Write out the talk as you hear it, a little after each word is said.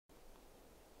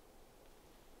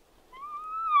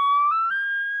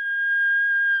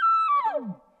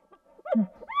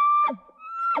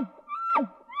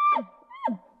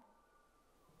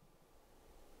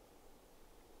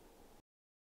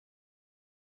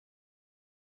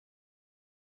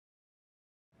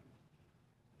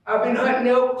I've been hunting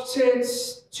elk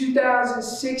since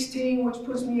 2016, which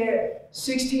puts me at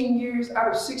 16 years. Out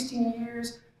of 16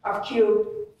 years, I've killed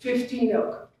 15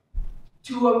 elk.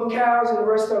 2 of them cows and the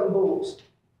rest of them bulls.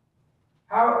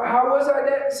 How was I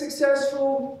that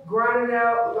successful? Grinding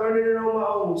out, learning it on my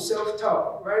own,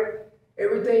 self-taught, right?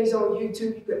 Everything's on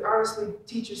YouTube. You can honestly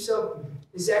teach yourself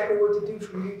exactly what to do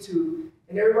from YouTube.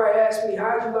 And everybody asks me,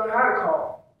 how did you learn how to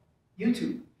call?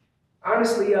 YouTube.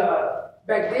 Honestly,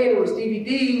 back then it was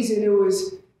DVDs and it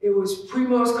was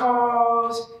Primo's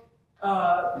calls,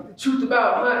 the truth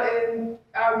about hunting.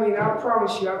 I mean, I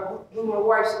promise you, I blew my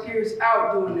wife's ears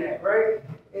out doing that, right?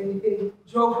 And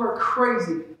drove her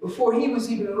crazy. Before he was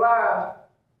even alive,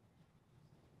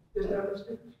 there's not enough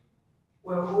stickers.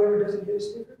 Well, whoever doesn't get a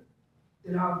sticker,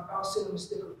 then I'll send them a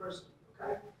sticker personally,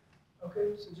 okay?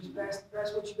 Okay, so just pass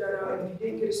what you got out. If you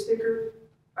didn't get a sticker,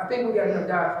 I think we got enough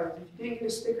diaphragms. If you didn't get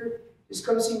a sticker, just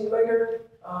come see me later,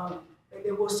 and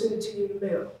then we'll send it to you in the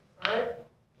mail, all right?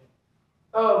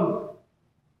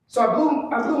 So I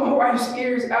blew my wife's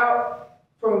ears out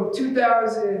from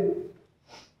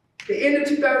the end of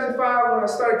 2005 when I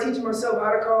started teaching myself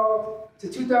how to call to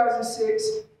 2006,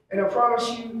 and I promise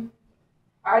you,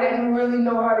 I didn't really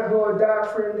know how to grow a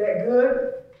diaphragm that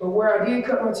good, but where I did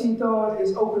cut my teeth on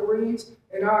is open reeds,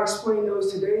 and I'll explain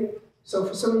those today. So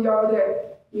for some of y'all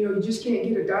that, you just can't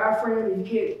get a diaphragm and you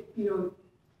can't, you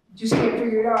just can't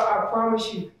figure it out, I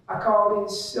promise you, I called in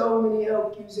so many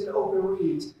elk using open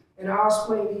reeds. And I'll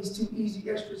explain these 2 easy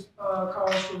extra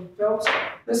calls from Phelps.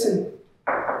 Listen,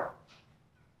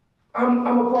 I'm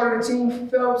a part of the team from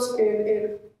Phelps,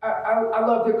 and I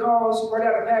love their calls right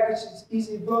out of the package. It's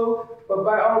easy to blow, but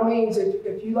by all means,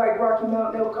 if you like Rocky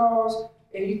Mountain elk calls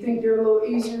and you think they're a little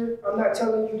easier, I'm not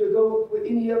telling you to go with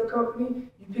any other company.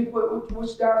 You pick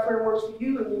which diaphragm works for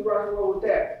you, and you rock and roll with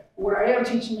that. But what I am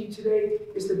teaching you today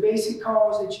is the basic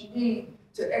calls that you need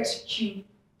to execute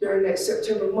during that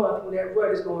September month when that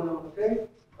rut is going on, okay?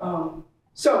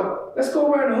 So let's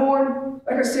go around the horn.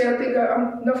 Like I said, I think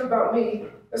I'm enough about me.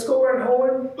 Let's go around the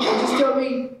horn and just tell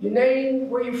me your name,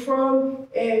 where you're from,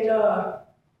 and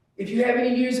if you have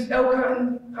any years of elk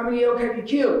hunting, how many elk have you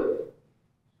killed?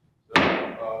 So,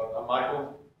 I'm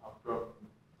Michael. I'm from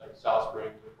South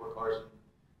Springs, Fort Carson,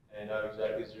 and I have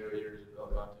exactly 0 years of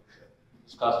elk hunting. So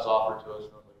this class was offered to us,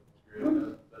 and I was like, it's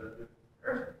great. Better do.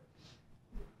 Perfect.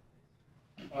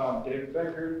 David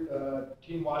Becker,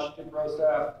 Team Washington Pro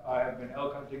Staff. I have been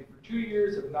elk hunting for 2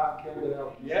 years, have not killed an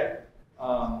elk yet.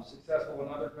 Successful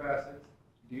in other facets,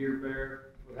 deer,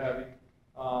 bear, what have you.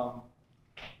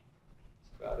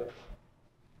 That's about it.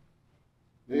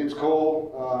 Name's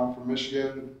Cole. I'm from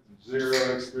Michigan. 0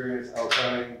 experience elk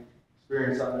hunting.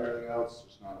 Experience hunting everything else,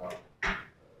 just not elk.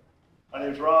 My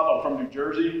name's Rob. I'm from New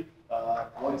Jersey.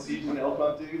 1 season elk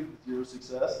hunting, 0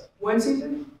 success. 1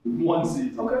 season? 1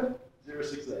 season. Okay. 0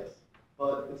 success.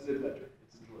 But it's an adventure.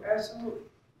 It's enjoyable. Absolutely.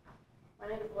 My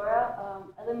name is Laura.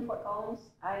 I live in Fort Collins.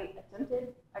 I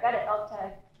got an elk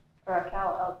tag, or a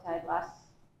cow elk tag last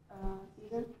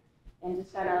season, and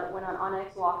just kind of went on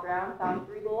Onyx, walked around, found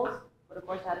 3 bulls, but of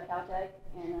course I had a cow tag,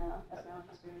 and that's my own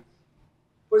experience.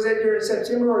 Was that during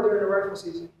September or during the rifle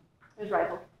season? It was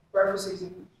rifle. Rifle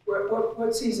season.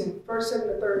 What season? First, second,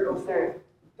 or third? Oh, Third.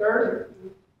 Third?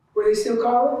 Were they still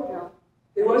calling? No.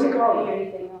 They wasn't I calling? didn't hear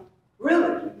anything else.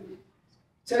 Really?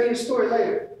 Tell you a story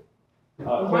later.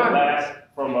 Clint Bass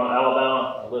from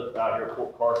Alabama. I lived out here at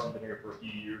Fort Carson, been here for a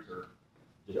few years,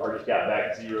 or just got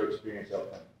back. 0 experience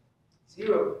elk hunting.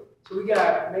 0. So we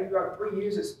got maybe about 3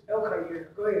 years of elk hunting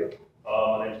here. Go ahead.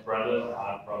 My name's Brendan.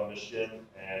 I'm from Michigan,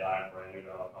 and I'm brand new to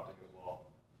elk hunting as well.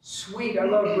 Sweet. I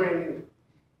love brand new.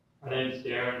 My name is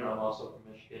Darren. I'm also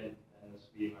from Michigan, and this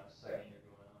will be my 2nd year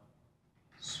going on.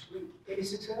 Sweet. Any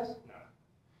success?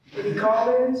 No. Any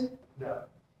call-ins? No.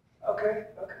 Okay.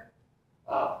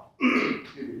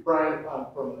 Excuse me, Brian, I'm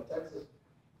from Texas.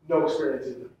 No experience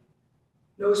either.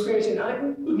 No experience in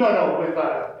hunting? No, with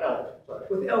elk. Sorry.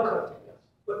 With elk hunting? Yes.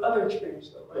 But other experience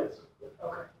though, right? Yes.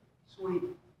 Okay. Sweet.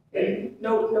 And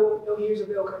no years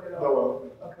of elk hunting at all?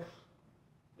 No. Okay.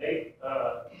 Nate,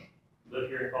 live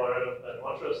here in Colorado at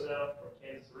Montrose now, from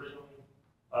Kansas originally.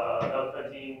 Elk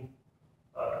hunting,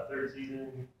 3rd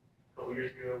season, a couple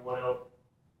years ago, 1 elk.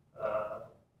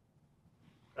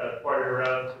 Kind of farted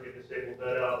around to get the stable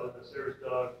bed out with a service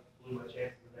dog, blew my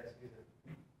chances the next season.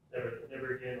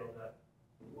 Never again on that.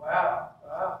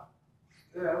 Wow.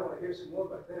 Good, I want to hear some more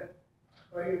about that.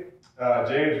 Right here.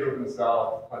 James grew up in the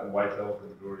South, hunting whitetail for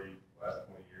the majority of the last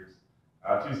 20 years.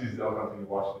 2 seasons elk hunting in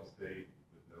Washington State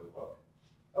with no luck.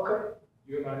 Okay.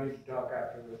 You and I need to talk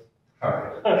after this. All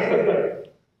right.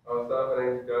 What's up? My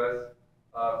name's Gus.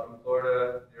 From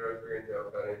Florida, 0 experience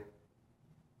elk hunting.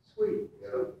 Sweet. Yeah.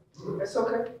 So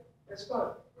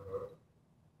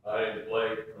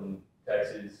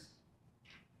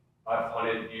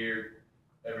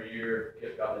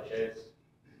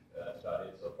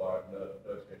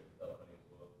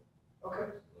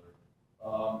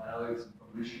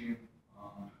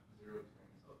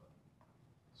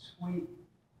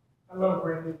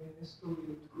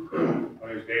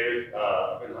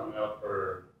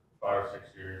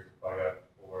experience. I got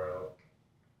 4 elk,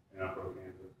 and I'm from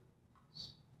Kansas.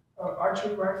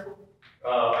 Archery rifle?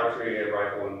 Archery, a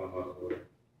rifle, and 1 muzzleloader.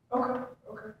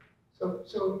 Okay.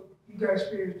 So you got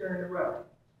experience during the route?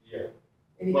 Yeah.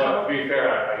 Any But to be fair,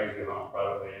 I usually hunt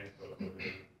private land, so.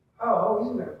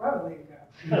 Oh, you got a private land guy.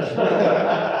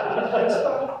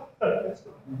 That's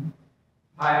fine.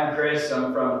 Hi, I'm Chris.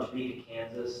 I'm from Topeka,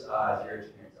 Kansas. Zero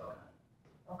experience elk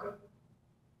hunting. Okay.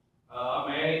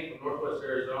 I'm Manny from Northwest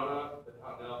Arizona. Been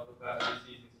hunting elk for the past 2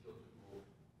 seasons. Killed 2 bulls.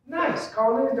 Nice.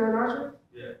 Calling in during archery?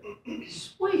 Yeah.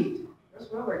 Sweet.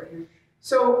 That's what I like to hear.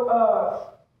 So,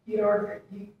 you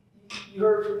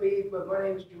heard from me, but my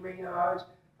name is Jermaine Hodge.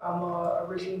 I'm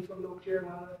originally from North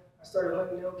Carolina. I started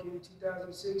hunting elk in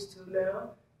 2006 till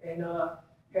now, and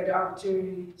had the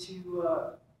opportunity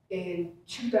to, in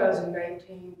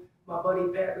 2019, my buddy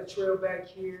Pat Latrell back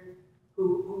here,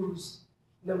 who's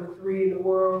number 3 in the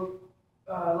world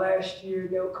last year,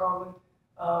 in elk calling.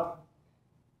 I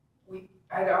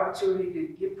had the opportunity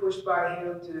to get pushed by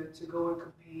him to go and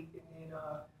compete, and then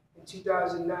in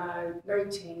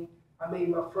 2019, I made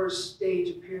my first stage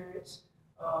appearance.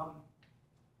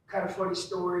 Kind of funny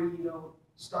story,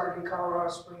 started in Colorado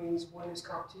Springs, won this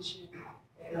competition,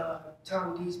 and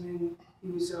Tom Diesman, he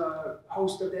was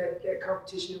host of that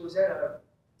competition. It was at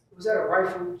a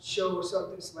rifle show or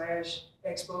something /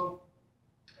 expo.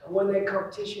 I won that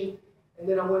competition, and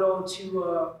then I went on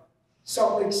to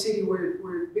Salt Lake City,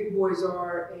 where big boys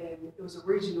are, and it was a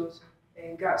regionals,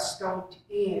 and got stomped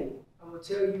in. I'm gonna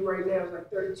tell you right now, it was like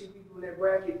 32 people in that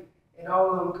bracket, and all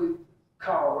of them could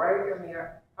call, right? I mean,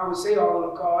 I would say all of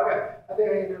them call. I think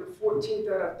I ended up 14th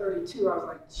out of 32. I was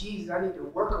like, geez, I need to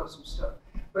work on some stuff.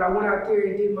 But I went out there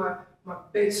and did my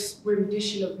best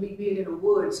rendition of me being in the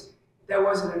woods. That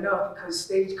wasn't enough, because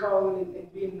stage calling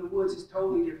and being in the woods is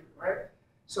totally different, right?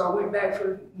 So I went back for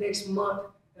the next month,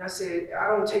 and I said, I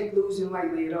don't take losing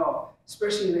lightly at all,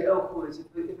 especially in the elk woods.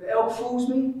 If the elk fools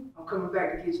me, I'm coming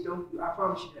back to get you. I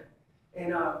promise you that.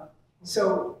 And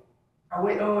so I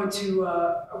went on to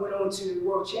the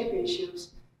World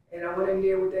Championships, and I went in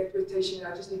there with the expectation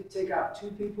I just need to take out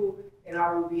 2 people, and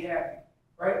I will be happy,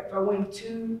 right? If I win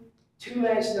two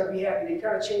matches, I'll be happy. They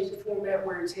kind of changed the format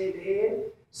where it's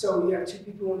head-to-head, so you have 2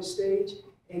 people on the stage,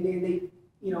 and then they,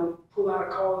 pull out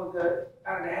a call out of the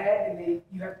hat, and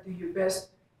you have to do your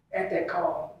best at that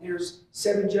call. There's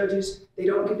 7 judges. They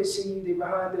don't get to see you. They're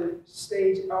behind the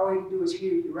stage. All they can do is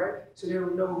hear you, right? So they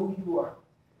don't know who you are.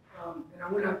 And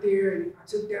I went out there and I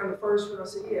took down the first one. I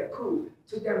said, yeah, cool.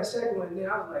 Took down the second one, and then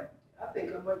I was like, I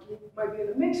think I might be in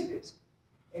the mix of this.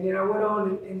 And then I went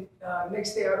on, and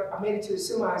next day I made it to the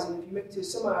semis. And if you make it to the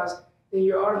semis, then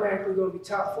you're automatically going to be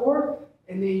top 4,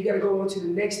 and then you got to go on to the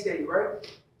next day, right?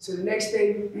 So the next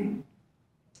day,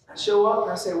 I show up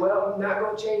and I say, well, I'm not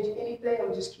going to change anything.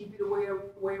 I'm just keep it the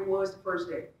way it was the first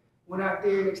day. Went out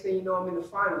there, next thing you know, I'm in the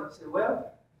final. I said,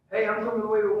 well, hey, I'm coming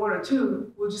away with 1 or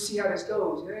 2. We'll just see how this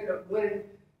goes. And I ended up winning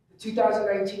the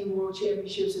 2019 World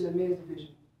Championships in the men's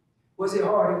division. Was it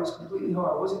hard? It was completely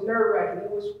hard. Was it nerve-wracking? It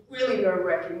was really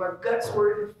nerve-wracking. My guts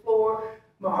were in the floor.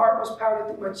 My heart was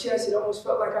pounding through my chest. It almost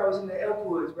felt like I was in the elk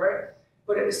woods, right?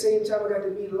 But at the same time, I got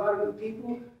to meet a lot of new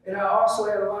people, and I also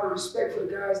had a lot of respect for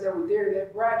the guys that were there in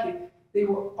that bracket. They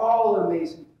were all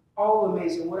amazing, all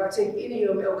amazing. Would I take any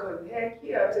of them elk hunting? Heck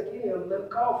yeah, I'd take any of them, let them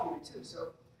call for me too.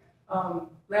 So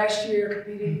last year I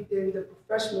competed in the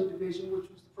professional division, which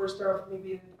was the first time for me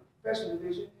being in the professional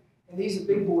division, and these are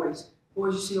big boys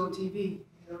you see on TV.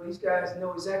 These guys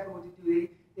know exactly what to do.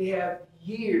 They have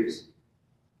years,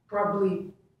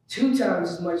 probably 2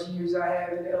 times as much years I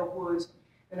have in the elk woods.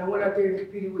 And I went out there and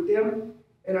competed with them,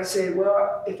 and I said,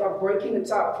 well, if I break in the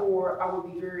top 4, I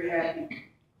would be very happy.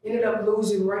 Ended up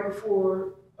losing right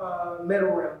before medal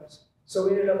rounds. So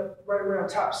we ended up right around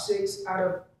top 6 out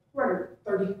of right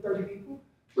 30 people,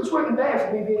 which wasn't bad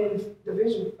for me being in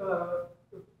division,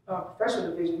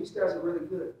 professional division. These guys are really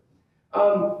good.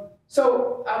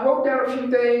 So I wrote down a few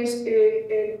things,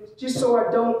 and just so I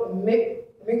don't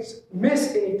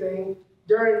miss anything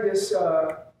during this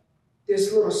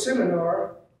little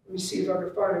seminar. Let me see if I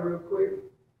can find it real quick.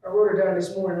 I wrote it down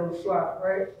this morning on the fly,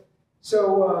 right?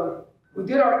 So we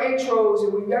did our intros,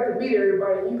 and we got to meet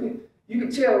everybody. You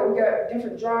could tell we got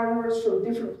different genres from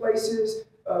different places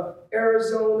of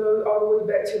Arizona all the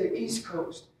way back to the East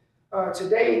Coast.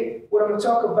 Today, what I'm going to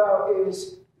talk about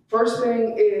is, first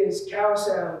thing is cow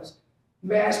sounds,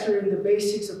 mastering the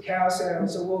basics of cow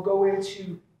sounds. So we'll go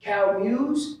into cow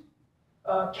mews,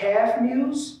 calf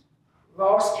mews,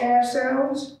 lost calf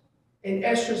sounds, and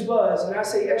estrus buzz. And I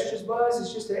say estrus buzz,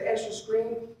 it's just an extra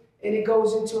scream, and it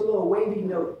goes into a little wavy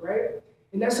note, right?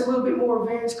 And that's a little bit more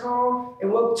advanced call,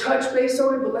 and we'll touch base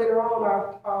on it, but later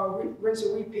on I'll rinse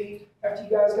and repeat after you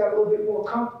guys got a little bit more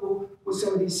comfortable with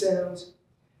some of these sounds.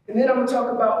 And then I'm gonna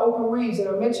talk about open reads, and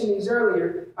I mentioned these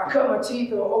earlier. I cut my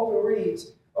teeth on open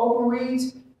reads. Open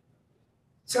reads,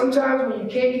 sometimes when you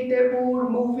can't get that bull to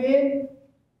move in,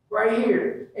 right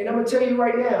here. And I'm gonna tell you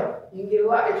right now, you can get a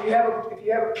lot. If you have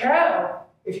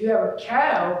a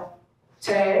cow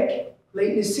tag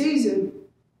late in the season,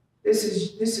 this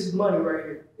is money right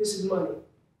here. This is money.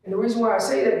 And the reason why I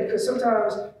say that, because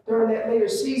sometimes during that later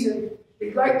season,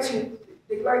 they like to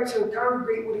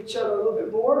congregate with each other a little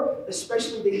bit more,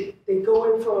 especially they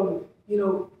go in from,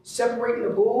 separating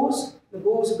the bulls. The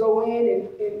bulls will go in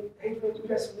and hey, friends, we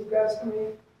got some new guys come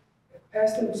in,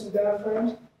 pass them some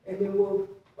diaphragms, and then we'll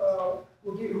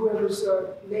get whoever's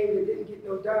name that didn't get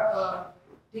no decal,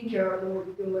 and then we'll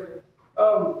get them later.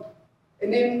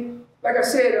 And then, like I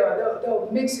said, they'll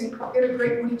mix and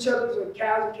integrate with each other. So the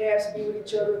cows and calves will be with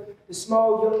each other. The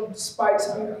small young spikes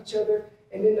will be with each other.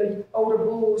 And then the older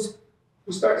bulls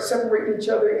will start separating each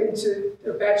other into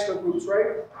their bachelor groups,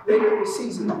 right? Later in the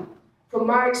season. From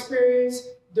my experience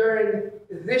during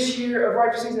this year of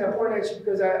rifle season, I'm pointing at you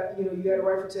because you had a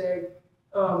rifle tag.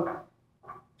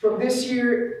 From this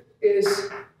year is,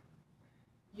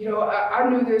 I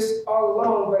knew this all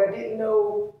along, but I didn't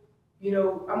know,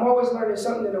 I'm always learning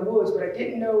something in the woods, but I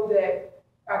didn't know that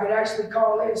I could actually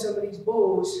call in some of these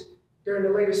bulls during the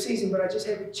later season, but I just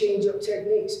had to change up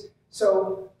techniques.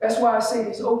 So that's why I say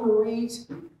these open reads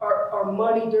are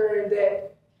money during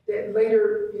that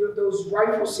later, those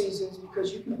rifle seasons,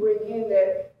 because you can bring in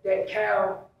that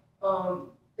cow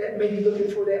that may be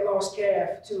looking for that lost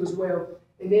calf too as well.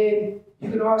 And then you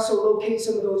can also locate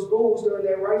some of those bulls during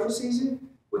that rifle season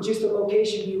with just a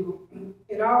location bugle.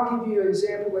 And I'll give you an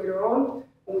example later on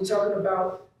when we're talking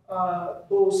about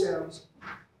bull sounds.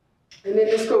 And then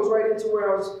this goes right into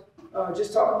where I was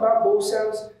just talking about bull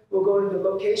sounds. We'll go into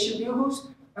location bugles.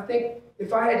 I think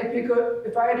if I had to pick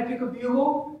a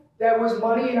bugle that was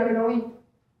money and I can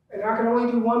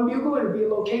only do one bugle, it'd be a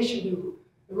location bugle.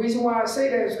 The reason why I say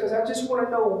that is because I just want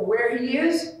to know where he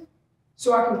is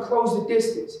so I can close the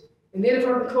distance. And then if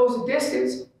I can close the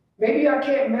distance, maybe I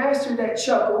can't master that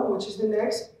chuckle, which is the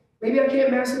next. Maybe I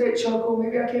can't master that chuckle.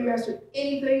 Maybe I can't master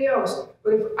anything else.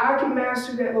 But if I can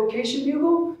master that location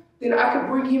bugle, then I can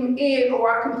bring him in, or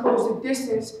I can close the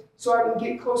distance so I can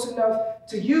get close enough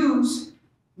to use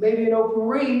maybe an open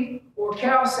reed or a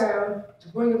cow sound to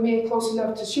bring him in close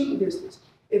enough to shooting distance.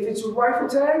 If it's a rifle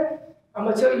tag, I'm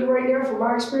gonna tell you right now from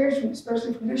my experience,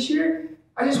 especially from this year,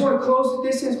 I just want to close the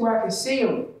distance where I can see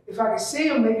him. If I can see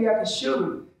him, maybe I can shoot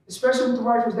him. Especially with the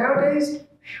rifles nowadays,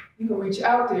 you can reach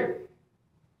out there.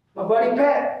 My buddy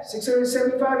Pat,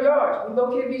 675 yards. We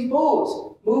located these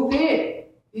bulls, moved in.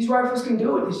 These rifles can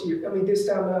do it this year. This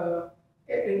time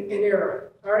in era.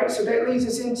 All right, so that leads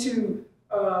us into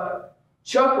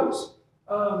chuckles.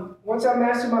 Once I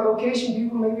master my location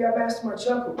bugle, maybe I master my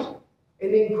chuckles.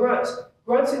 And then grunts.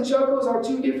 Grunts and chuckles are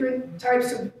two different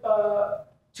types of,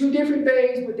 two different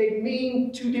things, but they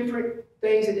mean two different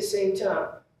things at the same time.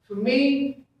 For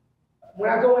me, when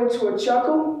I go into a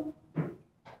chuckle,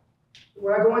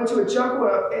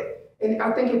 and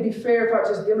I think it'd be fair if I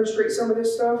just demonstrate some of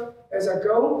this stuff as I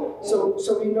go,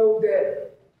 so you know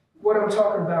that what I'm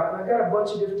talking about. And I got a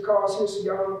bunch of different calls here, so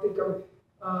y'all don't think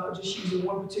I'm just using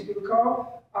one particular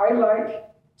call. I like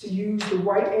to use the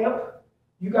white amp.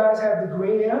 You guys have the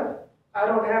green amp. I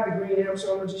don't have the green amp,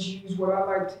 so I'm gonna just use what I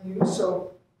like to use.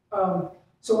 So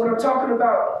when I'm talking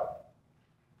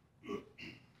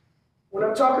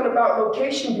about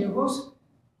location bugles,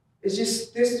 it's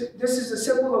just this is a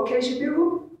simple location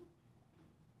bugle.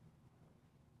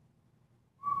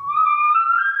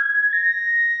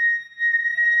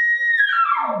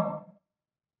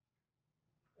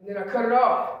 And then I cut it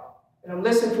off and I'm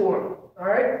listening for him. All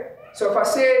right? So if I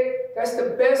said that's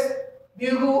the best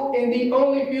bugle and the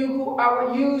only bugle I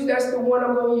would use, that's the one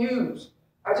I'm going to use.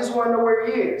 I just want to know where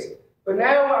he is. But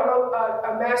now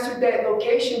I mastered that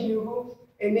location bugle,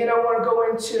 and then I want to go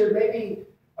into maybe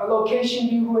a location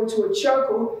bugle into a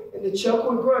chuckle, and the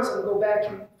chuckle and grunts, I'm going to go back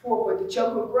and forth, but the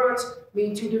chuckle and grunts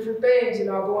mean two different things, and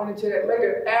I'll go into that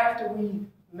later after we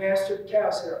master the cow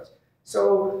sounds.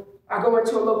 So I go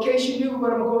into a location bugle,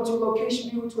 but I'm going to go into a location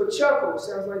bugle to a chuckle. It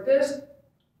sounds like this.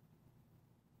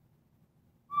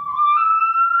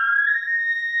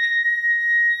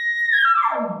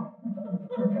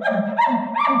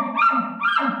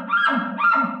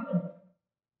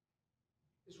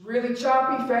 It's really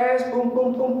choppy, fast, boom,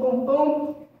 boom, boom, boom,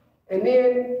 boom. And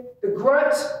then the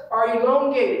grunts are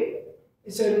elongated.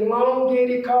 It's an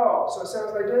elongated call. So it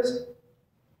sounds like this.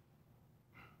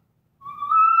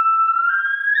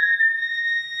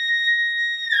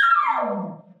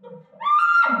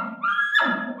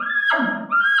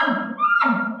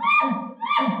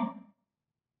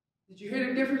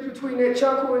 between that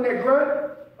chuckle and that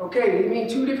grunt? Okay, they mean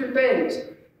two different things.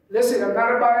 Listen, I'm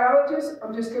not a biologist.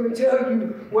 I'm just going to tell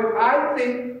you what I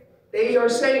think they are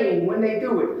saying when they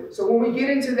do it. So when we get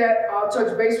into that, I'll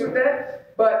touch base with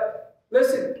that. But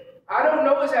listen, I don't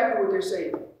know exactly what they're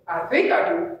saying. I think I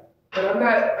do, but I'm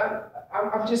not.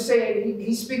 I'm just saying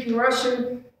he's speaking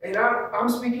Russian and I'm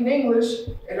speaking English,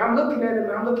 and I'm looking at him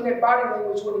and I'm looking at body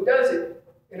language when he does it,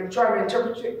 and I'm trying to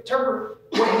interpret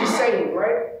what he's saying,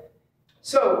 right?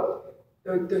 So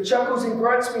the chuckles and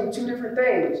grunts mean two different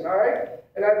things, all right?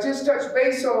 And I just touched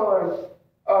base on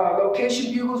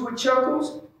location bugles with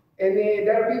chuckles, and then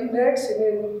that'll be next, and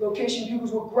then location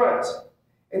bugles with grunts.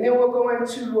 And then we'll go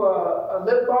into a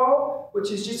lip ball, which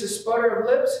is just a sputter of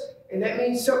lips, and that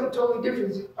means something totally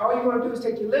different. All you're gonna do is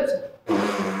take your lips,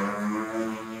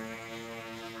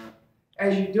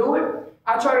 as you do it,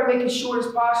 I try to make it short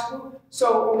as possible.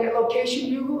 So on that location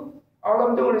bugle, all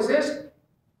I'm doing is this.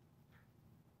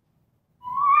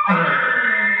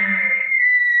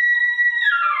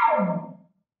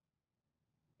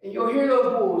 And you'll hear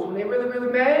those bulls. When they're really,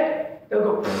 really mad, they'll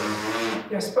go,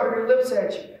 they'll sputter their lips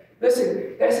at you.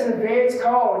 Listen, that's an advanced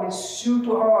call, and it's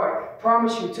super hard.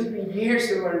 Promise you, it took me years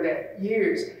to learn that,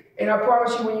 years. And I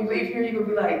promise you, when you leave here, you're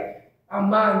gonna be like, I'm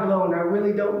mind blown. I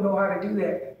really don't know how to do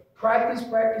that. Practice,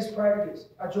 practice, practice.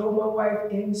 I drove my wife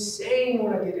insane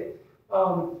when I did it.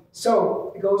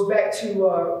 So it goes back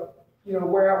to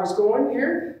where I was going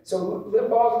here. So lip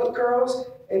balls, lip curls,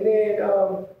 and then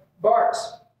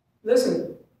barks.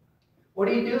 Listen, what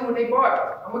do you do when they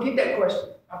bark? I'm gonna get that question.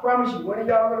 I promise you. One of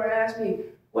y'all gonna ask me,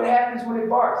 what happens when it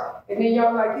barks? And then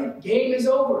y'all like, game is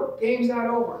over. Game's not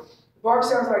over. The bark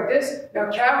sounds like this. Now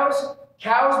cows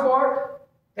bark,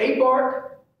 they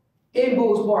bark, and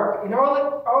bulls bark. And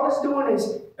all it's doing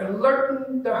is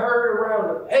alerting the herd around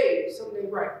them. Hey, something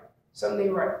ain't right. Something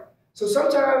ain't right. So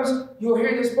sometimes you'll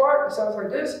hear this bark. It sounds like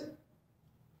this.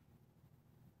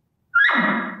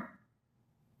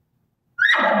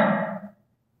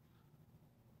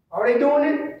 All they doing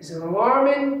it is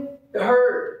alarming the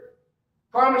herd.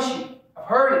 Promise you, I've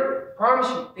heard it. Promise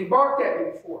you, they barked at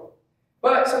me before.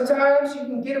 But sometimes you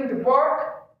can get them to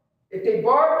bark. If they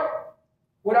bark,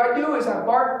 what I do is I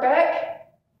bark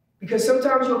back, because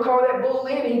sometimes you'll call that bull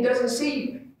in and he doesn't see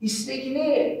you. He's sneaking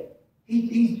in.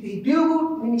 He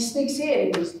bugled and he sneaks in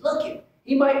and he's looking.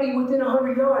 He might be within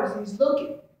 100 yards and he's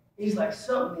looking. He's like,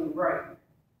 something ain't right.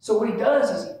 So what he does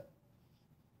is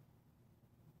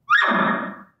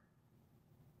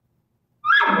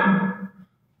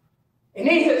and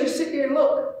then he'll just sit there and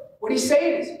look. What he's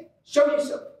saying is, show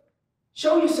yourself.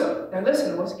 Show yourself. Now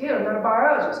listen, once again, I'm not a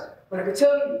biologist, but I can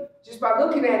tell you, just by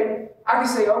looking at him, I can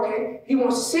say, okay, he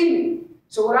wants to see me.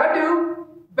 So what I do,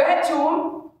 back to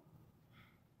him.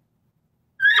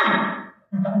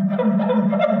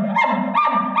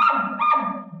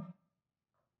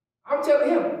 I'm telling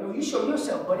him, no, you show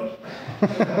yourself, buddy.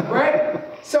 Right?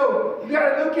 So you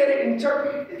gotta look at it and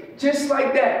interpret it just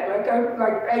like that.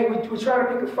 Hey, we're trying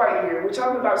to pick a fight here. We're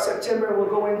talking about September, and we'll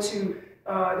go into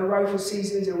the rifle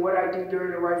seasons and what I do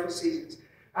during the rifle seasons.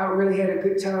 I really had a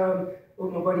good time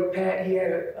with my buddy Pat. He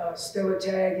had a stellar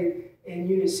tag in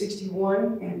Unit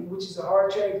 61, which is a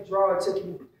hard tag to draw. It took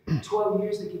him 12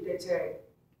 years to get that tag.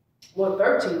 Well,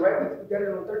 13, right? We got it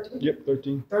on 13? Yep,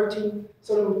 13. 13.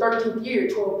 So in the 13th year,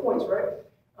 12 points, right?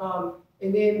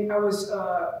 And then I was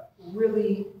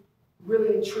really,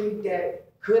 really intrigued that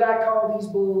could I call these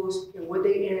bulls and would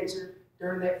they answer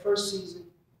during that first season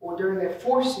or during that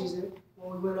fourth season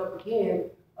when we went up again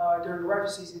during the rifle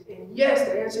season? And yes,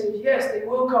 the answer is yes, they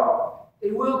will call.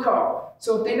 They will call.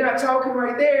 So if they're not talking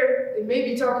right there, they may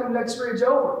be talking the next ridge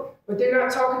over, but they're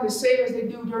not talking the same as they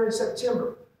do during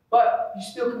September. But you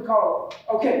still can call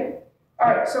them. Okay. All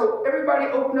right. So everybody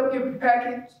open up your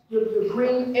package, your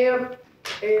green amp,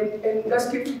 and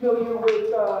let's get familiar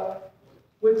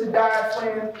with the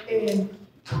diaphragm. And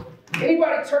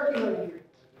anybody turkey hunting here?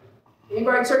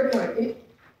 Anybody turkey hunting?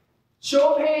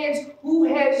 Show of hands, who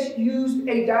has used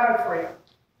a diaphragm?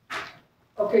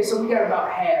 Okay, so we got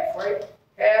about half, right?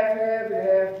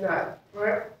 Half, not,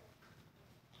 right?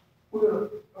 We're gonna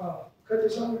cut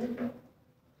this on here.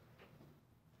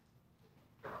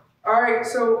 All right,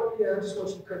 so yeah, I just want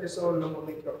you to cut this on and I'm gonna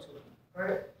link it up to it. All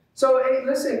right. So hey,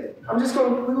 listen,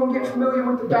 we're gonna get familiar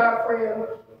with the diaphragm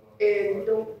and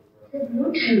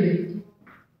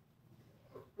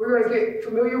we're gonna get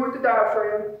familiar with the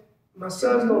diaphragm. My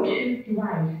son's gonna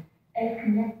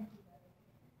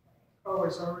oh,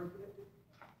 it's already connected.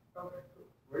 Okay, cool.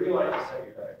 Where do you like to set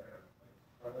your diaphragm?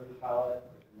 Front of the palate,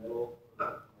 the middle, or the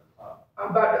top?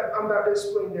 I'm about to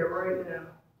explain that right now.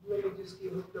 Let me just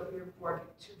get hooked up here before I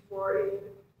get too far in.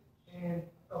 And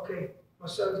okay, my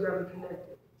son's got me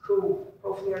connected. Cool.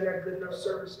 Hopefully I got good enough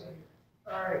service in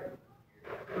here. All right.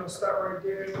 I'm gonna start right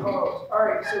there. Pause. All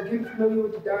right, so get familiar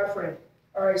with the diaphragm.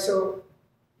 All right, so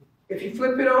if you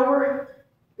flip it over,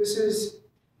 this is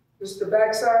the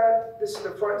back side, this is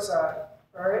the front side.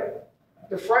 All right?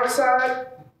 The front side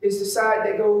is the side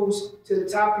that goes to the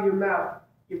top of your mouth,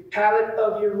 your palate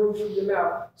of your roof of your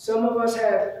mouth. Some of us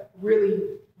have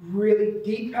really, really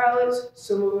deep palates.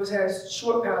 Some of us have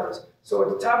short palates. So at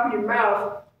the top of your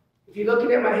mouth, if you're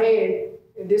looking at my hand,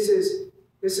 and this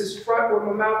is front where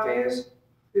my mouth is,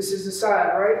 this is the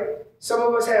side, right? Some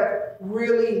of us have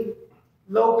really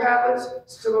low palates.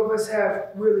 Some of us have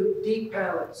really deep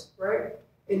palates, right?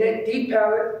 And that deep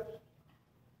palate,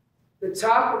 the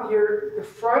top of the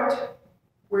front,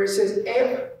 where it says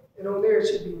amp, and on there it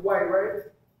should be white, right?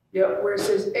 Yep, where it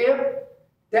says amp,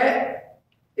 that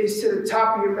is to the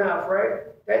top of your mouth,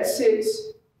 right? That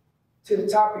sits to the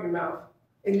top of your mouth.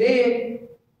 And then,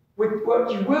 with what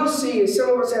you will see is some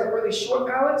of us have really short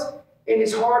palates, and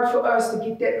it's hard for us to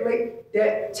get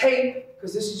that tape,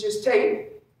 because this is just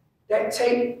tape, that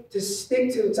tape to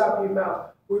stick to the top of your mouth.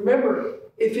 Remember,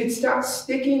 if it's not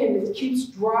sticking and it keeps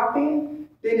dropping,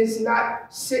 then it's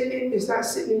not sitting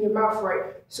in your mouth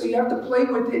right. So you have to play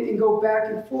with it and go back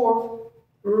and forth.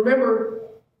 But remember,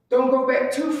 don't go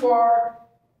back too far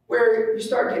where you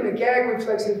start getting a gag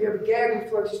reflex. And if you have a gag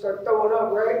reflex, you start throwing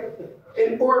up,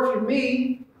 right? Or if you're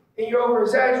me, and you're over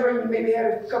exaggerating, you maybe had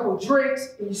a couple of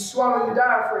drinks and you swallow your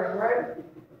diaphragm, right?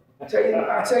 I'll tell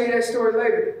you that story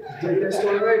later.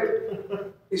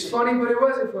 It's funny, but it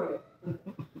wasn't funny.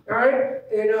 All right?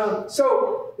 And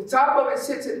so the top of it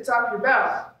sits at the top of your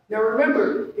mouth. Now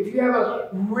remember, if you have a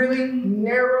really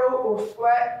narrow or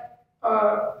flat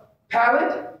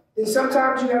palate, then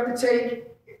sometimes you have to take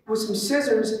with some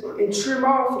scissors and trim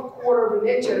off a quarter of an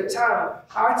inch at a time.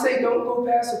 I'd say don't go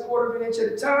past a quarter of an inch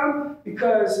at a time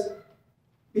because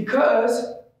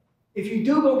if you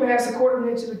do go past a quarter of an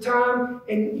inch at a time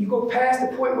and you go past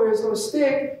the point where it's going to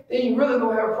stick, then you really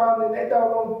going to have a problem and that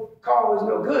doggone call is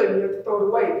no good and you have to throw it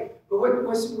away. But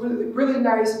what's really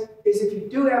nice is if you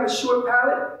do have a short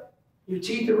palate, your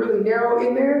teeth are really narrow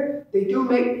in there, they do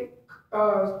make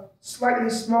slightly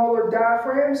smaller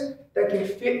diaphragms that can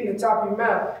fit in the top of your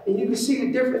mouth. And you can see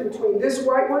the difference between this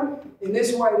white one and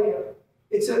this white amp.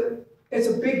 It's a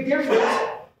big difference.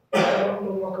 I'm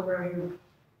gonna walk around here.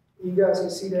 You guys can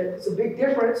see that. It's a big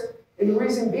difference. And the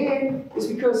reason being is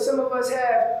because some of us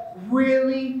have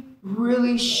really,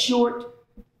 really short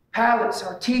palates.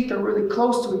 Our teeth are really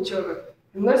close to each other.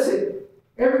 And listen,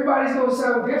 everybody's gonna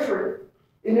sound different.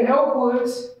 In the elk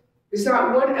woods, it's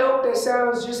not one elk that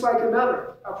sounds just like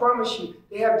another. I promise you.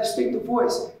 They have a distinctive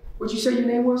voice. What'd you say your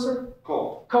name was, sir?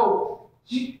 Cole. Cole.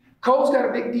 Cole's got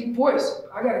a big, deep voice.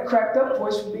 I got a cracked up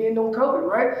voice from being on COVID,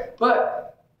 right?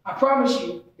 But I promise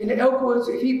you, in the elk woods,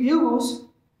 if he bugles,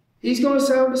 he's going to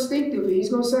sound distinctive. He's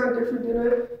going to sound different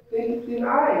than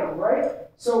I am, right?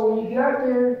 So when you get out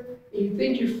there and you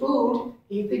think you're food,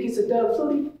 and you think it's a dove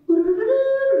flutie,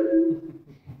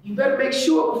 you better make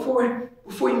sure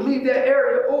before you leave that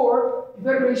area, or you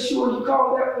better make sure you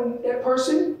call that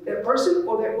person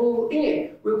or that bull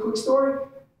in. Real quick story,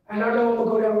 and I know I'm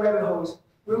gonna go down rabbit holes.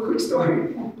 Real quick story,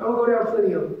 I'm gonna go down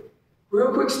plenty of them.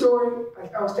 Real quick story,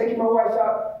 I was taking my wife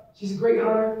out. She's a great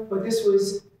hunter, but this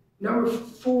was number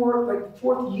 4, like the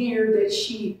 4th year that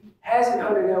she hasn't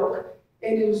hunted elk,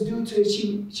 and it was due to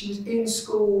she was in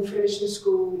school, finishing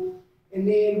school, and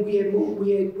then we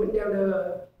went down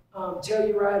to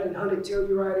Telluride and hunted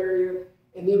Telluride area.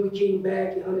 And then we came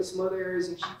back and hunted some other areas,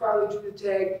 and she finally drew the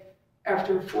tag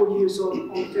after 4 years. So on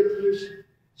the 5th year,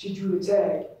 she drew the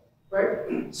tag,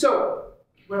 right? So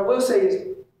what I will say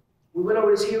is, we went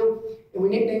over this hill, and we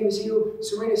nicknamed this hill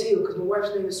Serena's Hill because my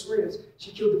wife's name is Serena.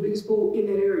 She killed the biggest bull in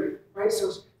that area, right?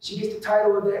 So she gets the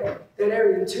title of that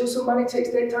area. Until somebody takes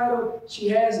that title, she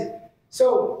has it.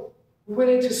 So we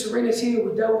went into Serena's Hill,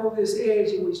 we dove over this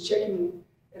edge, and we was checking,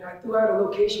 and I threw out a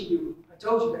location view. I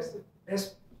told you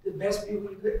that's the best view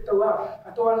you could throw out. I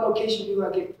throw out a location view,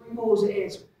 I get 3 bulls to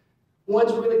answer.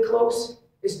 One's really close,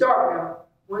 it's dark now.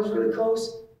 One's really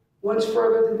close, one's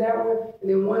further than that one, and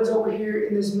then one's over here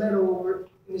in this meadow over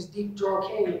in this deep draw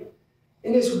canyon.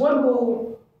 And this one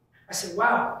bull, I said,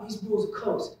 wow, these bulls are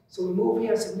close. So we move in,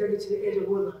 I said, we gotta get to the edge of the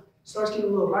woodline. It starts getting a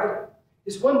little lighter.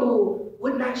 This one bull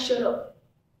would not shut up.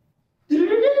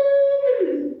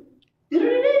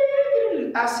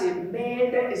 I said,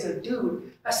 man, that is a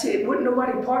dude. I said, wouldn't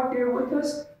nobody park there with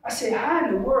us? I said, how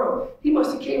in the world? He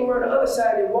must have came around the other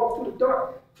side and walked through the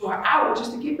dark for an hour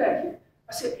just to get back here.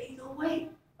 I said, ain't no way.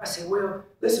 I said, well,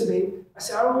 listen, baby. I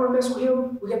said, I don't want to mess with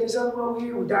him. We got this other one over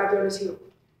here. We'll dive down this hill.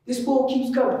 This bull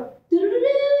keeps coming.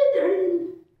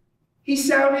 He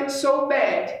sounded so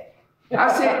bad.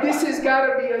 I said, this has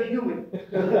gotta be a human.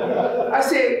 I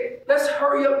said, let's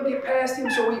hurry up and get past him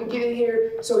so we can get in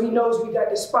here so he knows we got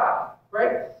the spot,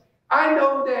 right? I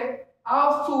know that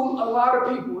I'll fool a lot of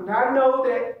people, and I know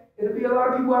that there'll be a lot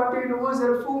of people out there in the woods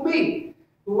that'll fool me.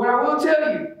 But what I will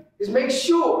tell you is make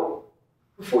sure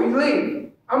before you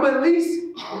leave, I'm at least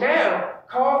now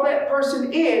call that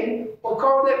person in or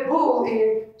call that bull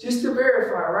in just to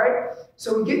verify, right?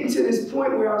 So we're getting to this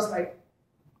point where I was like,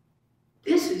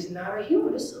 this is not a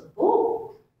human, this is a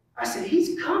bull. I said,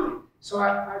 he's coming. So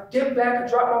I dipped back, I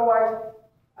dropped my wife,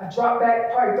 I dropped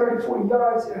back probably 30, 40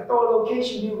 yards, and I thought a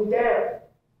location view down. I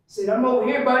said, I'm over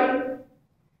here, buddy.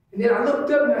 And then I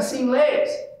looked up and I seen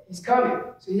legs. He's coming.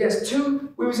 So he has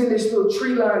two, we was in this little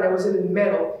tree line that was in the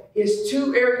middle. He has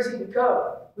two areas he can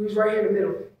come. We was right here in the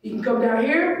middle. He can come down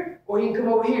here or he can come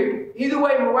over here. Either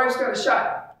way, my wife's got a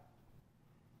shot.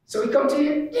 So he comes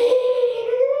in.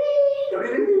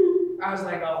 I was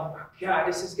like, oh my God,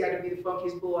 this has got to be the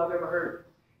funkiest bull I've ever heard.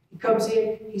 He comes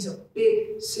in, he's a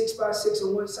big 6x6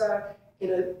 on one side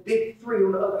and a big 3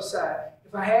 on the other side.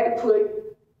 If I had to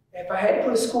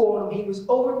put a score on him, he was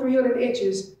over 300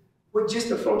 inches with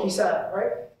just a funky side,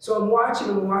 right? So I'm watching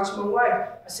him, my wife.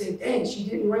 I said, dang, she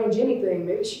didn't range anything.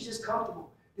 Maybe she's just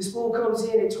comfortable. This bull comes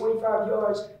in at 25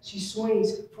 yards. She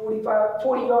swings 40 yards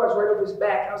right over his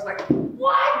back. I was like,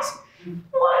 what?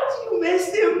 What? You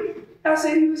missed him? I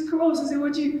said, he was close. I said,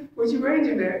 what'd you range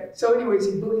him at? So anyways,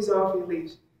 he bullies off and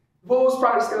leaves. The bull's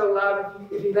probably still alive.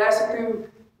 If he lasted through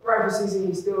rifle season,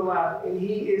 he's still alive. And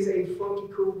he is a funky,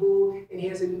 cool bull, and he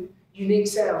has a unique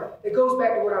sound. It goes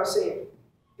back to what I was saying.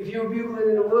 If you're bugling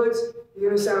in the woods,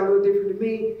 you're gonna sound a little different to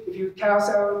me. If you're cow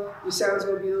sound, your sound's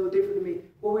gonna be a little different to me.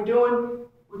 What we're doing,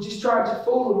 we're just trying to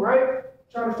fool them, right?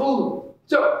 Trying to fool them.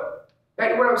 So,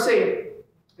 back to what I was saying.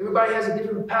 Everybody has a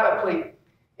different palate plate.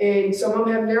 And some of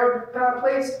them have narrow palate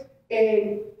plates,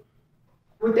 and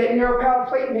with that narrow palate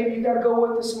plate, maybe you gotta go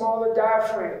with the smaller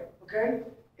diaphragm, okay?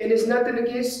 And it's nothing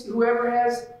against whoever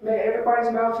has, man,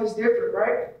 everybody's mouth is different,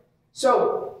 right?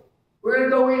 So, we're gonna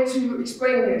go into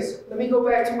explaining this. Let me go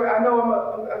back to where I know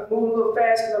I'm moving a little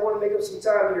fast because I want to make up some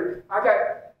time here. I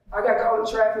got caught in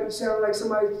traffic. It sounded like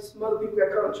some other people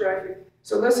got caught in traffic.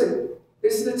 So listen,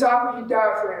 this is the top of your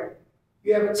diaphragm.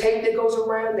 You have a tape that goes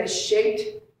around that's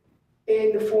shaped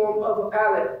in the form of a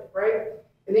palate, right?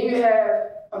 And then you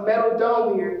have a metal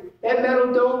dome here. That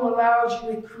metal dome allows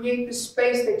you to create the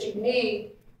space that you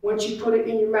need once you put it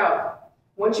in your mouth.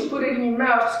 Once you put it in your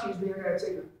mouth, excuse me, I gotta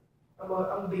take it. I'm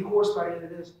gonna be hoarse by the end of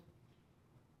this.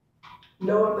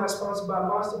 No, I'm not sponsored by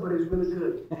Monster, but it's really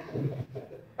good.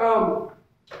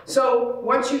 So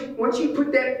once you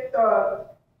put that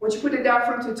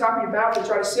diaphragm to the top of your mouth and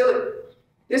try to seal it,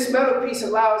 this metal piece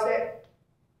allows that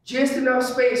just enough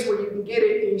space where you can get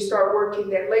it and you start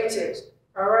working that latex.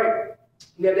 All right.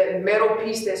 You have that metal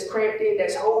piece that's cramped in,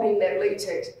 that's holding that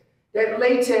latex. That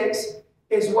latex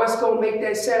is what's gonna make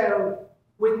that sound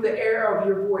with the air of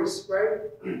your voice, right?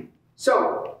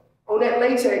 So, on that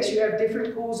latex, you have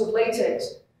different pools of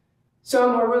latex.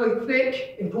 Some are really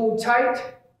thick and pulled tight.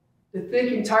 The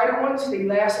thick and tighter ones, they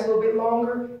last a little bit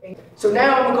longer. So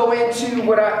now I'm gonna go into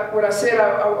what I said,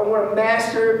 I wanna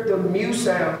master the mu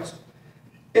sounds.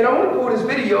 And I wanna pull this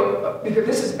video because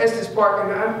this is Estes Park,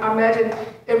 and I imagine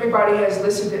everybody has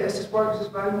listened to Estes Park. Is this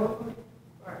volume up? All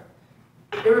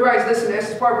right. Everybody's listening to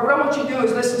Estes Park, but what I want you to do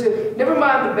is listen to, never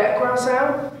mind the background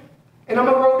sound, and I'm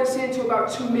gonna roll this into about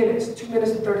 2 minutes, 2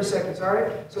 minutes and 30 seconds, all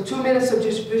right? So 2 minutes of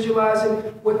just visualizing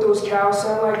what those cows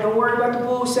sound like. Don't worry about the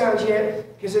bull sounds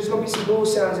yet, because there's gonna be some bull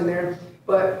sounds in there,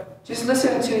 but just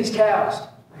listen to these cows,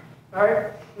 all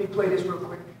right? Let me play this real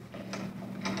quick.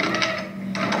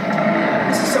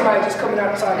 This is somebody just coming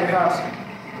outside their house.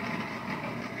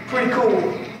 Pretty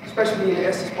cool, especially being in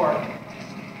Estes Park.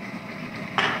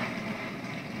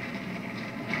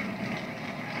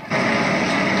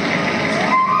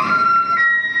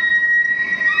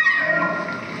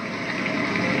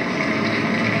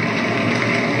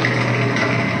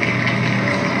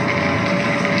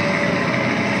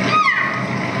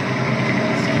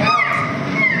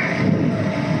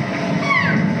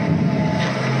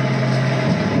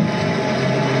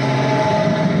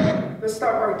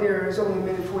 It's only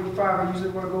 1:45. I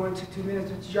usually want to go into 2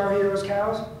 minutes. Did y'all hear those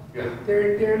cows? Yeah.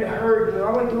 They're in the herd, and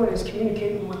all we're doing is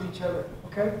communicating with each other,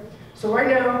 okay? So right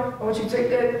now, I want you to take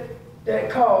that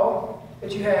call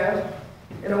that you have,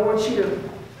 and I want you to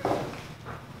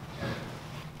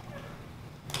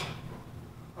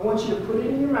put it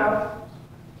in your mouth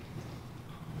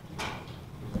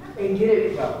and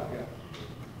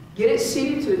get it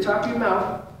seated to the top of your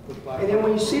mouth. And then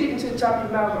when you seat it into the top of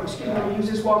your mouth, excuse me, I'm gonna use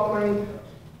this walk plane.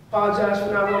 Apologize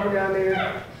for not walking down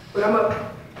there. But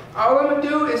all I'm gonna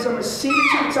do is I'm gonna seat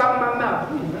it to the top of my mouth.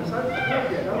 I like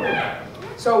that. I like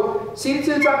that. So seat it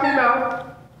to the top of your mouth.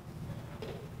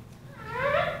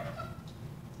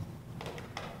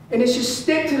 And it should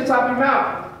stick to the top of your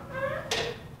mouth.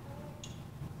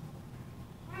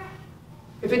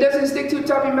 If it doesn't stick to the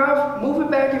top of your mouth, move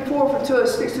it back and forth until it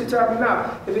sticks to the top of your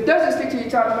mouth. If it doesn't stick to your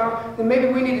top of your mouth, then maybe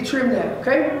we need to trim that,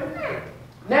 okay?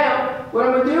 Now, what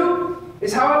I'm gonna do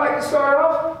is how I like to start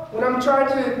off when I'm trying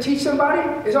to teach somebody,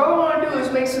 is all I wanna do is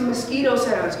make some mosquito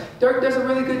sounds. Dirk does a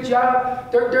really good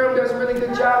job, Dirk Durham does a really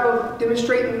good job of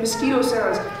demonstrating mosquito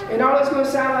sounds. And all it's gonna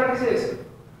sound like is this.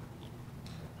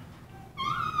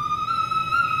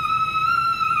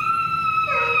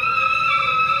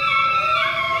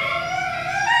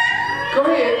 Go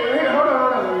ahead, hold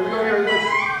on. Go here.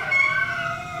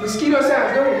 Mosquito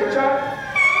sounds, go ahead, go try.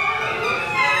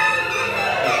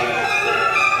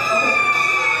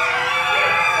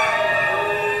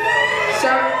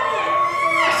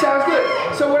 Sounds good.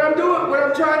 So what I'm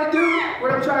trying to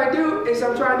do is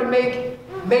I'm trying to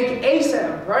make a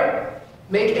sound, right?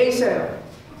 Make a sound.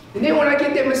 And then when I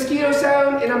get that mosquito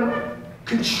sound and I'm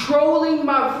controlling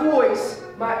my voice,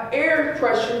 my air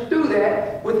pressure through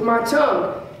that with my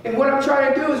tongue. And what I'm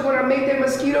trying to do is when I make that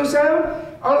mosquito sound,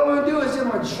 all I'm going to do is I'm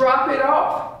going to drop it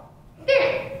off.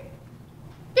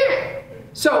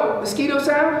 So, mosquito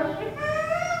sound.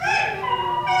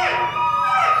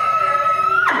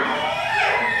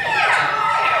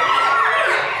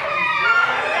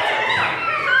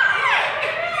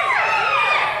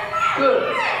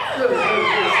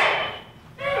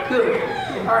 Good.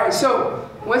 All right, so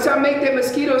once I make that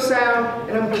mosquito sound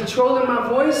and I'm controlling my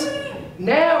voice,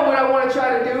 now what I want to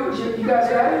try to do, is you guys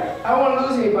got it? I don't want to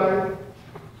lose anybody.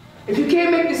 If you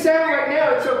can't make the sound right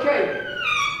now, it's okay.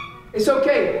 It's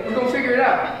okay. We're going to figure it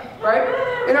out, right?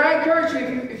 And I encourage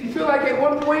you, if you feel like at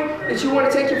one point that you want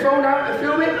to take your phone out and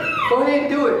film it, go ahead and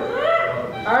do it.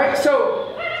 All right, so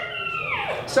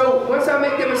once I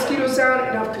make that mosquito sound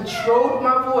and I've controlled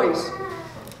my voice,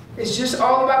 it's just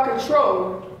all about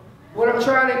control. What I'm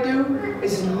trying to do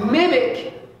is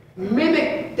mimic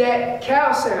that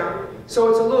cow sound. So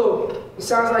it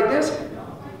sounds like this.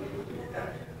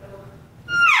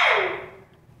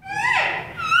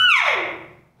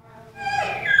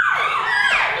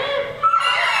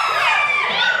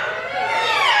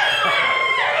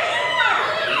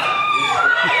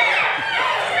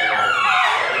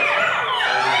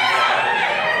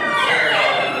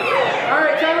 All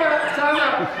right, time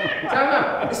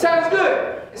out. It sounds good.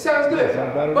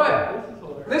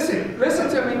 But listen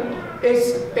to me.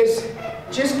 It's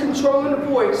just controlling the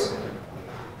voice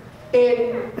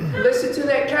and listen to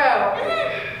that cow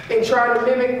and try to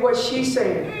mimic what she's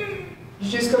saying. You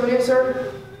just coming in,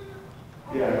 sir?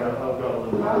 Yeah, I've got a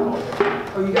little bit.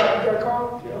 Oh, you got a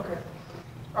call? Yeah. Okay.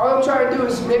 All I'm trying to do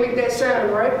is mimic that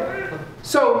sound, right?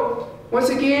 So, once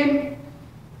again,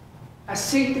 I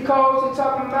seek the call to the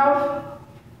top of my mouth.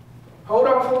 Hold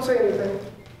off, don't say anything.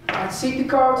 I seek the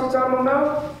call to the top of my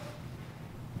mouth.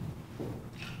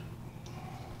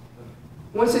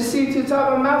 Once it's seated to the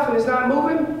top of my mouth and it's not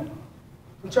moving,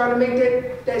 I'm trying to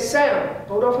make that sound.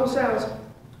 Hold off on sounds.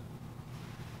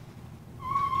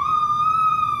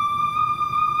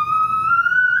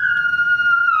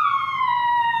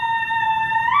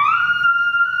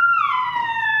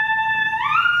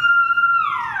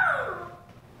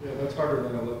 Yeah, that's harder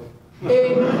than it looks.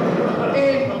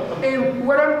 And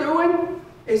what I'm doing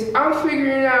is I'm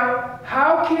figuring out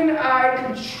how can I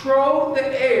control the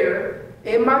air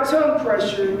and my tongue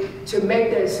pressure to make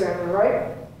that sound,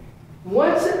 right?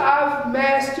 Once I've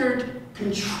mastered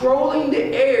controlling the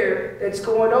air that's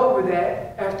going over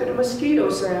that after the mosquito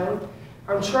sound,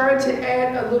 I'm trying to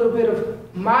add a little bit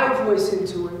of my voice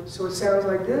into it. So it sounds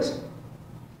like this.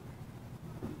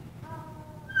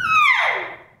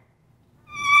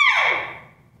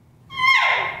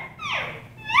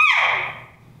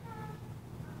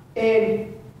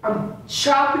 And I'm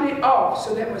chopping it off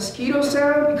so that mosquito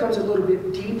sound becomes a little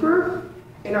bit deeper,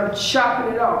 and I'm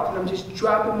chopping it off, and I'm just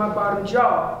dropping my bottom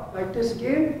jaw like this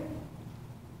again.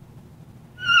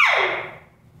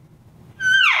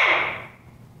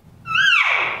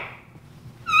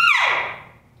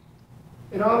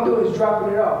 And all I'm doing is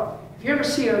dropping it off. If you ever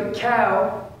see a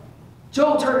cow,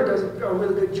 Joel Turner does a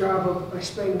really good job of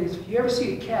explaining this. If you ever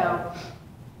see a cow,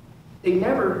 they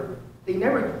never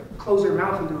close their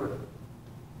mouth and do it.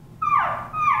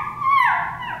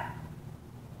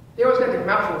 They always got their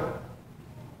mouth open.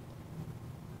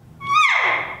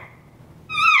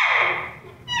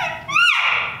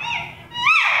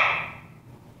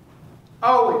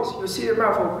 Always, you'll see their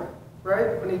mouth open,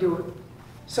 right, when they do it.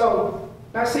 So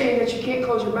Not saying that you can't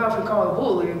close your mouth and call a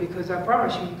bull in, because I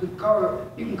promise you, you can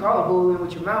call a bull in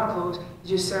with your mouth closed. It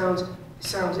just sounds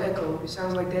echoed. It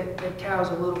sounds like that cow's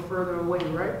a little further away,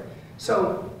 right?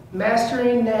 So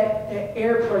mastering that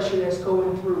air pressure that's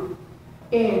going through.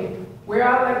 And where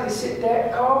I like to sit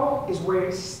that call is where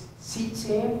it seats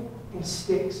in and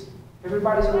sticks.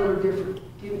 Everybody's a little different.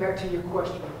 Getting back to your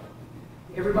question.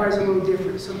 Everybody's a little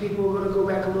different. Some people are going to go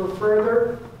back a little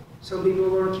further. Some people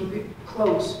are going to keep it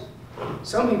close.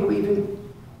 Some people even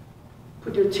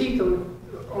put their teeth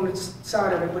on the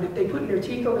side of it. But if they put their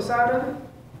teeth on the side of it,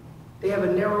 they have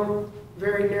a narrow,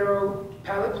 very narrow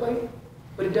palate plate.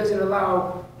 But it doesn't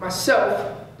allow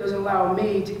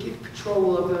me to get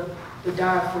control of the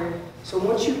diaphragm. So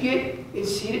once you get it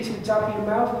seated to the top of your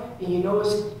mouth and you know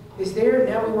it's there,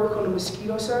 now we work on the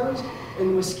mosquito sounds. And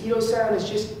the mosquito sound is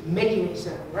just making it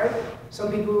sound, right?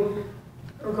 Some people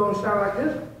are going to sound like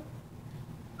this.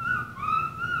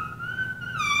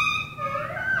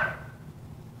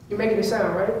 You're making a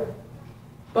sound, right?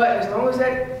 But as long as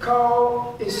that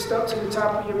call is stuck to the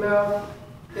top of your mouth,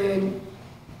 then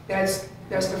that's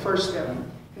the first step.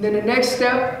 And then the next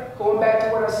step, going back to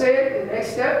what I said, the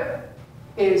next step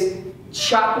is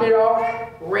chopping it off,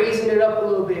 raising it up a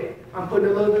little bit. I'm putting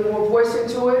a little bit more voice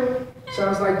into it.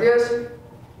 Sounds like this.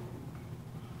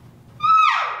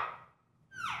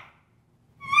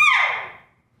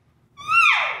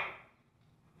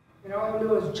 And all I'm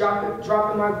doing is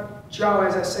dropping my jaw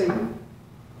as I say it.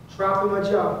 Dropping my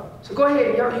jaw. So go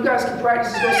ahead, you guys can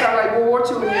practice. It's going to sound like World War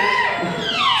II in here.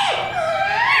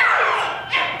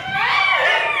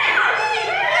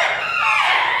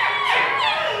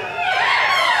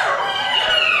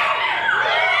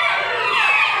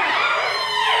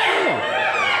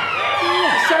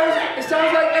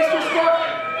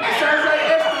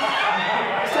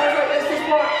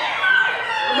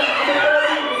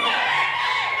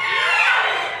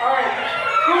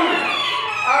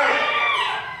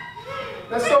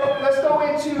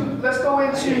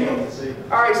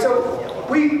 All right, so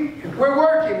we're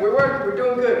working, we're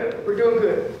doing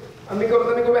good. Let me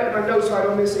go back to my notes so I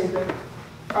don't miss anything.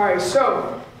 All right,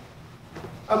 so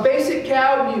a basic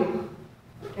cow mew,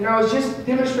 and I was just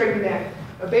demonstrating that.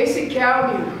 A basic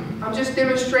cow mew. I'm just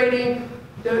demonstrating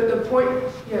the point.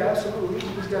 Yeah, absolutely.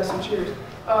 We just got some chairs.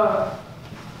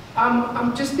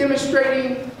 I'm just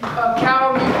demonstrating a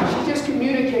cow mew. She's just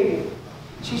communicating.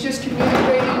 She's just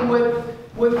communicating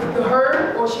with the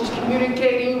herd, or she's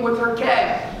communicating with her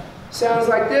calf. Sounds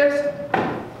like this.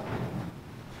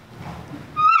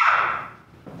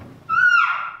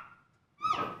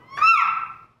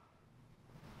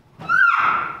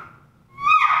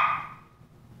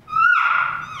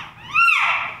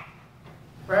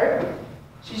 Right?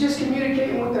 She's just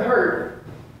communicating with the herd.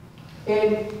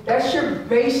 And that's your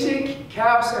basic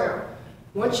cow sound.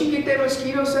 Once you get that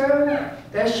mosquito sound,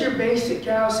 that's your basic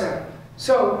cow sound.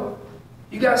 So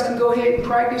you guys can go ahead and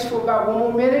practice for about 1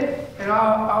 more minute, and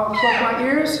I'll plug my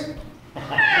ears.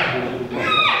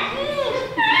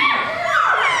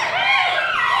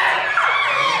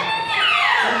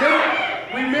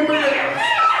 Remember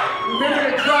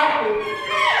to drop it.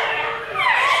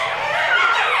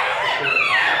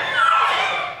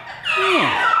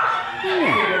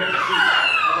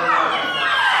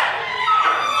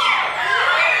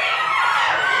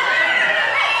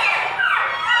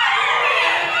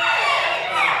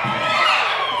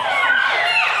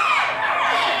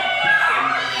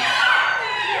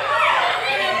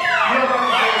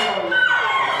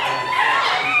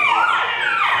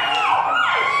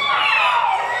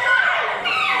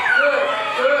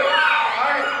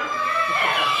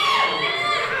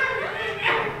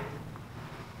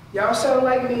 Y'all sound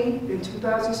like me in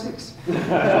 2006.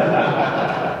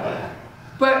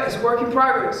 But it's work in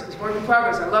progress. It's work in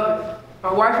progress. I love it.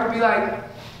 My wife would be like,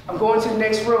 I'm going to the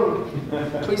next room.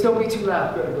 Please don't be too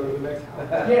loud. Better go to the next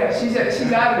house. Yeah, she's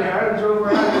out of there. I done drove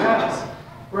her out of the house.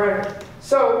 Right.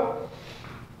 So,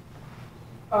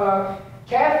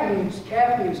 calf mews.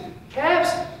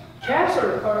 Calves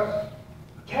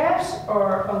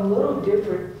are a little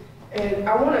different. And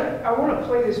I wanna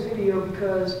play this video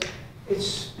because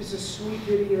it's a sweet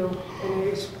video,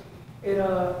 and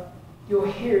you'll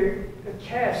hear the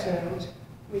calf sounds.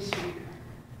 Let me see.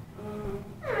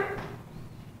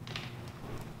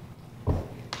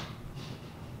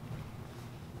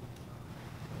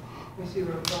 Let me see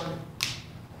what I'm finding.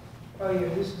 Oh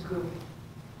yeah, this is good.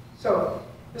 So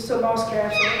this is a lost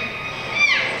calf sound.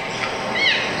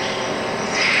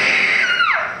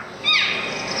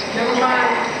 Never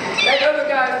mind. That other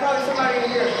guy is probably somebody in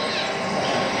here.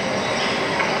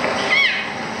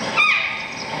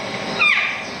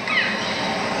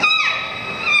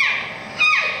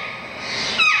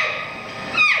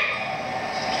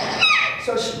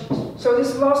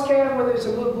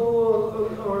 a little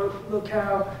bull or a little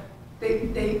cow, they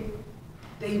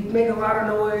make a lot of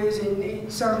noise and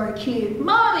it sounds like kids.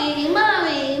 Mommy,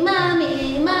 mommy,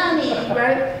 mommy, mommy,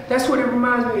 right? That's what it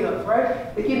reminds me of,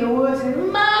 right? They get in the woods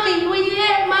and, mommy, where you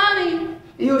at, mommy?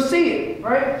 You'll see it,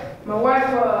 right? My wife,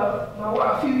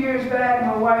 a few years back,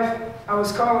 I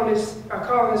was calling this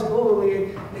bull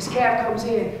in, and this calf comes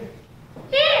in.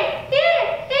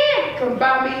 Comes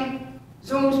by me,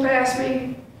 zooms past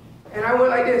me, and I went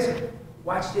like this.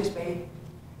 Watch this, babe.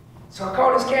 So I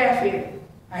called this calf in.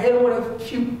 I hit him with a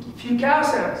few cow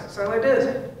sounds. Sound like this.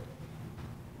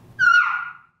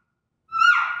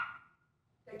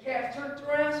 That calf turns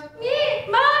around. Yeah,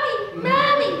 mommy,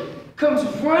 mommy. Comes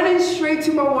running straight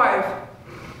to my wife.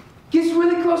 Gets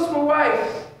really close to my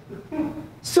wife.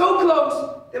 So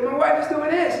close that my wife is doing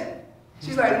this.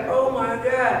 She's like, oh my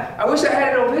God. I wish I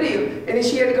had it on video. And then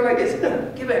she had to go like this,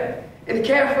 get back. And the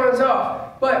calf runs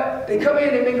off. But they come in,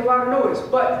 they make a lot of noise.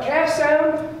 But calf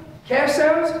sounds,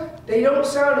 they don't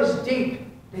sound as deep.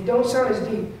 They don't sound as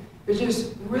deep. They're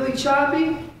just really choppy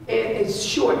and it's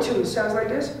short too. It sounds like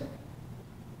this.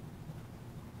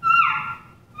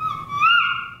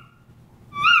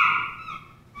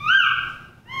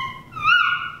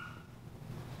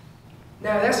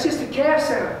 Now that's just a calf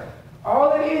sound.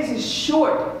 All it is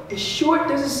short. It's short,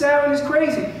 doesn't sound as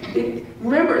crazy.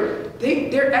 Remember,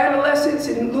 they're adolescents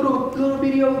and little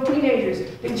bitty old teenagers.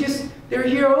 They're a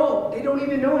year old. They don't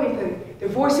even know anything. Their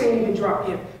voice ain't even dropped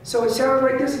yet. So it sounds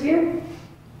like this again.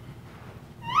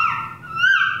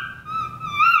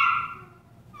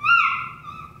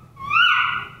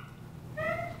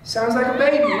 Sounds like a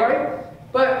baby,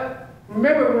 right? But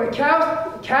remember, when a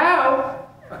cow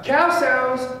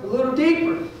sounds a little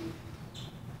deeper.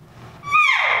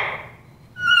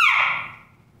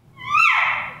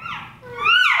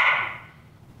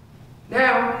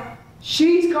 Now,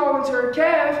 she's calling to her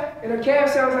calf, and her calf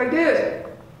sounds like this.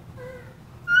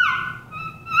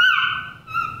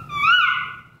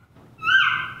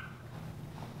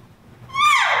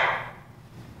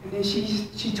 And then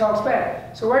she talks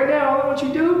back. So right now, all I want you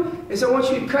to do is I want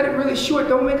you to cut it really short.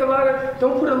 Don't put a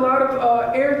lot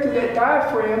of air through that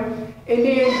diaphragm, and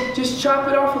then just chop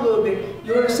it off a little bit.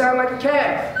 You're gonna sound like a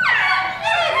calf.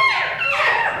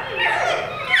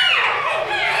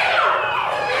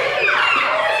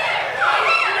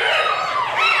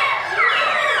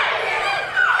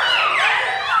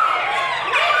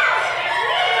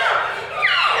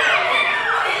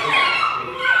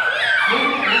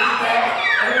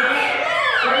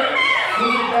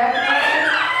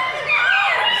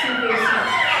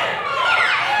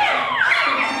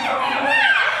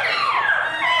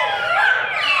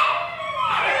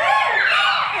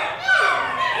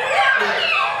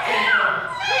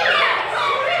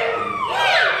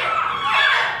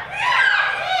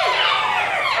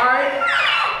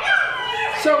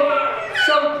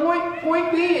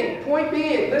 Point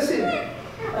being, listen,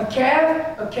 a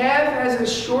calf has a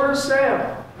shorter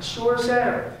sound.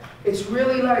 It's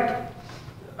really like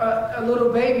a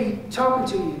little baby talking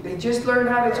to you. They just learned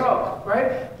how to talk,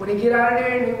 right? When they get out of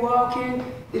there and they walk in,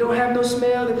 they don't have no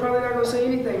smell, they're probably not gonna say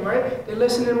anything, right? They're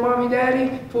listening to mommy,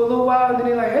 daddy for a little while, and then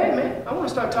they're like, hey man, I wanna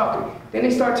start talking. Then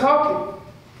they start talking,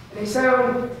 and they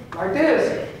sound like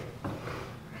this.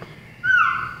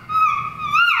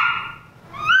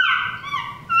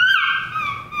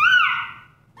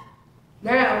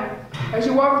 Now, as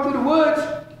you're walking through the woods,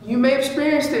 you may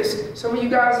experience this. Some of you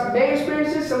guys may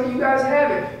experience this, some of you guys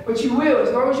haven't, but you will.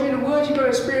 As long as you're in the woods, you're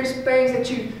going to experience things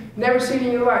that you've never seen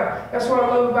in your life. That's what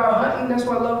I love about hunting. That's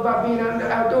what I love about being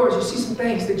outdoors. You see some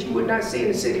things that you would not see in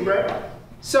the city, right?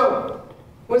 So,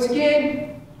 once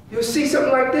again, you'll see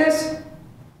something like this.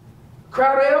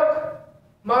 Crowd of elk,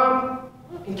 mom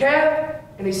and calf,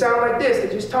 and they sound like this.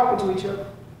 They're just talking to each other.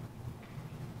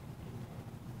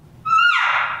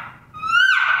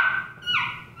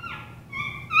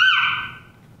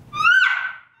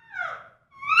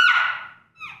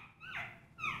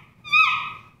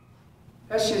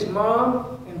 That's just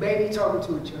mom and baby talking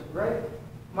to each other, right?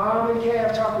 Mom and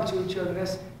calf talking to each other.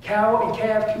 That's cow and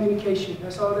calf communication.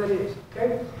 That's all that is,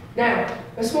 okay? Now,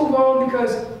 let's move on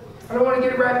because I don't want to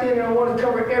get wrapped in and I want to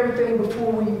cover everything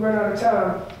before we run out of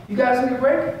time. You guys need a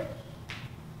break?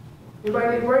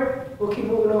 Everybody need a break? We'll keep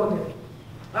moving on then.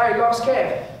 All right, lost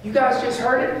calf. You guys just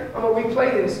heard it. I'm going to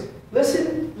replay this.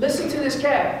 Listen to this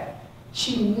calf.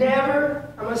 She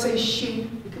never, I'm going to say she,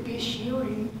 it could be a she or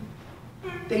he.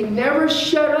 They never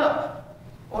shut up.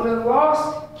 On a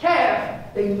lost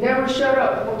calf, they never shut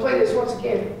up. I'm going to play this once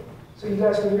again so you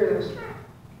guys can hear this.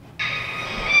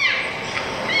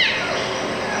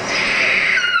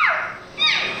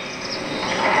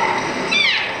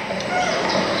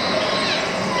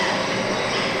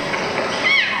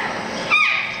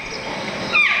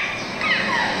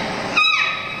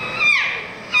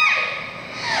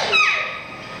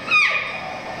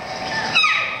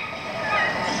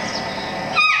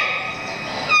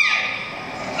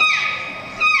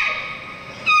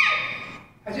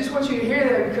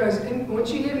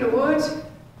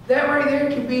 that right there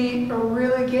can be a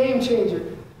really game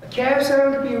changer. A calf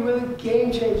sound can be a really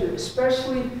game changer,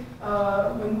 especially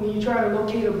when you're trying to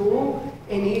locate a bull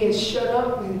and he is shut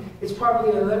up and it's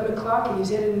probably 11 o'clock and he's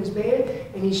headed in his bed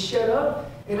and he's shut up.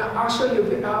 And I'll show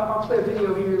you, I'll play a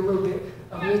video here in a little bit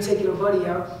of me taking a buddy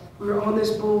out. We were on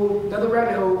this bull, another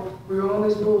rabbit hole, we were on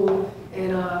this bull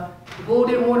and the bull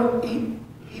didn't want to, he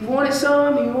wanted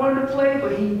some, he wanted to play,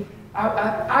 but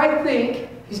I think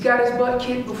he's got his butt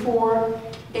kicked before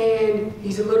and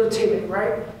he's a little timid,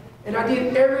 right? And I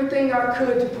did everything I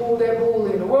could to pull that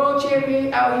bull in. A world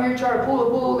champion out here trying to pull a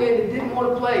bull in that didn't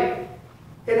want to play.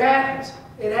 It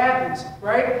happens,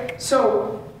 right?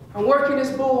 So I'm working this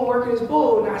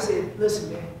bull, and I said,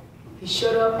 listen, man, he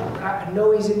shut up. I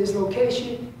know he's in this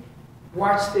location.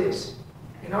 Watch this.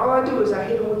 And all I do is I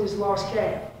hit him with this lost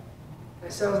calf.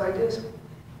 That sounds like this.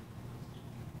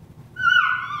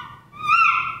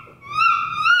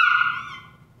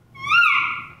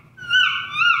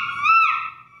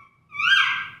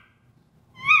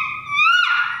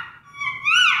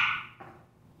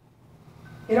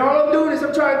 And all I'm doing is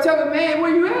I'm trying to tell him, man,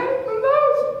 where you at? I'm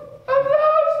lost.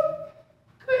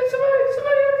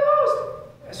 Somebody, I'm lost.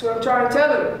 That's what I'm trying to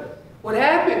tell him. What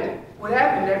happened?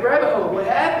 That rabbit hole, what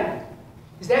happened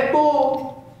is that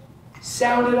bull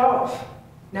sounded off.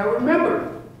 Now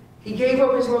remember, he gave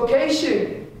up his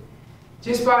location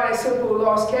just by that simple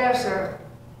lost calf sound.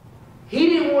 He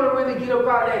didn't want to really get up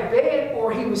out of that bed,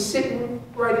 or he was sitting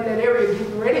right in that area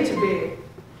getting ready to bed.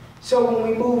 So when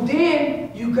we moved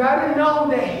in, you gotta know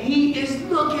that he is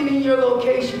looking in your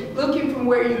location, looking from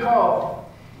where you called.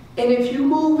 And if you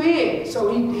move in,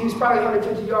 so he was probably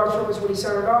 150 yards from us when he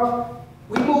sounded off,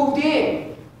 we moved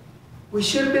in. We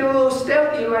should have been a little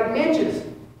stealthy like ninjas.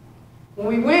 When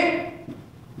we went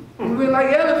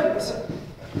like elephants,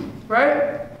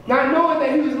 right? Not knowing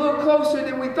that he was a little closer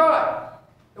than we thought.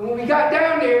 And when we got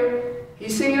down there, he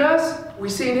seen us, we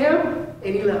seen him,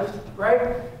 and he left,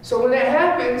 right? So when that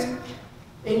happens,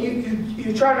 and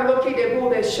you're trying to locate that bull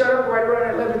that's shut up right around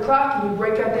at 11 o'clock, and you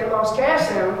break out that lost calf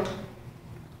sound,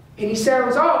 and he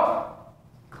sounds off,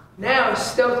 now it's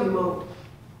stealthy mode.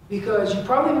 Because you're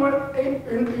probably not going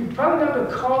to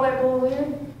call that bull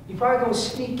in, you're probably going to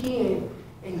sneak in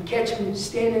and catch him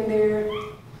standing there,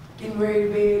 getting ready to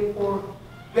bed, or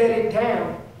bedded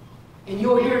down. And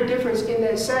you'll hear a difference in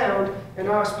that sound, and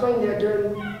I'll explain that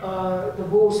during the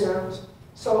bull sounds.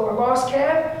 So a lost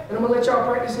calf, and I'm going to let y'all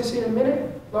practice this in a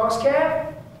minute. Lost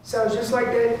calf sounds just like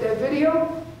that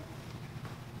video.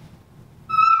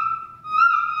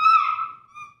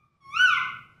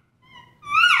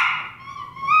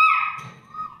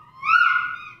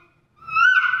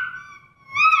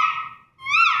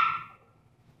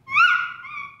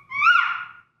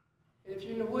 And if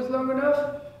you're in the woods long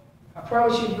enough, I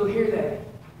promise you, you'll hear that.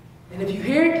 And if you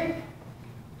hear it,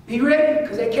 be ready,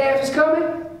 because that calf is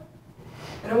coming.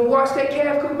 And I'm going to watch that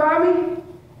calf come by me,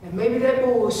 and maybe that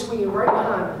bull is swinging right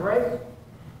behind me, right?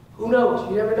 Who knows?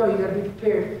 You never know. You got to be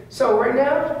prepared. So right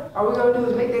now, all we're going to do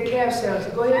is make that calf sound.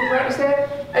 So go ahead and practice that.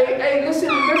 Hey,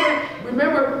 listen,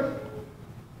 remember,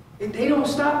 they don't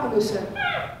stop on this sound.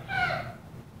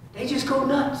 They just go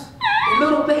nuts. They're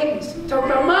little babies.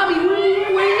 Talking about, Mommy, where you at?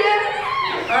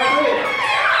 All right, go ahead.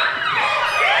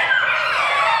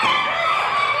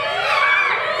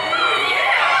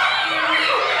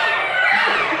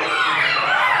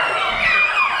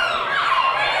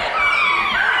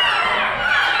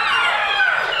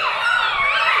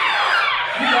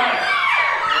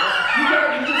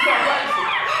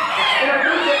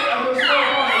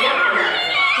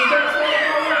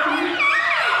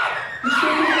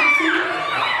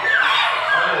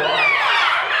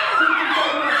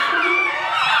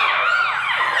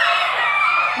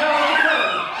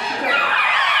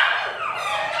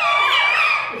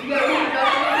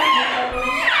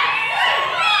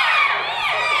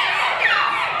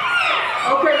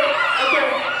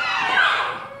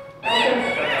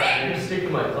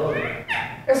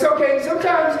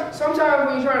 Sometimes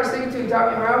when you're trying to stick it to the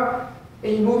top of your mouth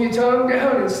and you move your tongue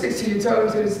down and it sticks to your tongue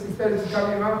instead of the top of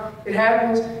your mouth, it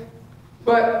happens.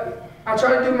 But I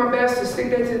try to do my best to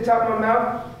stick that to the top of my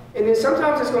mouth, and then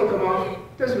sometimes it's going to come off.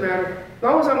 Doesn't matter. As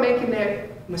long as I'm making that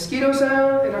mosquito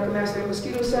sound, and I can match that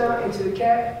mosquito sound into the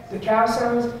cow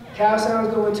sounds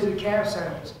go into the calf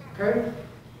sounds, okay?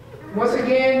 Once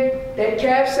again, that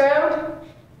calf sound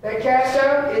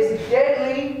is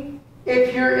deadly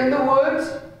if you're in the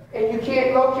woods and you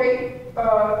can't locate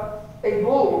a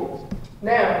bull.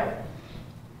 Now,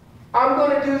 I'm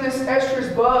going to do this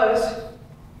estrus buzz,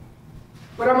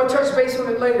 but I'm going to touch base on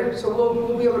it later. So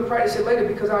we'll be able to practice it later,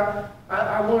 because I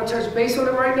want to touch base on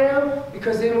it right now,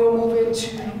 because then we'll move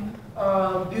into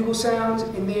bugle sounds,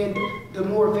 and then the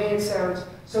more advanced sounds.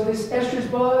 So this estrus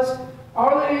buzz,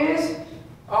 all it is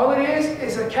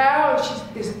a cow.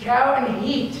 Is a cow in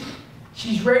heat.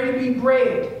 She's ready to be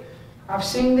bred. I've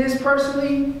seen this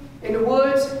personally in the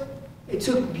woods. It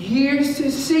took years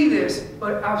to see this,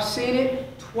 but I've seen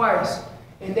it twice.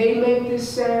 And they make this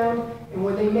sound, and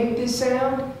when they make this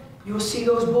sound, you'll see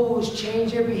those bulls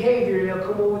change their behavior. They'll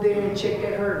come over there and check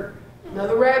that herd.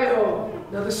 Another rabbit hole,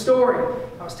 another story.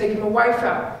 I was taking my wife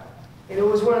out, and it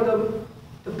was one of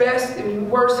the best and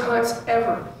worst hunts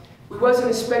ever. We wasn't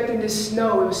expecting this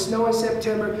snow. It was snow in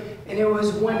September, and it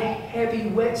was one heavy,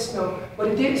 wet snow. But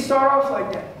it didn't start off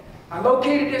like that. I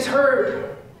located this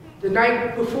herd the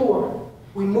night before.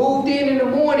 We moved in the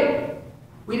morning.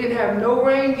 We didn't have no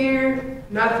rain gear,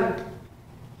 nothing.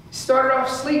 Started off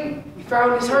sleeping. We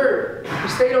found this herd. We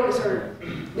stayed on this herd.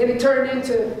 Then it turned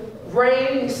into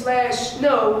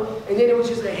rain/snow, and then it was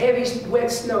just a heavy,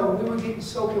 wet snow. We were getting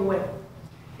soaking wet.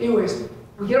 Anyways,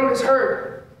 we get on this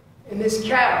herd, and this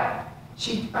cow,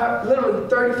 she literally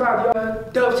 35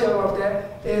 yards, dovetail off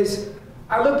that, is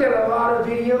I looked at a lot of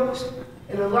videos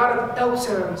and a lot of elk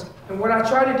sounds, and what I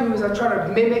try to do is I try to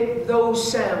mimic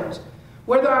those sounds.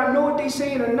 Whether I know what they're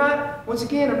saying or not, once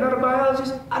again, I'm not a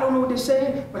biologist, I don't know what they're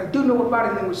saying, but I do know what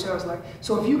body language sounds like.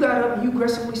 So if you got up and you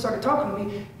aggressively started talking to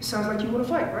me, it sounds like you want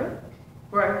to fight, right?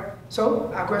 Right.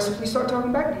 So I aggressively start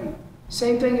talking back to you.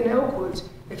 Same thing in the elk woods.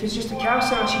 If it's just a cow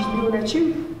sound, she's mewing at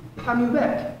you, I mew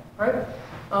back, right?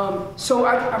 So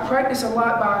I practice a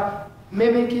lot by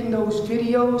mimicking those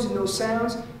videos and those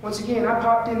sounds. Once again, I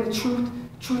popped in the truth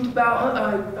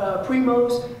about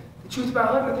Primos. Truth about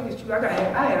hunting, I think it's true.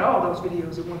 I had all those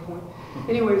videos at one point.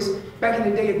 Anyways, back in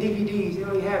the day of DVDs, they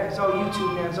don't even have it. It's all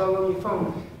YouTube now. It's all on your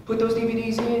phone. Put those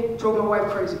DVDs in, drove my wife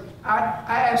crazy.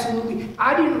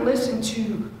 I didn't listen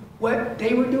to what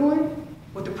they were doing,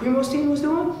 what the Primos team was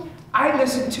doing. I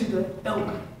listened to the elk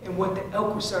and what the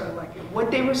elk were sounding like, and what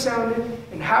they were sounding,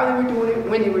 and how they were doing it,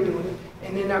 when they were doing it.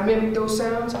 And then I mimicked those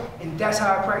sounds, and that's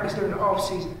how I practice during the off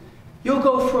season. You'll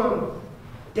go from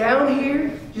down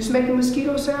here, just making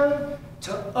mosquito sound,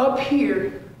 to up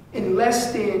here in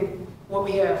less than what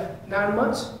we have, 9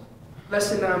 months?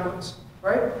 Less than 9 months,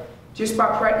 right? Just by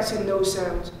practicing those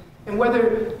sounds. And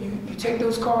whether you take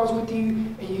those calls with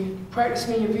you and you practice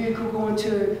in your vehicle going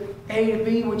to A to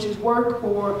B, which is work,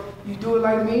 or you do it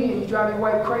like me and you drive your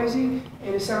wife crazy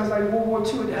and it sounds like World War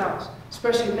II at the house.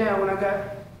 Especially now when I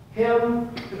got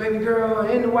him, the baby girl,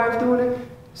 and the wife doing it.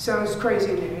 Sounds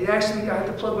crazy in there. It actually, I have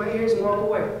to plug my ears and walk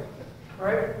away, all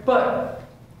right? But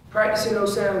practicing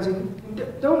those sounds, and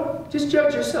don't just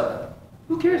judge yourself.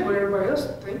 Who cares what everybody else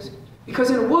thinks? Because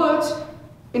in the woods,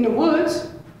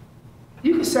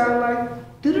 you can sound like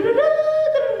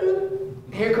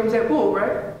and here comes that bull,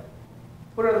 right?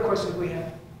 What other questions we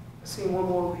have? I see one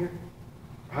more over here.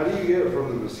 How do you get from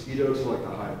the mosquito to like the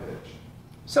high pitch?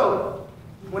 So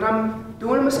when I'm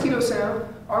doing a mosquito sound,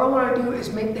 all I want to do is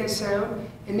make that sound,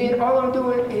 and then all I'm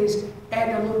doing is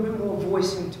add a little bit more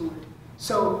voice into it.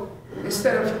 So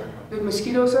instead of the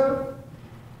mosquito sound,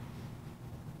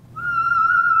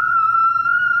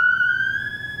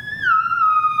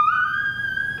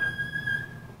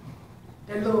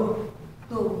 that little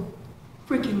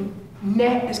freaking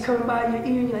gnat that's coming by your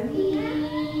ear, you're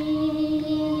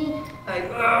like,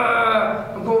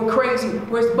 I'm going crazy.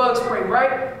 Where's the bug spray,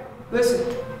 right?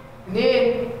 Listen, and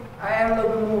then I add a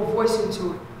little bit more voice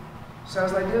into it.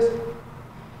 Sounds like this.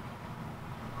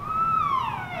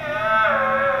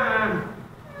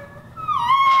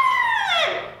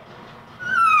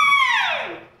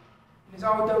 And it's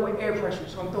all done with air pressure.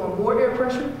 So I'm throwing more air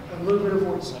pressure and a little bit of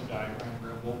voice.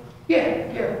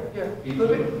 Yeah. You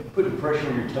put the pressure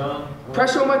on your tongue?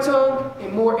 Pressure on my tongue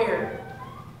and more air.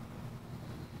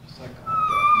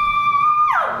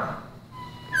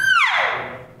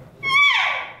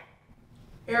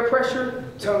 Air pressure,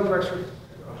 tongue pressure.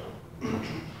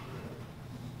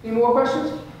 Any more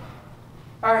questions?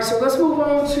 All right, so let's move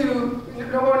on to,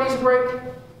 no one needs a break?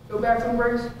 No bathroom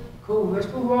breaks? Cool, let's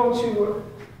move on to,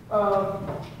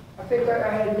 I think I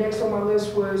had next on my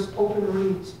list was open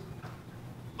reads.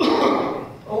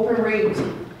 Open reads.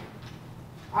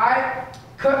 I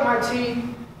cut my teeth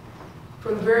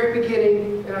from the very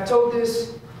beginning, and I told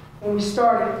this when we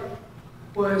started,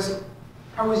 was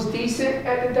I was decent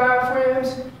at the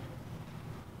diaphragms.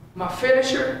 My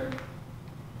finisher,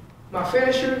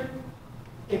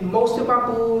 in most of my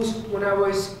bulls when I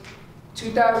was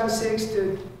 2006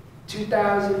 to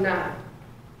 2009,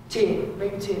 10,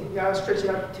 maybe 10. Y'all stretch it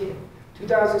out to 10.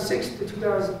 2006 to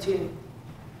 2010.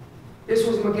 This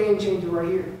was my game changer right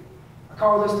here. I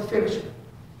call this the finisher.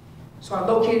 So I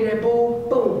located that bull,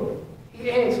 boom, he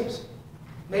answers.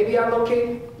 Maybe I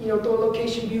locate, throw a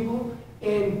location bugle,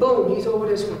 and boom, he's over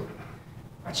this one.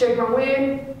 I check my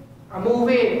wind, I move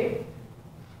in.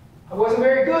 I wasn't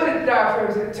very good at the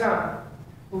diaphragms at the time,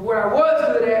 but what I was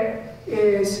good at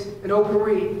is an open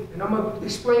reed, and I'm gonna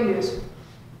explain this.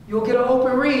 You'll get an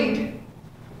open reed,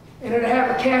 and it'll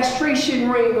have a castration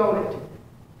ring on it.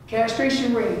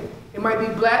 Castration ring. It might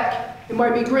be black, it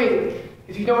might be green.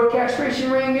 If you know what a castration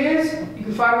ring is, you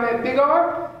can find them at Big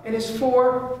R, and it's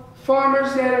for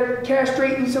farmers that are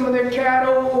castrating some of their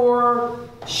cattle or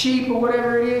sheep or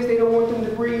whatever it is. They don't want them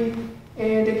to breed,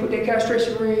 and they put their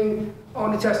castration ring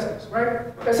on the testicles,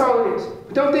 right? That's all it is.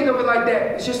 But don't think of it like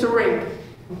that. It's just a ring.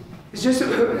 It's just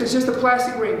a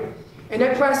plastic ring. And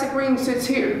that plastic ring sits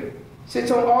here,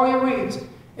 sits on all your reeds.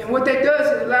 And what that does,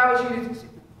 it allows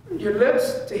your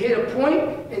lips to hit a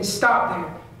point and stop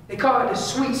there. They call it the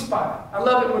sweet spot. I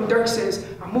love it when Dirk says,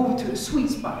 I'm moving to the sweet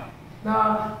spot.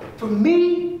 Now, for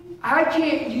me, I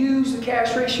can't use the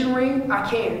castration ring. I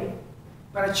can,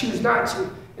 but I choose not to.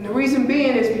 And the reason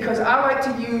being is because I like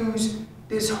to use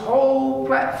this whole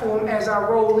platform as I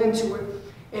roll into it.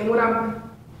 And when I'm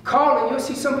calling, you'll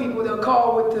see some people, they'll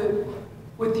call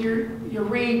with your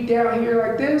reed down here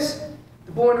like this.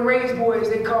 The Born and Raised boys,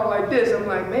 they call like this. I'm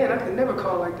like, man, I could never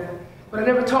call like that. But I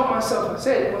never taught myself. I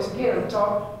said it, once again, I'm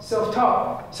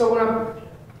self-taught. So when I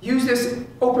use this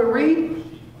open reed,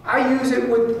 I use it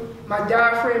with my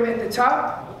diaphragm at the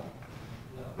top.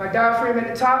 My diaphragm at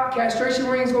the top, castration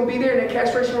ring is going to be there, and that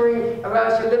castration ring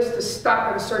allows your lips to stop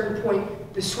at a certain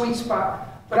point, the sweet spot.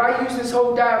 But I use this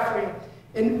whole diaphragm.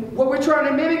 And what we're trying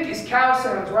to mimic is cow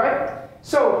sounds, right?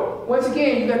 So, once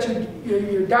again, you got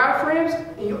your diaphragms,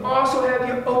 and you also have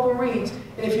your open reeds.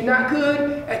 And if you're not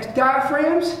good at the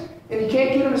diaphragms, and you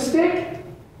can't get them to stick,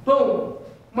 boom,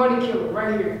 money killer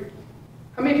right here.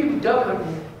 How many people duck hunt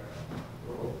here?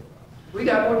 We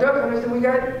got more duck hunters than we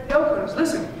got elk hunters.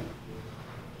 Listen,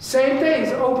 same thing,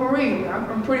 it's an open reed.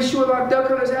 I'm pretty sure a lot of duck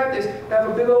hunters have this. They have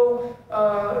a big old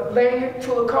lanyard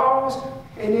full of calls,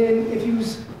 and then if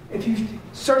you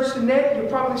search the net, you'll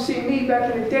probably see me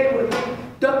back in the day with a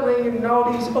big duck lanyard and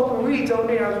all these open reeds on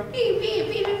there. I was like,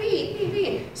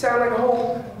 beep. Sound like a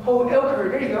whole elk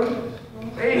herd. There you go.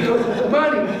 There you go.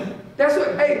 Money. That's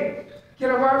what, hey,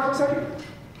 can I borrow for a second?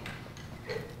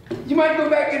 You might go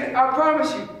back and I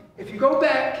promise you, if you go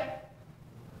back,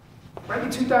 right in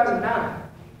 2009,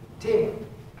 10,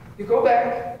 you go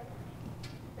back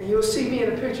and you'll see me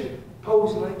in a picture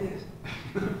posing like this.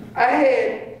 I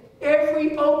had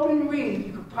every open reed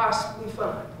you could possibly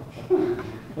find.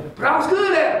 But I was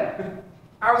good at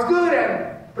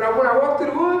it. But when I walked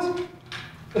through the woods,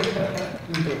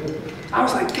 I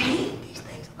was like, dang, these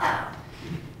things are loud.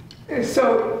 And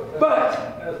so, but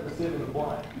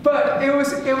it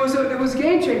was a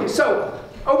game changer. So,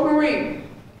 open reed.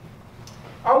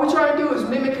 All we're trying to do is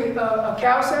mimic a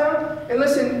cow sound. And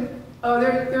listen,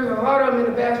 there's a lot of them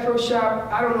in the Bass Pro Shop.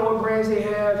 I don't know what brands they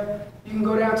have. You can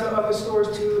go down to other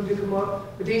stores too and pick them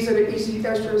up. But these are the easy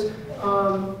extras.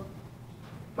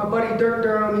 My buddy Dirk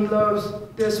Durham, he loves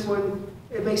this one.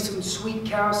 It makes some sweet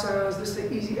cow sounds. This is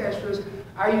the easy extras.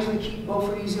 I usually keep both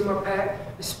of these in my pack,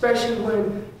 especially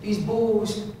when these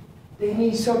bulls, they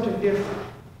need something different.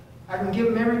 I can give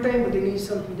them everything, but they need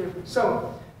something different.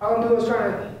 So all I'm doing is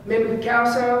trying to mimic the cow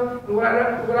sound. And what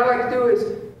I like to do is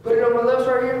put it on my lips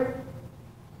right here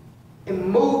and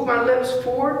move my lips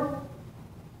forward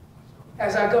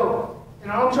as I go.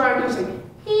 And all I'm trying to do is say,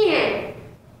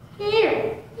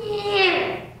 here.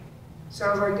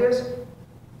 Sounds like this.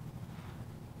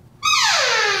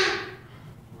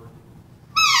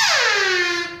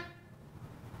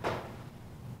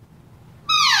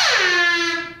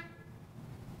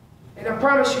 And I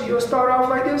promise you, you'll start off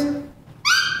like this.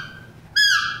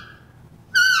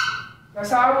 That's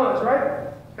how I was,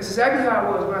 right? That's exactly how I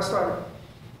was when I started.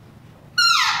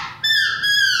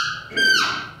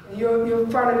 And you'll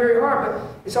find it very hard, but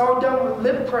it's all done with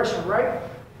lip pressure, right?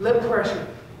 Lip pressure.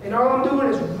 And all I'm doing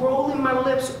is rolling my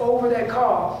lips over that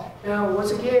call. Now, once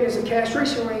again, it's a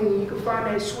castration ring, and you can find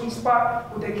that sweet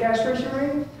spot with that castration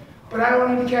ring. But I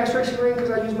don't need the castration ring because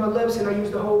I use my lips and I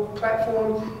use the whole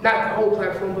platform. Not the whole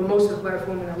platform, but most of the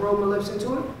platform, and I roll my lips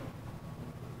into it.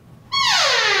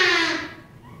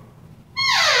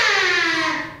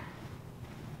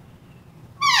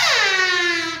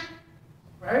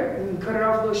 Right? And cut it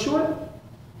off a little short.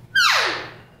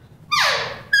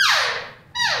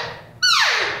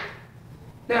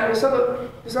 Now, this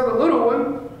other little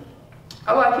one,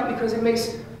 I like it because it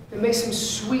makes some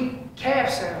sweet calf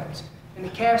sounds. And the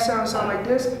calf sounds sound like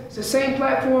this. It's the same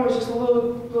platform, it's just a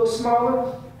little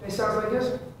smaller. And it sounds like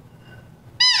this.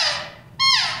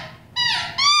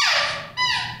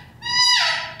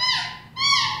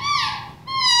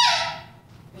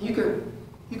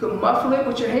 You can muffle it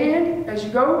with your hand as you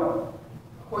go,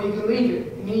 or you can leave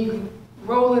it, and then you can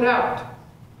roll it out.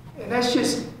 And that's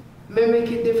just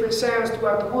mimicking different sounds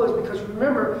throughout the woods, because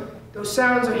remember, those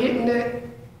sounds are hitting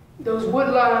those wood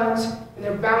lines, and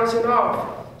they're bouncing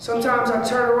off. Sometimes I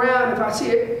turn around, if I see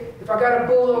it, if I got a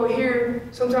bull over here,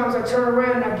 sometimes I turn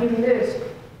around and I give him this.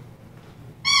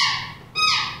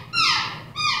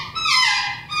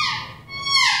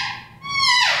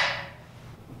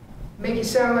 Make it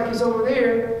sound like he's over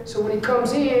there, so when he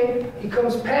comes in, he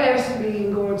comes past me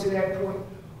and going to that point.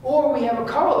 Or we have a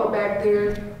caller back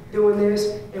there doing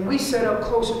this, and we set up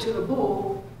closer to the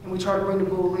bull, and we try to bring the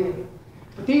bull in.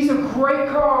 But these are great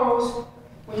calls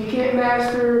when you can't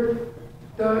master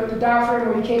the diaphragm,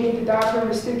 or you can't get the diaphragm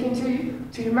to stick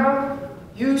to your mouth.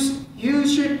 Use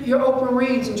your open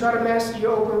reeds and try to master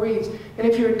your open reeds. And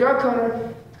if you're a duck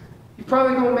hunter, you're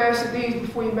probably going to master these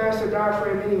before you master the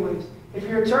diaphragm anyways. If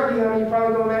you're a turkey hunter, you're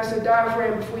probably going to master the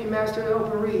diaphragm before you master the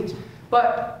open reeds.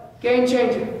 But, game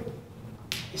changer.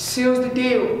 It seals the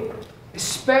deal.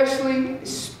 Especially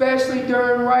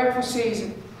during rifle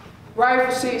season.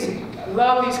 Rifle season. I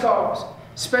love these calls.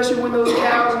 Especially when those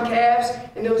cows and calves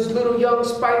and those little young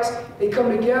spikes, they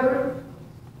come together.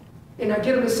 And I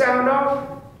get them to sound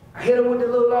off. I hit them with the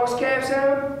little lost calf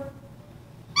sound.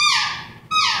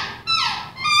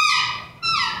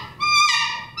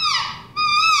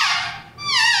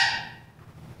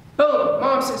 Boom,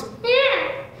 mom says,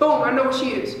 yeah. Boom, I know what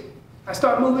she is. I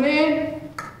start moving in,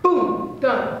 boom,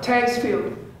 done, tags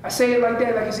filled. I say it like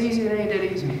that, like it's easy, it ain't that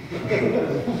easy.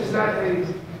 It's not that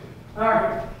easy. All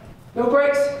right, no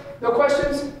breaks, no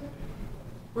questions.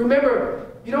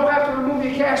 Remember, you don't have to remove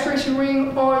your castration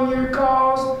ring on your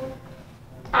calls.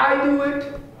 I do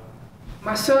it,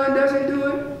 my son doesn't do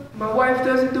it, my wife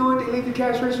doesn't do it, they leave the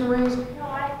castration rings. No,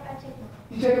 I take them off.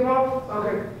 You take them off?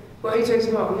 Okay. Well, he takes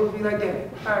them off. It'll be like that.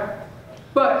 All right.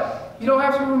 But you don't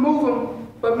have to remove them,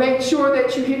 but make sure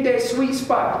that you hit that sweet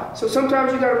spot. So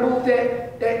sometimes you got to move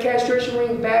that castration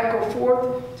ring back or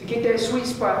forth to get that sweet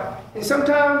spot. And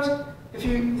sometimes, if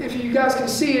you guys can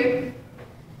see it,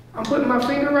 I'm putting my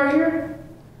finger right here.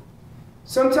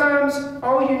 Sometimes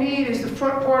all you need is the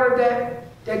front part of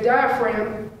that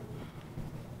diaphragm.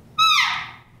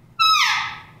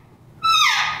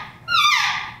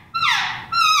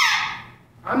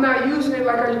 I'm not using it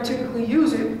like I typically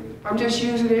use it. I'm just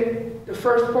using it, the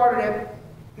first part of that.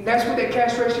 And that's what that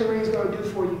castration ring is going to do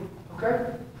for you.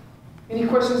 Okay? Any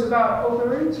questions about open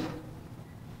rings?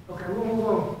 Okay, we'll move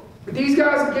on. But these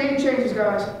guys are game changers,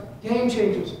 guys. Game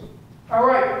changers. All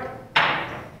right.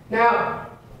 Now,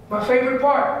 my favorite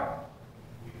part.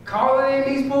 Calling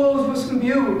in these bulls with some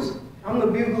bugles. I'm the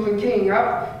bugling king.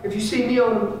 If you see me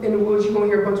in the woods, you're going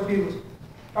to hear a bunch of bugles.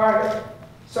 All right.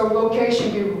 So,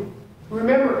 location bugle.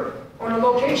 Remember, on a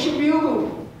location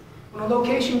bugle,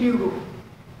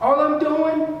 all I'm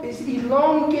doing is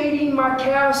elongating my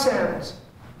cow sounds.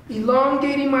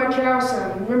 Elongating my cow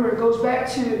sound. Remember, it goes back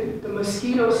to the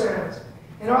mosquito sounds.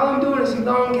 And all I'm doing is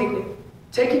elongating it.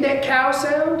 Taking that cow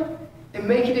sound and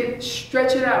making it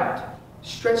stretch it out.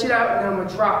 Stretch it out, and then I'm going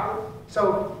to drop it.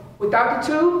 So, without the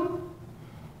tube,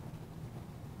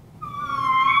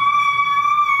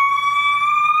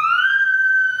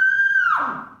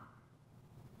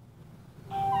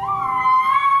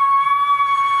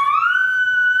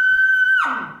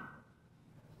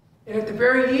 and at the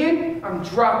very end, I'm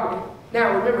dropping it.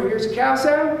 Now remember, here's a cow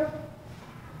sound.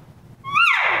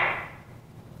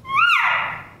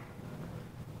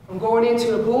 I'm going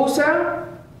into a bull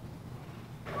sound.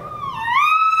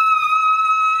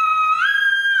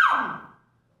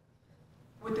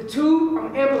 With the tube,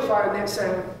 I'm amplifying that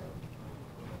sound.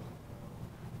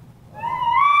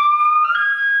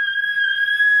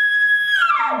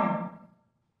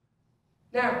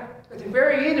 Now, at the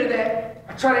very end of that,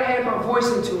 I try to add my voice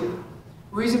into it.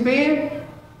 Reason being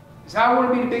is I want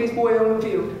to be the biggest boy on the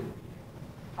field.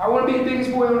 I want to be the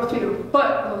biggest boy on the field.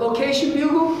 But the location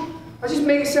bugle, I just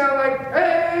make it sound like,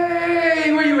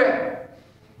 hey, where you at?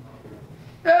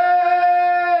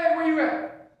 Hey, where you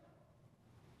at?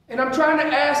 And I'm trying to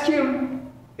ask him,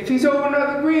 if he's over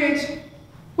another bridge,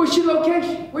 what's your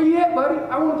location? Where you at, buddy?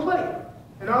 I want to play.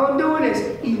 And all I'm doing is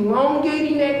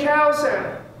elongating that cow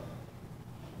sound.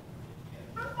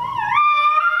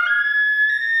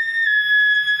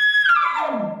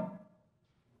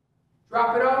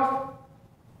 Drop it off,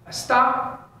 I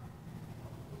stop,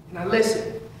 and I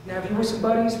listen. Now if you're with some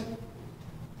buddies, and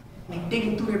they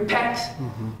digging through their packs,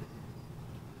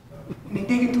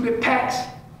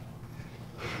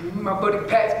 my buddy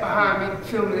Pat's behind me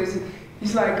filming this,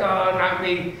 he's like, oh, not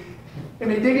me.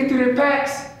 And they digging through their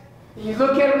packs, and you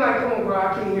look at them like, come on bro,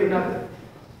 I can't hear nothing.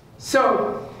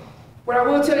 So, What I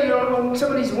will tell you on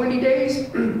some of these windy days,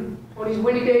 and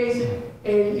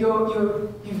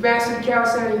you've mastered the cow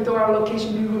sound, you throw out a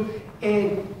location bugle,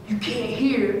 and you can't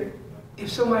hear if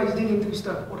somebody's digging through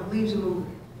stuff or the leaves are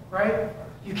moving, right?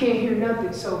 You can't hear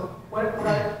nothing. So what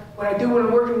I do when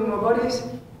I'm working with my buddies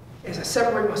is I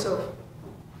separate myself.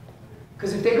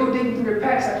 Because if they go digging through their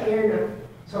packs, I can't hear them.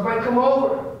 So I might come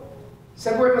over,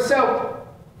 separate myself.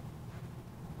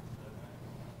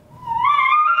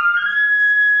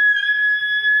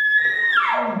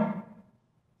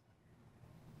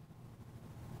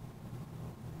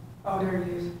 Oh, there it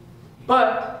is.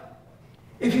 But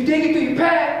if you dig it through your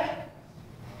pack,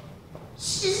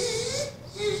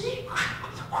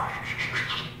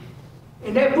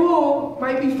 and that bull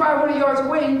might be 500 yards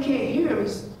away, you can't hear him.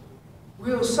 It's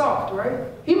real soft, right?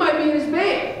 He might be in his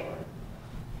bed.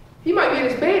 He might be in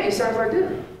his bed and he sounds like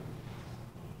this.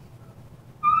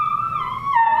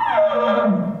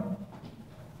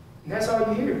 And that's all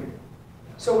you hear.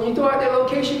 So when you throw out that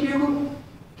location bugle, you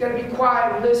gotta be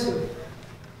quiet and listen.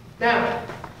 Now,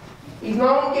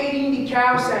 elongating the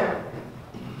cow sound.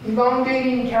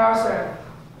 Elongating the cow sound.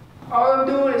 All I'm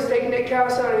doing is taking that cow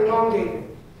sound and elongating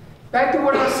it. Back to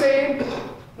what I was saying,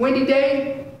 windy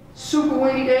day, super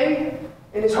windy day,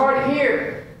 and it's hard to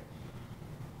hear.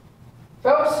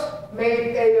 Phelps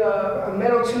made a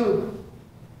metal tube.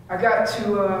 I got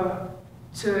to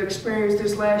experience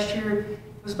this last year.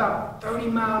 It was about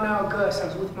 30-mile-an-hour gusts. I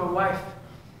was with my wife.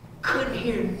 Couldn't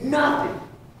hear nothing.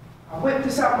 I whipped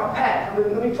this out of my pack.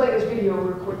 Let me play this video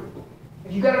real quick.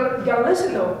 You gotta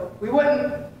listen though. We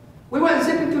wasn't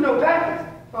zipping through no packets,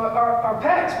 our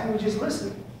packs. We were just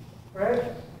listening, right?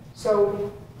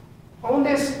 So on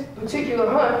this particular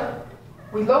hunt,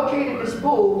 we located this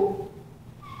bull.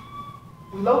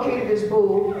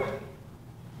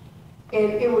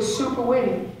 And it was super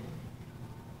windy.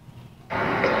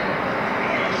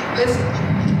 Listen.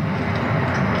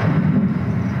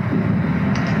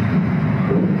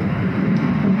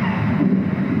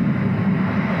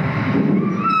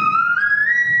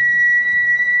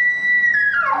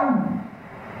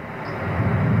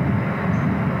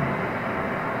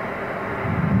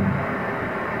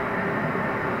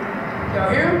 Y'all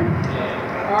hear him?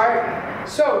 Yeah. All right.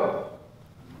 So,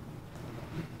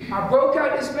 I broke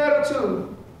out this metal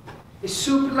tube. It's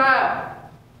super loud.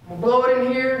 I'm gonna blow it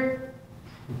in here.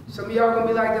 Some of y'all gonna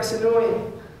be like, that's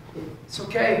annoying. It's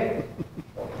okay.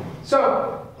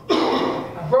 So,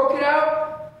 I broke it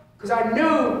out because I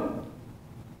knew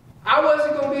I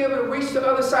wasn't gonna be able to reach the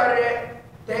other side of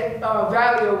that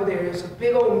valley over there. There's a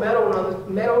big old metal,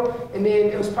 and then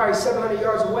it was probably 700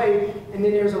 yards away, and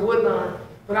then there's a wood line.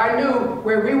 But I knew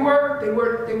where we were, they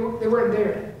weren't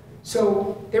there.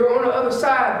 So they were on the other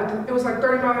side, but it was like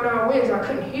 30-mile-an-hour winds, and I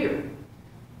couldn't hear.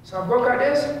 So I broke out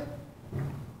this.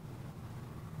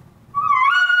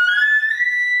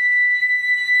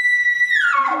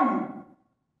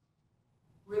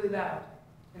 Really loud.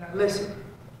 And I listened.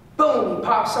 Boom, he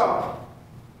pops off.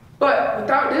 But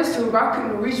without this tube, I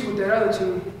couldn't reach with that other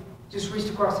tube. Just reached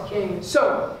across the canyon.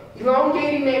 So,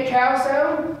 elongating that cow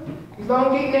sound.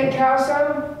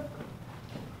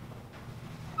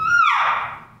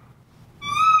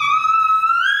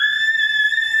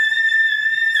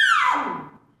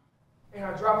 And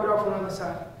I drop it off on the other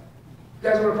side. You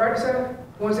guys want to practice that?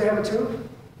 Ones that have a tube?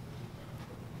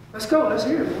 Let's go, let's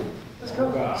hear it, man. Let's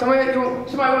go. Somebody want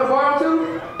to borrow a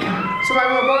tube? Somebody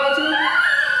want to borrow a tube?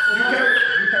 You carry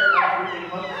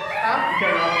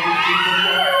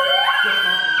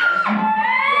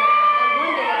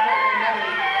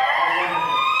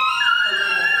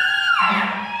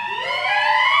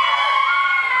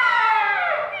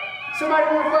Somebody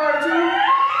want to borrow a tube?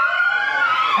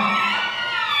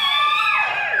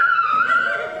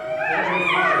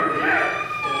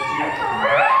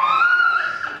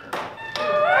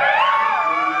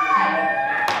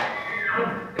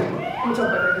 Let me talk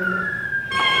about that.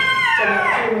 Talk about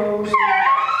pillows.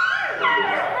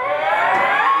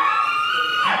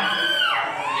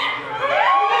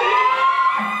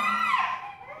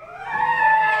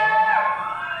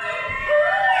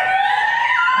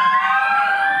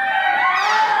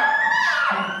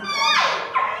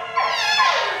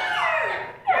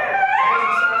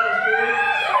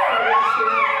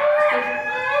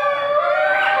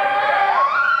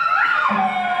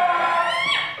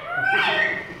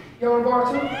 You want to borrow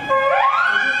too?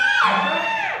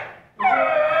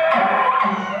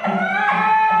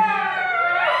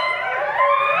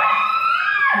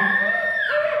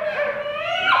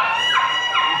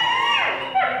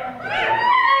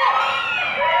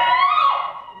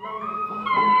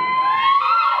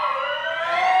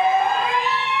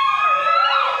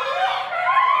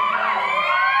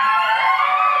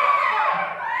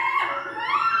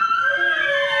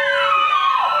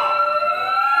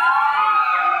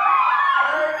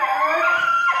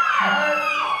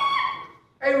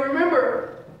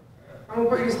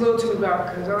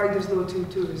 because I like this little tube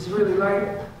too. It's really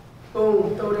light.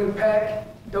 Boom, throw it in the pack.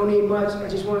 Don't need much. I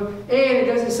just want, and it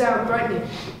doesn't sound threatening.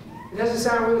 It doesn't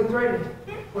sound really threatening.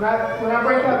 When I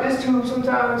break out this tube,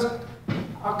 sometimes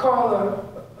I call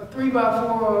a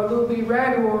 3x4 or a little bitty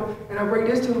ragdoll, and I break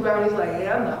this tube out. And he's like, hey,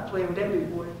 I'm not playing with that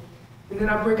big boy. And then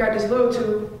I break out this little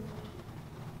tube.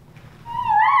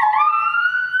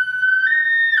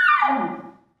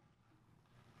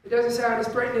 It doesn't sound as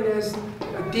threatening as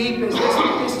deep as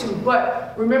this tube.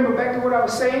 But remember, back to what I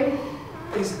was saying,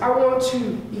 is I want to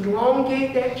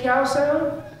elongate that cow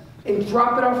sound and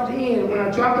drop it off at the end. When I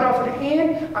drop it off at the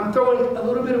end, I'm throwing a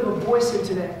little bit of a voice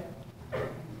into that.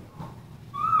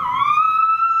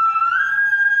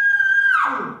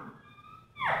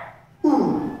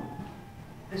 Ooh.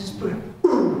 Let's just put it,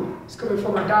 ooh. It's coming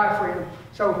from my diaphragm.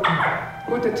 So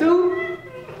with the tube,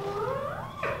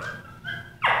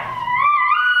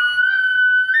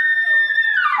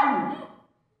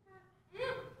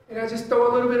 and I just throw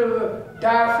a little bit of a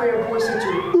diaphragm voice into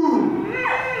it. Ooh.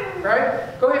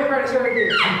 Right? Go ahead and practice that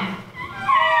again.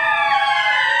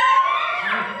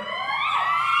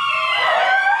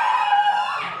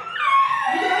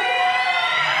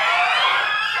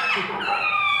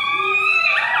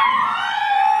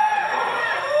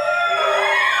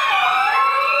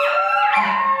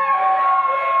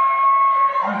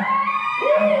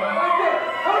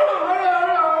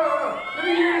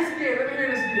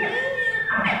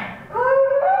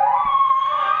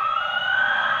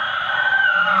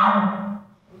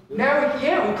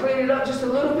 Just a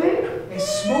little bit and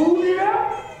smooth it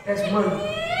out. That's money.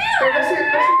 So that's it.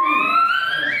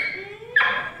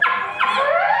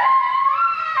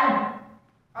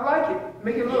 I like it.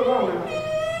 Make it a little longer.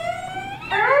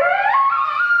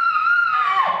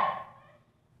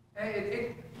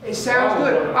 Hey, it sounds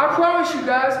good. I promise you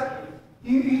guys.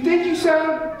 You think you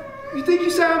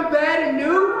sound bad and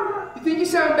new? You think you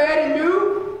sound bad and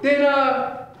new?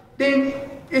 Then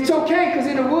it's okay, because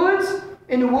in the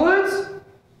woods.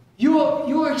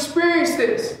 You'll experience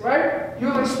this, right?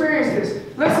 You'll experience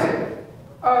this. Listen,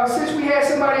 since we had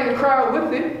somebody in the crowd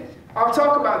with it, I'll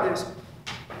talk about this.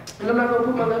 And I'm not going to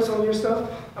put my lips on your stuff.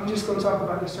 I'm just going to talk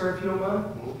about this, sir, if you don't mind.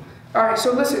 All right,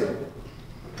 so listen.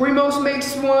 Primos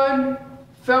makes one.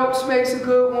 Phelps makes a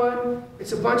good one.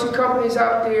 It's a bunch of companies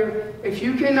out there. If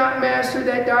you cannot master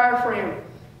that diaphragm,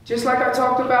 just like I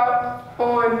talked about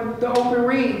on the open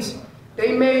reeds,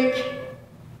 they make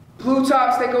blue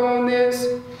tops that go on this.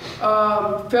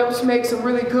 Phelps makes a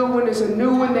really good one. There's a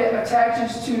new one that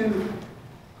attaches to,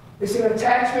 it's an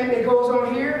attachment that goes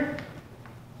on here,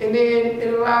 and then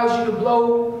it allows you to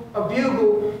blow a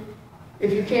bugle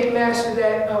if you can't master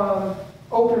that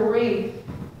open reed,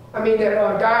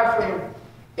 that diaphragm.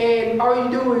 And all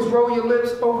you do is roll your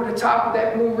lips over the top of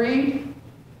that blue reed,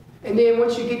 and then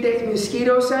once you get that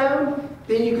mosquito sound,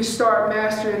 then you can start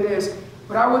mastering this.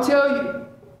 But I will tell you,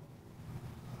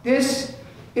 this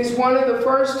is one of the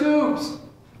first tubes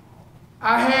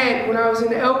I had when I was in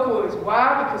the elk woods.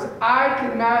 Why? Because I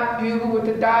could not bugle with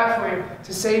the diaphragm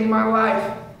to save my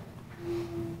life.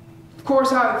 Of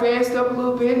course, I advanced up a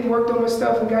little bit and worked on my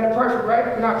stuff and got it perfect,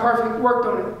 right? Not perfect, worked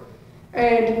on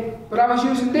it. But I was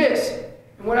using this.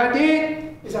 And what I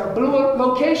did is I blew a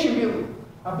location bugle.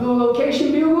 I blew a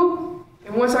location bugle,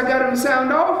 and once I got him to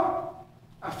sound off,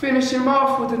 I finished him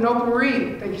off with an open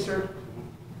reed. Thank you, sir.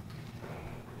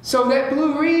 So that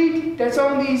blue reed that's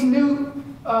on these new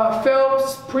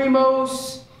Phelps,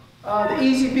 Primos, the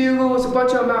Easy Bugle, there's a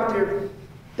bunch of them out there.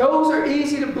 Those are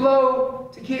easy to blow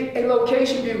to get a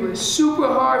location bugle. It's super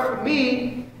hard for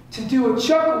me to do a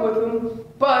chuckle with them,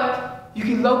 but you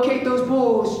can locate those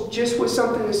bulls just with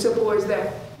something as simple as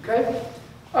that, okay?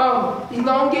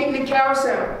 Elongating the cow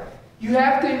sound. You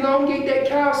have to elongate that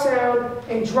cow sound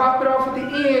and drop it off at the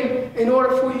end in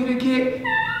order for you to get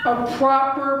a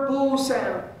proper bull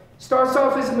sound. Starts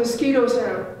off as a mosquito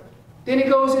sound. Then it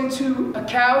goes into a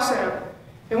cow sound.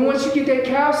 And once you get that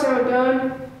cow sound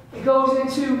done, it goes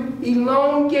into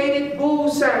elongated bull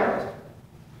sound.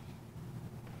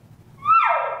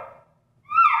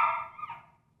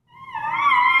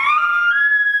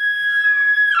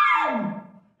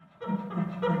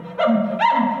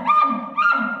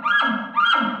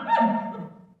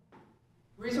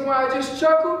 The reason why I just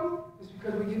chuckled is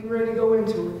because we're getting ready to go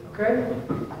into it, okay?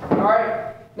 All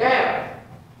right, now,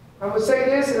 I'm going to say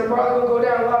this, and I'm probably going to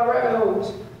go down a lot of rabbit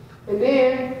holes. And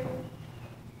then,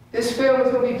 this film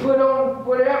is going to be put on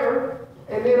whatever,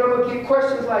 and then I'm going to get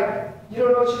questions like, you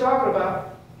don't know what you're talking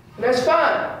about. And that's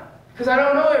fine, because I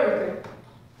don't know everything.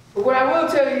 But what I will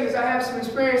tell you is I have some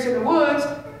experience in the woods,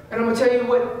 and I'm going to tell you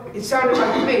what it sounded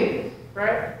like to me,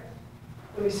 right?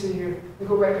 Let me see here. Let me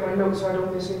go back to my notes so I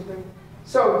don't miss anything.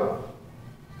 So,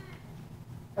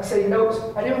 I say notes.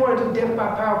 I didn't want to do death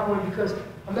by PowerPoint because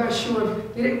I'm not sure.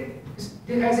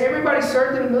 Has everybody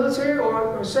served in the military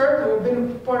or served or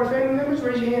been part of family members?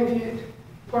 Raise your hand if you're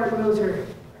part of the military.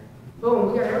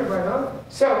 Boom, we got everybody, huh?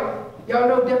 So, y'all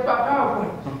know death by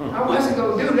PowerPoint. I wasn't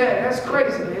going to do that. That's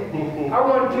crazy, man. I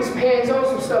wanted to put some hands on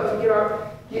some stuff to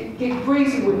get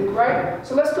breezy with it, right?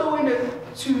 So let's go into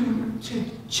to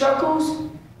chuckles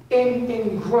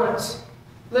and grunts.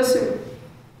 Listen,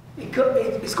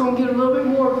 it's going to get a little bit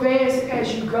more advanced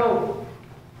as you go.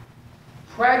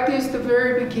 Practice the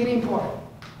very beginning part.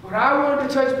 But I wanted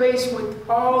to touch base with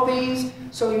all these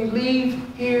so you leave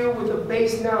here with a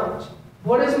base knowledge.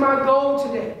 What is my goal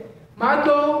today? My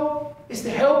goal is to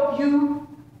help you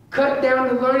cut down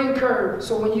the learning curve.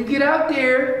 So when you get out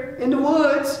there in the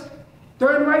woods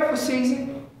during rifle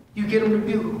season, you get them to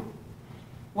bugle.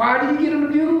 Why do you get them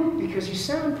to bugle? Because you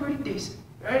sound pretty decent,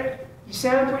 right? You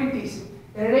sound pretty decent.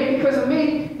 And it ain't because of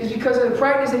me, it's because of the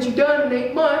practice that you've done in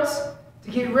 8 months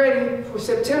to get ready for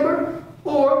September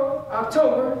or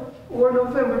October or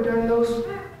November during those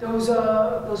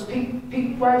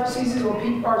peak rifle seasons or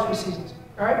peak archery seasons.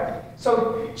 All right?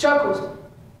 So chuckles.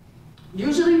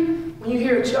 Usually when you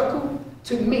hear a chuckle,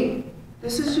 to me,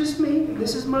 this is just me, and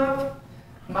this is my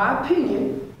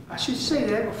opinion. I should say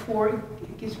that before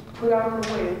it gets put out on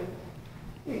the web.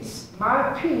 It's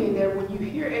my opinion that when you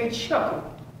hear a chuckle,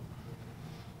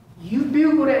 you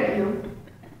bugled at him,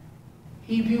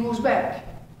 he bugles back.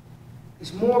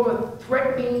 It's more of a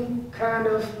threatening kind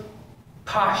of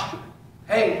posture.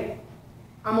 Hey,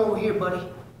 I'm over here, buddy,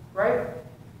 right?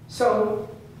 So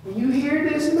when you hear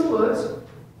this in the woods,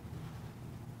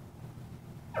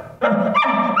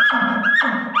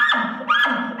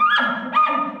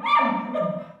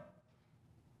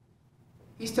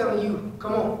 he's telling you,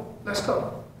 come on, let's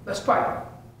go, let's fight,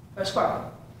 let's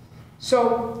fight.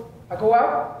 So I go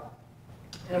out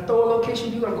and I throw a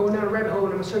location view. I'm going down a rabbit hole,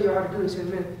 and I'm gonna show you how to do this in a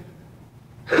minute.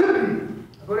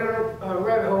 I go down a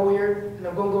rabbit hole here, and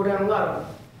I'm gonna go down a lot of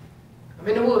them. I'm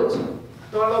in the woods,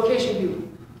 throw a location view.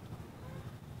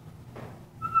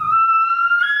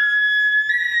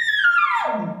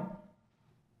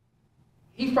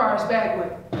 He fires back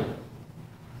with.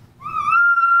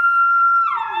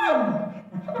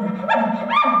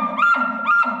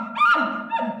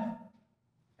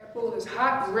 That bull is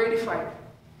hot and ready to fight.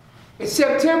 It's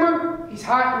September, he's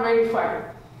hot and ready to fight.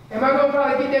 Am I gonna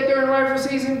probably get that during rifle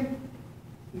season?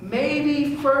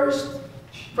 Maybe first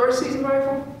season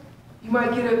rifle. You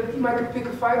might pick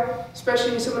a fight,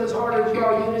 especially in some of those harder to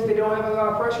draw units that don't have a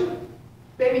lot of pressure.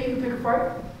 Maybe you can pick a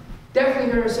fight.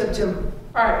 Definitely during September.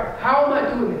 All right, how am I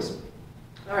doing this?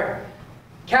 All right,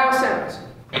 cow sounds.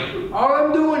 All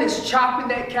I'm doing is chopping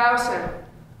that cow sound.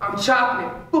 I'm chopping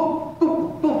it, boom,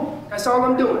 boom, boom. That's all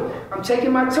I'm doing. I'm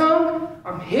taking my tongue,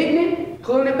 I'm hitting it,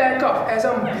 pulling it back off as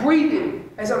I'm breathing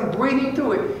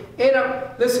through it. And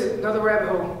listen, another rabbit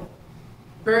hole.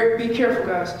 Be careful,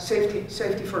 guys. Safety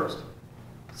first.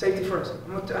 Safety first.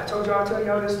 I told y'all I'll tell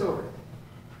y'all this story.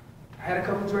 I had a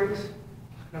couple drinks,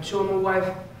 and I'm showing my wife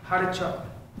how to chop.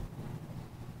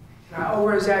 And I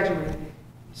over-exaggerated it.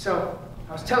 So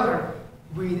I was telling her,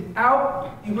 breathe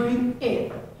out, you breathe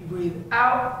in. You breathe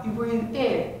out, you breathe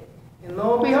in. And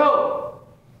lo and behold,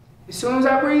 as soon as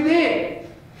I breathe in,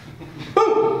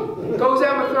 boom, it goes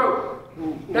down my throat.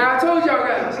 Now I told y'all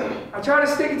guys, I try to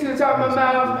stick it to the top of my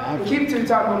mouth and keep it to the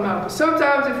top of my mouth, but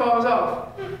sometimes it falls off.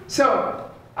 So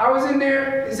I was in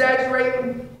there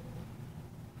exaggerating.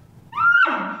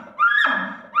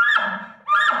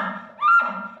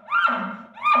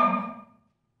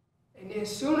 And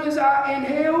as soon as I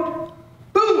inhaled,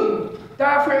 boom,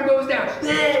 diaphragm goes down.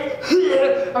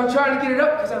 I'm trying to get it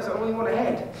up because I was the only one I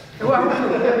had.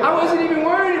 I wasn't even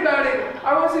worried about it.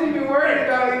 I wasn't even worried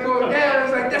about it going down. I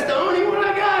was like, that's the only one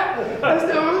I got. That's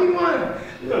the only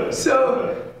one.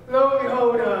 So, lo and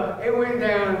behold, it went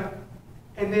down.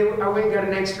 And then I went and got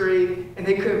an x-ray, and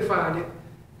they couldn't find it.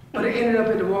 But it ended up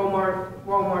in the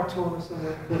Walmart toilet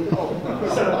somewhere.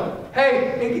 So,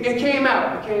 hey, it came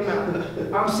out. It came out.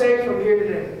 I'm safe from here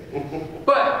today.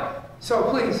 But, so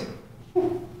please,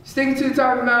 stick it to the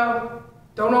top of your mouth.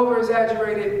 Don't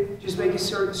over-exaggerate it. Just make it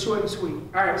short and sweet.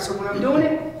 All right, so when I'm doing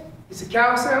it, it's a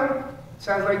cow sound.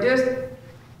 Sounds like this.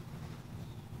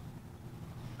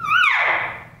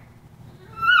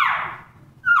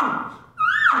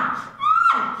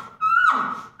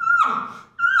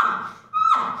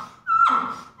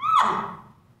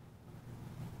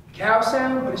 Cow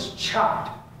sound, but it's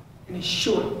chopped and it's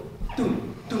short.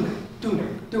 Doom, doom,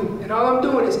 doom, doom. And all I'm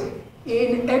doing is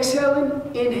exhaling,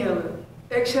 inhaling,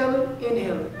 exhaling,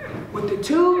 inhaling. With the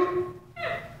tube,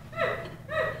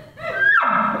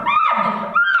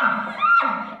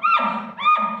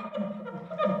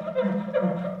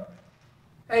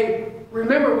 Hey,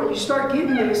 remember when you start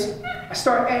getting this, I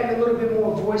start adding a little bit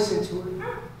more voice into it.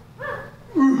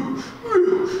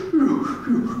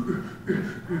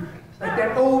 Like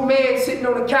that old man sitting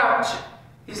on the couch.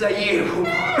 He's like, yeah, boy,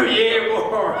 yeah,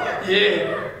 boy,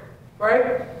 yeah.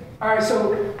 Right? All right,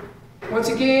 so once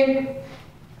again,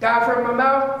 diaphragm in my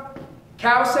mouth,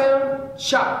 cow sound,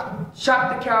 shock.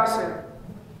 Shock the cow sound.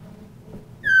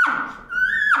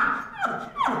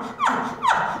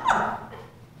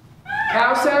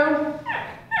 Cow sound.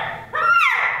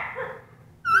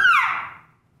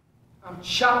 I'm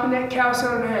chopping that cow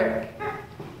sound in half.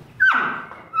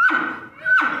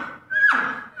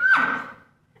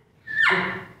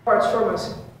 Parts from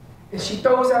us. And she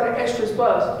throws out an estrus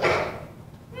buzz.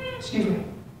 Excuse me.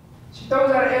 She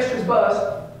throws out an estrus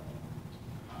buzz.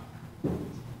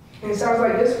 And it sounds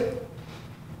like this.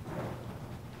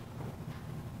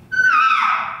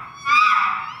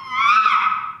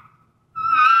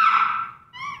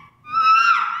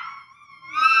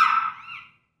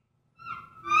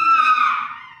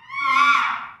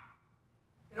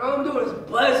 And all I'm doing is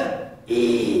buzzing.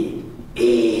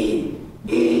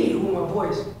 With my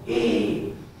voice.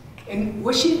 And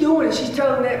what she's doing is she's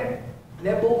telling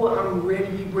that bull, I'm ready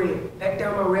to be bred. Back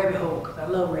down my rabbit hole, because I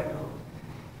love rabbit holes.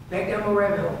 Back down my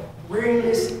rabbit hole. We're in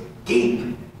this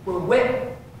deep. We're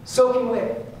wet, soaking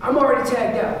wet. I'm already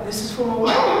tagged out. This is for my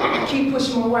wife. I keep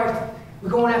pushing my wife. We're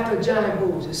going after giant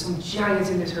bulls. There's some giants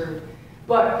in this herd.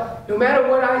 But no matter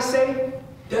what I say,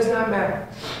 does not matter.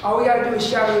 All we gotta do is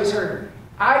shout at this herd.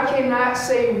 I cannot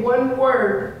say one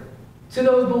word to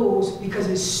those bulls because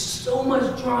there's so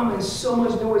much drama and so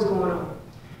much noise going on.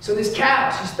 So this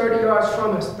cow, she's 30 yards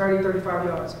from us, 30, 35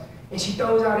 yards, and she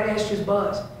throws out an estrus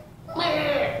buzz.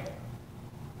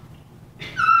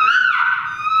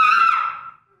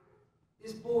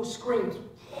 This bull screams,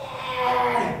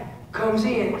 comes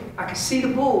in. I can see the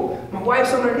bull. My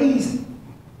wife's on her knees.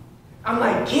 I'm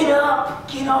like, get up,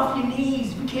 get off your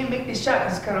knees. We can't make this shot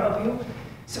because it's kind of uphill.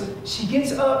 So she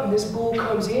gets up and this bull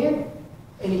comes in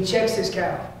and he checks this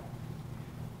cow.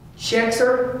 Checks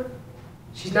her.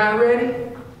 She's not ready.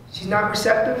 She's not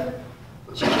receptive.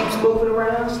 She keeps moving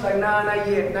around. She's like, nah, not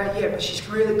yet, but she's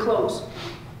really close.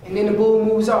 And then the bull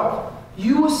moves off.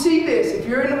 You will see this. If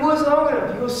you're in the woods long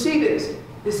enough, you will see this.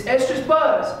 This estrus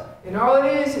buzz. And all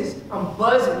it is I'm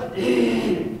buzzing.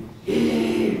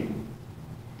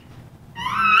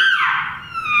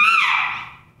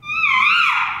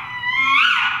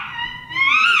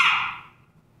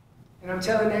 And I'm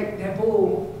telling that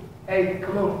bull, hey,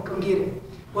 come on, come get it.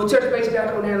 We'll touch base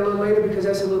back on that a little later because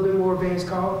that's a little bit more advanced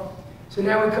call. So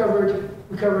now we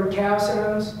covered cow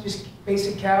sounds, just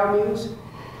basic cow mews,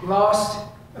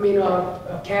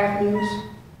 calf mews,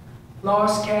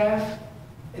 lost calf,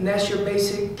 and that's your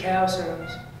basic cow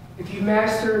sounds. If you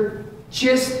master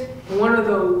just one of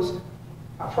those,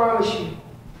 I promise you,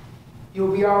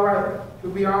 you'll be all right.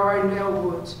 You'll be all right in the elk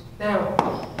woods. Now,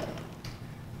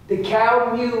 the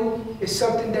cow mew is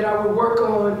something that I would work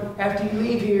on after you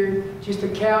leave here. Just a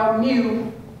cow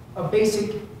mew, a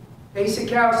basic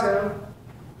cow sound.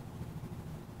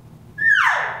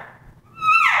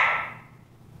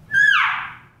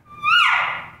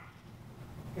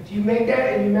 If you make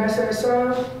that and you master that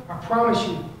sound, I promise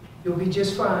you, you'll be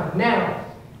just fine. Now,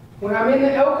 when I'm in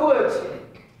the elk woods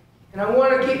and I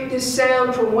want to get this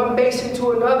sound from one basin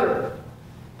to another,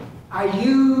 I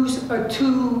use a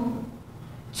tube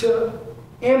to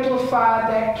amplify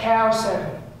that cow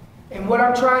sound. And what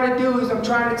I'm trying to do is I'm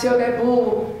trying to tell that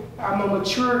bull, I'm a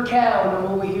mature cow and I'm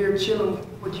over here chilling.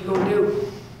 What you gonna do?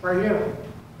 Right here.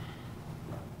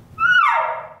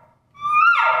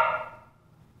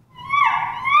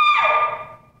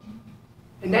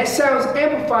 And that sound's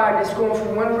amplified, it's going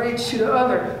from one ridge to the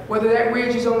other. Whether that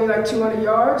ridge is only like 200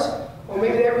 yards, or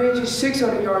maybe that ridge is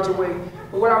 600 yards away.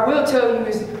 But what I will tell you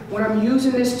is when I'm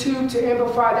using this tube to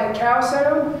amplify that cow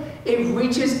sound, it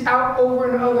reaches out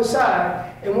over on the other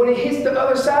side. And when it hits the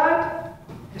other side,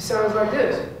 it sounds like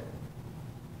this.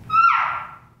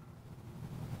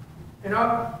 And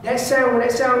that sound, when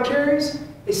that sound carries,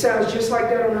 it sounds just like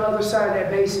that on the other side of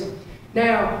that basin.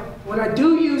 Now, when I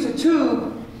do use a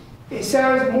tube, it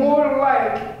sounds more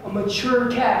like a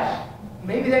mature cow.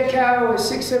 Maybe that cow is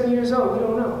 6, 7 years old, we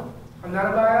don't know. I'm not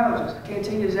a biologist. I can't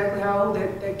tell you exactly how old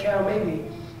that cow may be.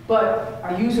 But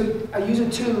I use a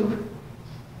tube,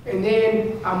 and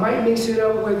then I might mix it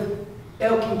up with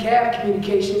elk and calf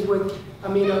communications with, a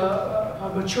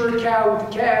mature cow with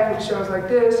the calf, which sounds like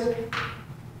this.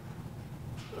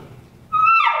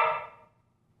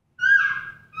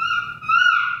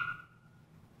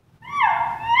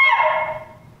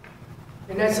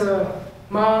 And that's a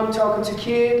mom talking to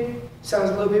kid, sounds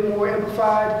a little bit more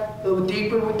amplified, a little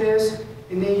deeper with this,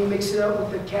 and then you mix it up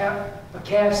with a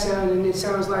calf sound, and it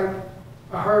sounds like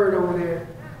a herd over there.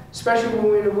 Especially when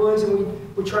we're in the woods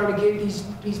and we're trying to get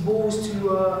these bulls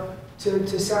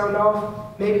to sound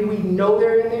off. Maybe we know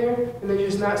they're in there and they're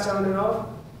just not sounding off.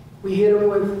 We hit them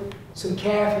with some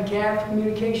calf and calf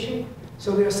communication,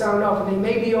 so they'll sound off, and they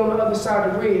may be on the other side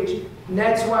of the ridge. And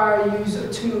that's why I use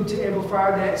a tube to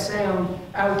amplify that sound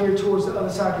out there towards the other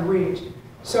side of the ridge.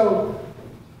 So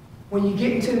when you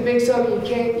get into the mix of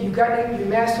it, you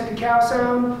mastered the cow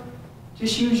sound,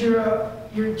 just use your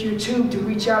tube to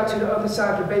reach out to the other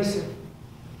side of the basin.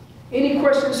 Any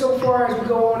questions so far as we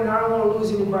go on, and I don't want to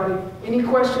lose anybody. Any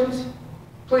questions?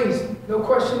 Please, no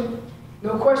questions?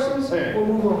 Hey. We'll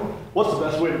move on. What's the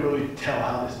best way to really tell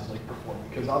how this is like performing?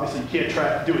 Because obviously you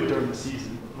can't do it during the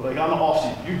season. Like on the off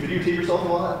season, you videotape yourself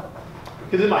a lot?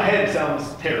 Because in my head it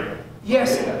sounds terrible.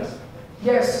 Yes,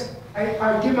 yes.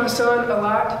 I give my son a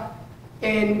lot,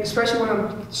 and especially when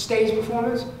I'm stage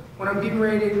performance, when I'm getting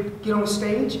ready to get on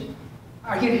stage,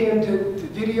 I get him to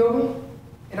video me.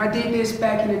 And I did this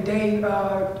back in the day.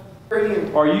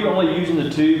 Are you only using the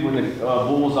tube when the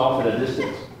bull's off at a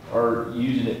distance, or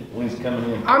using it when he's coming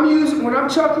in? When I'm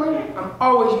chuckling, I'm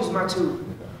always using my tube.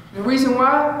 The reason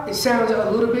why, it sounds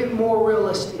a little bit more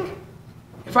realistic.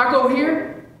 If I go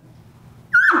here,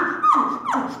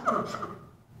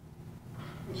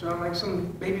 so I'm like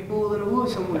some baby bull in the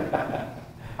woods somewhere.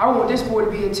 I want this boy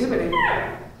to be intimidated.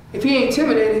 If he ain't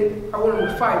intimidated, I want him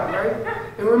to fight, right?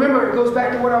 And remember, it goes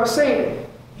back to what I was saying.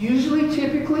 Usually,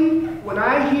 typically, when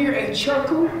I hear a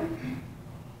chuckle,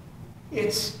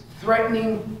 it's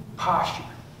threatening posture.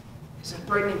 It's a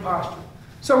threatening posture.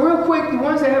 So real quick, the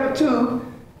ones that have a tube,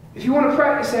 if you want to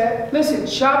practice that, listen,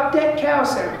 chop that cow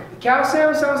sound. The cow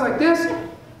sound sounds like this.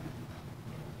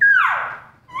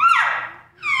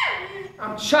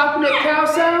 I'm chopping that cow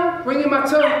sound, bringing my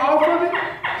tongue off of it,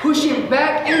 pushing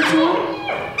back into it.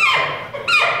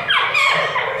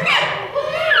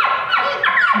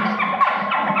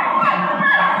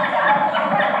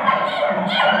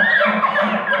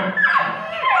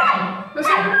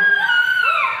 Listen.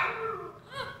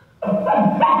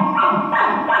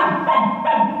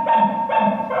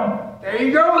 There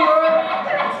you go, Lord.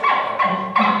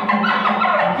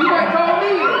 You might call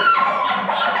me.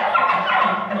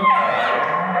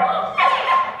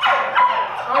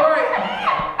 All right.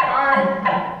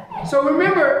 So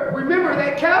remember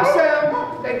that cow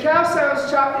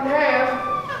sound's chopped in half.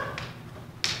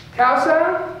 Cow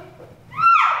sound.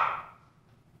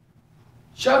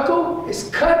 Chuckle is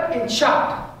cut and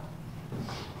chopped.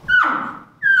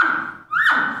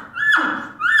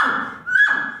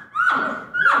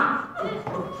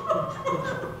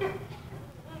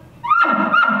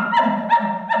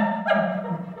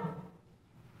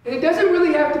 And it doesn't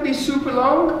really have to be super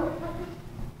long.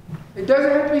 It doesn't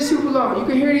have to be super long. You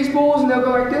can hear these bulls and they'll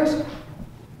go like this.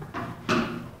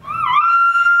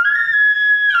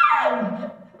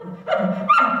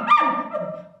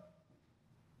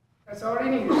 That's all they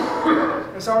needed.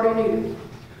 That's all they needed.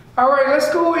 All right, let's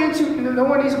go into, no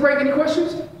one needs a break. Any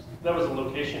questions? That was a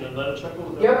location and then a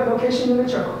chuckle? Yep, location and a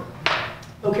chuckle.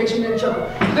 Location and a chuckle.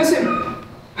 Listen,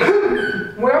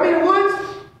 when I'm in the woods,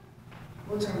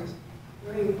 what time is it?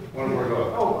 One more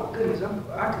go. Oh my goodness,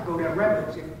 I could go down rabbit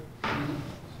holes here.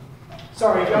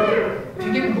 Sorry, if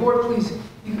you're getting bored, please,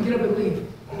 you can get up and leave.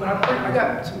 But I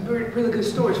got some really good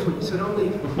stories for you, so don't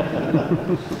leave.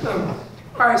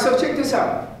 All right, so check this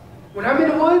out. When I'm in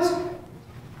the woods,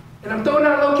 and I'm throwing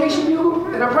out a location view,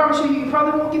 and I promise you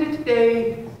probably won't get it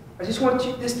today. I just want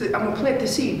you I'm gonna plant the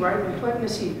seed, right? I'm planting the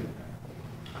seed.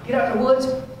 Get out in the woods.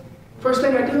 First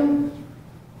thing I do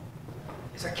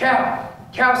is a cow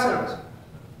sounds.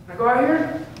 I go out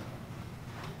here.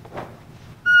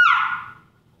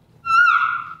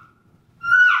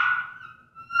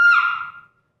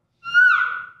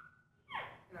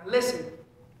 And I listen.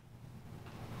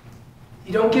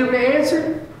 You don't give them the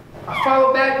answer, I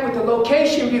follow back with the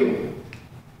location view.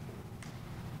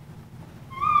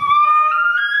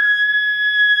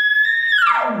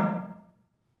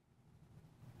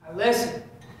 I listen.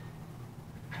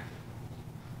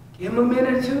 Give them a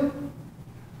minute or two.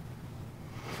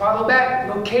 Follow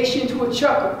back, location to a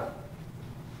chuckle.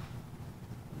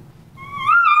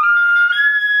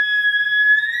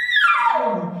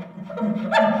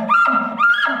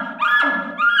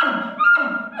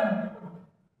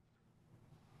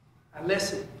 I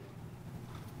listen.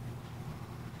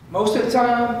 Most of the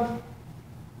time,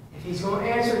 if he's going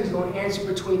to answer, he's going to answer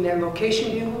between that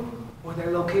location view or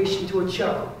that location to a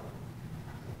chuckle.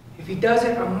 If he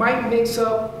doesn't, I might mix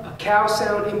up a cow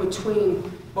sound in between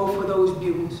both of those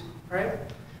views, right?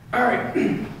 All right,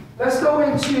 let's go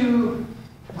into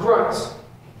grunts.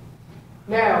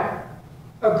 Now,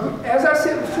 as I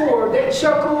said before, that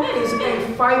chuckle is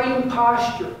a fighting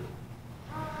posture.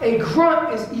 A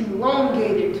grunt is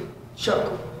elongated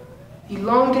chuckle.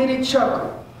 Elongated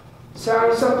chuckle.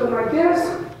 Sounds something like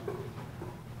this.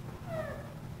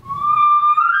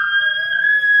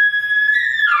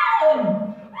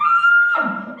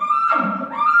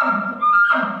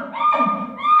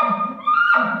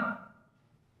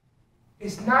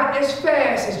 It's not as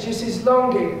fast, it's just as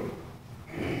elongated.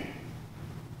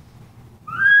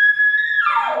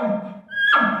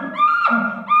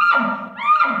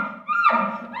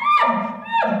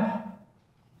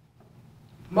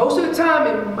 Most of the time,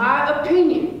 in my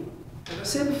opinion, as I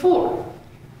said before,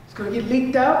 it's going to get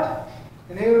leaked out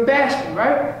and they're going to bash me,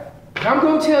 right? But I'm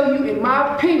going to tell you, in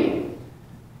my opinion,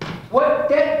 what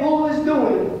that bull is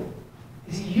doing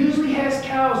is he usually has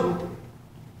cows with him.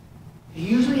 He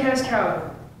usually has cows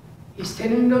with him. He's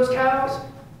tending to those cows.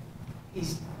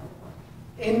 He's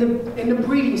in the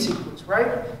breeding sequence,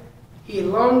 right? He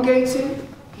elongates it.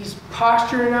 He's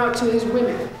posturing out to his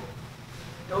women.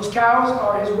 Those cows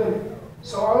are his women.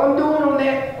 So all I'm doing on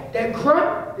that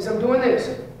grunt is I'm doing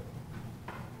this.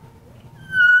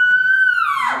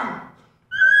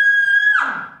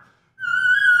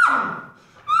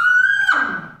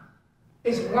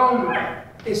 It's longer.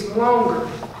 It's longer.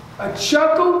 A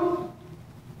chuckle.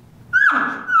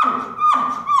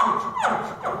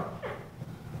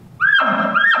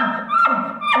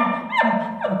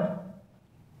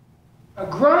 A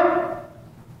grunt.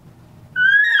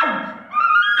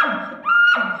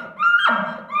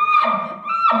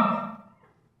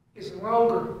 It's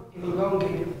longer and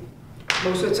elongated.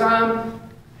 Most of the time,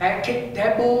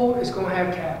 that bull is going to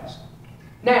have cows.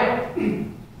 Now,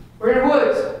 we're in the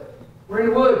woods. We're in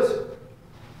the woods.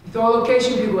 You throw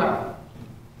location people out.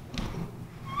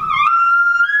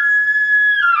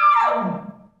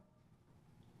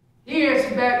 He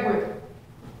answers back with.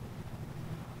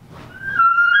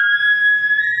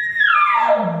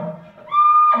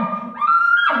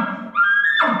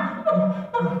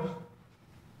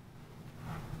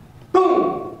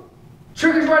 Boom!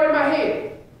 Triggers right in my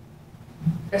head.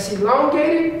 That's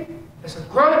elongated. That's a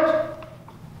grunt.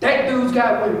 That dude's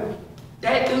got women.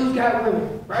 That dude's got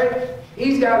women, right?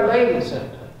 He's got ladies.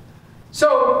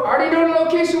 So, I already know the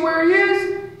location where he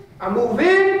is. I move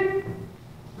in,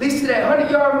 at least to that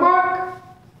 100-yard mark,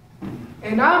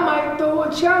 and I might throw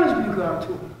a challenge bugle out to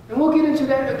him. And we'll get into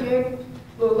that again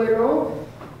a little later on.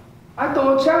 I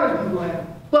throw a challenge bugle at him.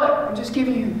 But I'm just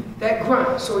giving you that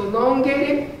grunt. So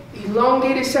elongated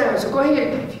sound. So go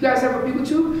ahead. If you guys have a bugle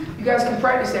too, you guys can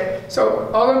practice that. So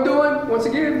all I'm doing, once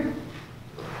again,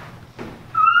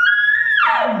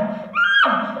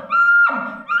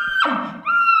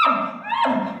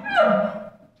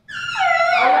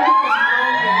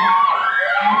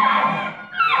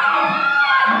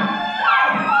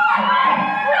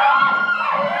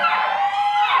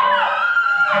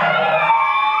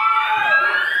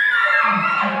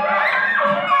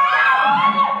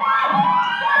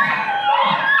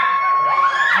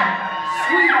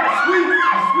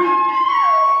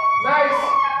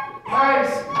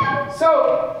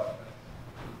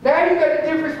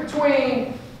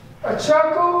 a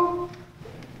chuckle,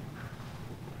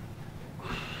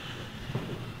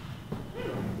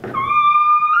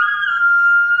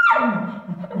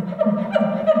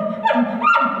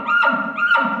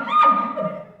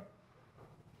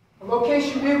 a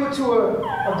location bugle to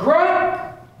a grunt,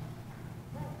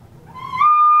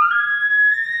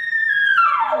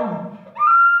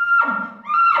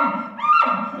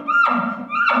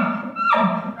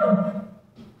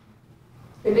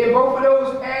 and then both of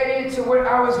those add into what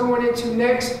I was going into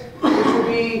next, which would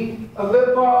be a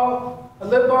lip ball. A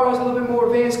lip ball is a little bit more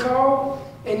advanced call,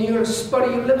 and you're going to sputter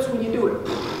your lips when you do it.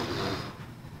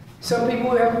 Some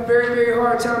people have a very, very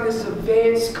hard time. This is an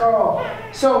advanced call.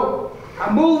 So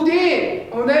I moved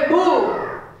in on that bull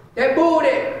that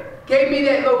gave me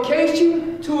that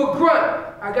location to a grunt.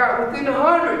 I got within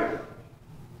 100.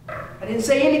 I didn't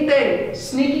say anything.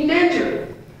 Sneaky ninja.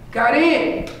 Got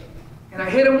in. And I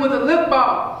hit him with a lip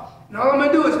ball. And all I'm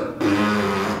going to do is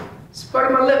sputter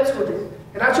my lips with it.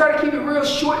 And I try to keep it real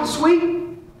short and sweet.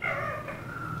 And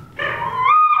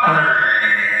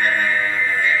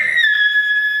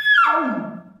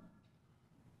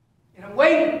I'm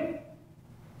waiting.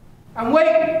 I'm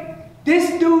waiting.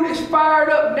 This dude is fired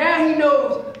up. Now he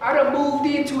knows I done moved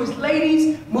into his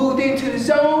ladies, moved into the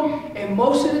zone, and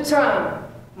most of the time,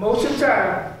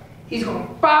 he's gonna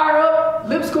fire up,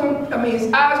 his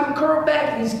eyes gonna curl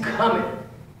back, and he's coming.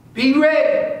 Be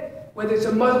ready. Whether it's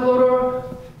a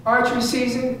muzzleloader archery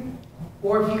season,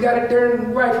 Or if you got it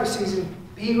during rifle season,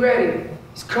 be ready.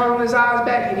 He's curling his eyes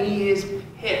back and he is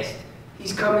pissed.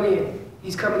 He's coming in.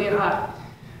 He's coming in hot.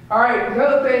 All right,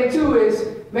 another thing too is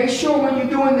make sure when you're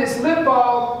doing this lip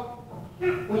ball,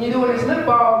 that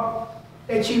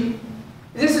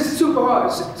this is super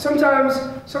hard. Sometimes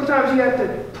you have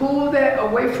to pull that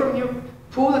away from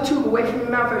pull the tube away from your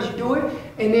mouth as you do it,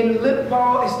 and then the lip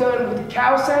ball is done with the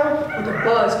cow sound, with the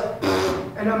buzz.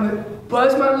 And I'm gonna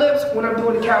buzz my lips when I'm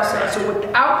doing the cow sound. So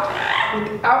without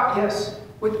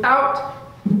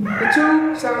the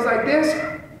tube, sounds like this.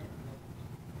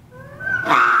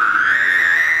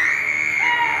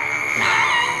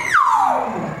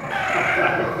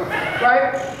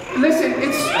 Right? Listen,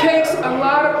 it takes a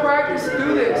lot of practice to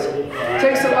do this. It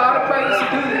takes a lot of practice to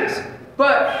do this.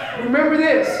 But remember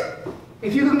this.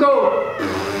 If you can go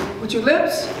with your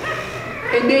lips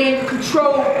and then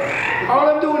control, all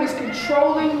I'm doing is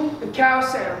controlling the cow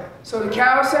sound. So the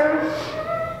cow sound,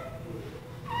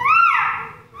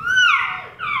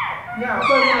 now I'm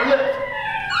putting my lips.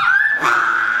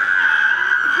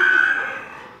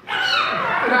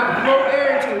 And I blow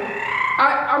air into it.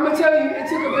 I'm going to tell you, it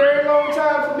took a very long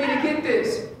time for me to get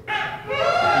this.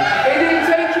 It didn't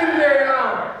take him very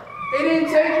long.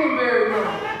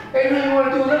 Hey, you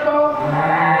want to do a lip ball?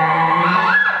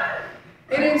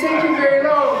 It didn't take him very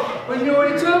long. But you know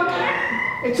what it took?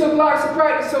 It took lots of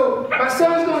practice. So my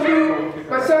son's gonna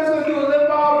do a lip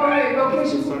ball. Go ahead, go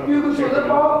catch your bugle to a lip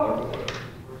ball.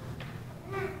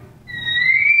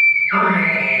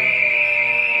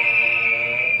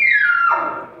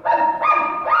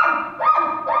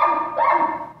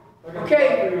 Okay,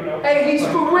 hey, he's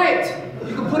for rent.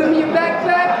 You can put him in your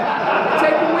backpack and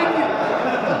take him with you.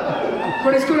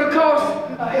 But it's gonna cost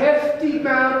a hefty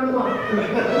amount of money.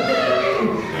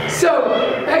 So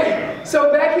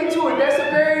back into it. That's a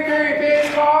very, very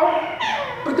advanced car.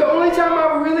 But the only time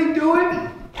I really do it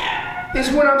is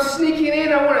when I'm sneaking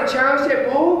in, I want to challenge that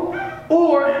bull,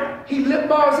 or he lip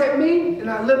balls at me and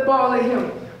I lip ball at him.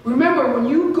 Remember, when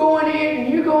you're going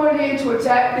in to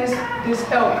attack this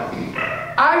elk,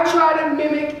 I try to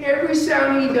mimic every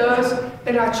sound he does,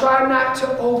 and I try not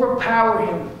to overpower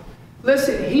him.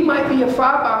 Listen, he might be a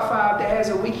 5x5 that has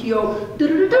a Wikio,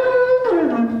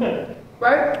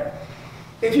 right?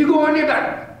 If you go in there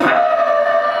like,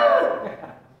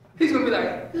 he's gonna be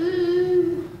like,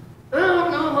 I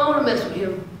don't know if I want to mess with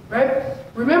him, right?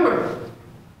 Remember,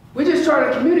 we're just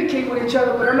trying to communicate with each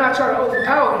other, but I'm not trying to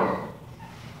overpower him.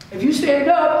 If you stand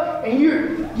up and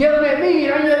you're yelling at me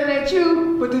and I'm yelling at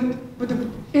you, but the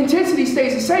intensity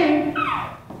stays the same,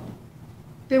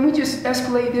 then we just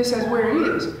escalate this as where it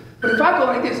is. But if I go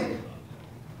like this,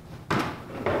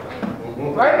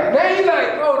 right? Now you're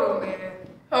like, hold on, man,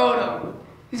 hold on.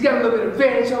 He's got a little bit of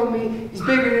advantage on me. He's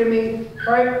bigger than me,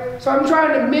 right? So I'm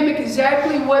trying to mimic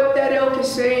exactly what that elk is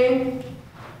saying,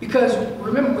 because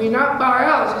remember, we're not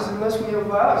biologists unless we have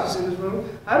biologists in this room.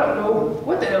 I don't know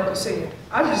what that elk is saying.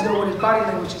 I just know what his body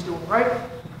language is doing, right?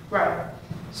 Right.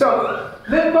 So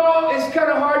lip ball is kind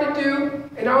of hard to do,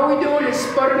 and all we're doing is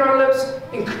sputtering our lips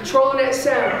and controlling that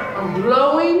sound. I'm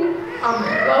blowing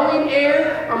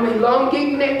air, I'm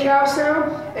elongating that cow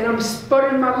sound, and I'm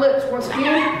sputtering my lips once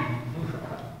again.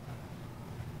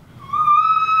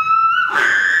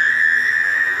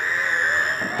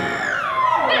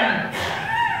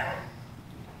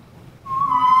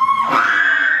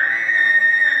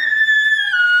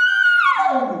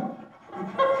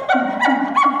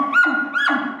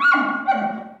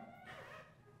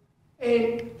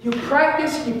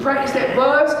 You practice that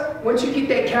buzz once you get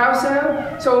that cow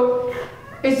sound. So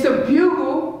it's the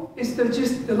bugle, it's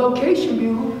just the location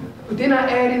bugle, but then I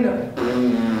add in the.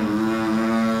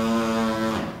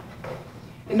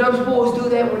 And those bulls do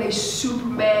that when they super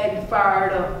mad and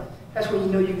fired up. That's when you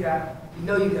know you got it. You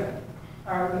know you got it.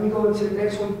 All right, let me go into the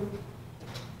next one.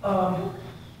 I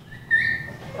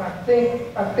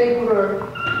think we're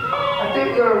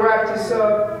gonna wrap this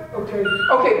up. Okay,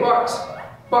 barks.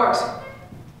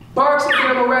 Barks, and then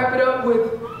I'm gonna wrap it up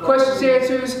with questions,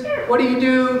 answers. What do you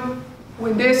do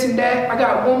when this and that? I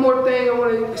got one more thing I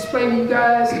want to explain to you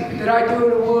guys that I do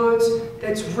in the woods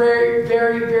that's very,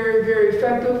 very, very, very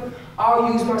effective.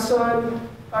 I'll use my son.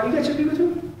 You got your bugle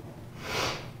too?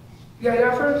 You got it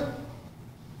out first?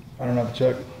 I don't have to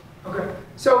check. Okay,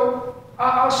 so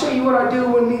I'll show you what I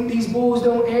do when these bulls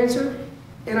don't answer,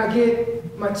 and I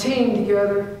get my team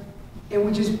together and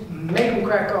we just make them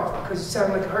crack off because it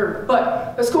sounds like a herd.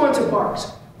 But let's go into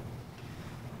barks.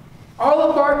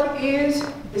 All a bark is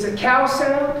a cow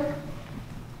sound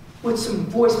with some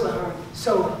voice behind it.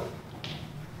 So,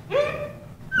 and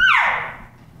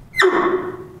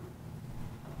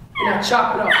I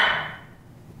chop it off.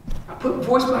 I put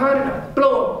voice behind it, and I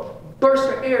blow a burst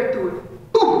of air through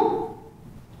it. Boom!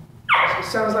 So it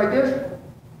sounds like this.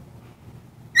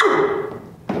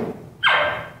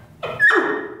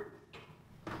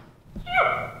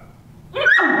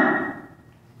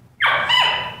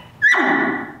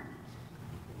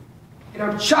 And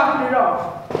I'm chopping it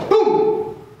off.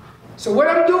 Boom! So what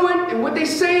I'm doing and what they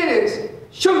saying is,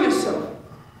 show yourself.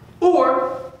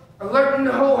 Or alerting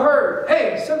the whole herd,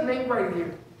 hey, something ain't right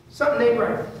here. Something ain't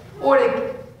right. Or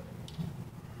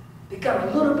they got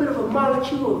a little bit of a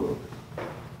molecule of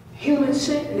human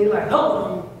scent and they're like, hold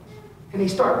on. And they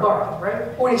start barking, right?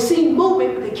 Or they see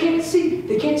movement, but they can't see,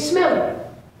 they can't smell it.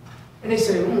 And they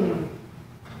say, I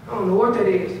don't know what that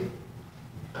is.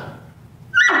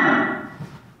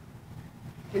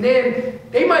 And then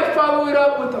they might follow it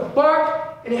up with a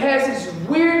bark, and it has this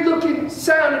weird looking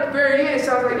sound at the very end. It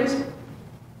sounds like this.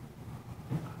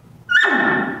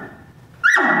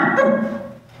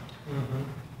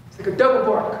 It's like a double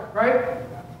bark, right?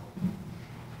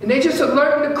 And they just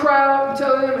alerting the crowd and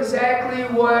telling them exactly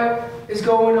what is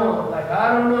going on. Like,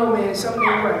 I don't know, man, something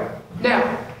ain't right.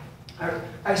 Now,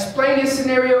 I explained this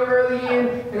scenario early in,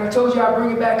 and I told you I'd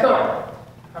bring it back up.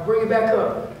 I bring it back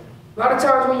up. A lot of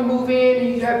times when you move in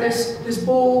and you have this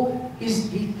bull, he's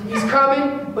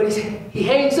coming, but he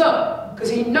hangs up because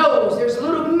he knows there's a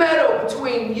little meadow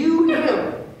between you and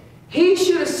him. He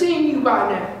should have seen you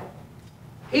by now.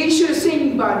 He should have seen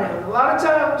you by now. And a lot of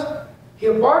times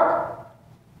he'll bark.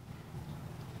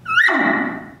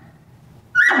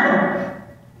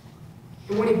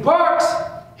 And when he barks,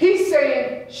 he's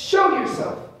saying, show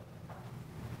yourself.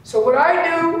 So what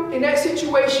I do in that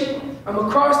situation, I'm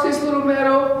across this little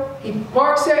meadow, he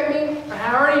barks at me, and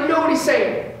I already know what he's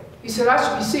saying. He said, I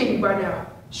should be seeing you by now.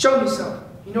 Show yourself.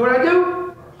 You know what I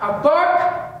do? I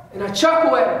bark, and I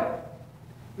chuckle at him.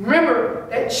 Remember,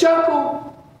 that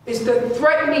chuckle is the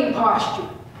threatening posture.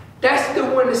 That's the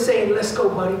one that's saying, let's go,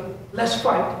 buddy. Let's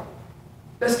fight.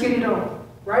 Let's get it on,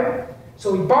 right?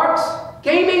 So he barks.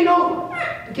 Game ain't over.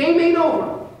 The game ain't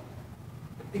over.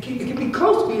 It can be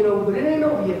close to being over, but it ain't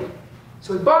over yet.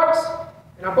 So he barks,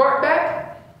 and I bark back.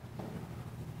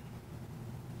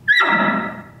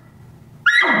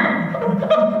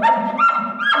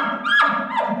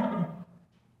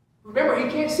 Remember, he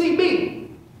can't see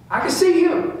me. I can see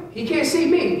him. He can't see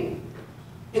me.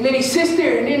 And then he sits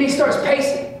there, and then he starts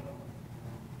pacing.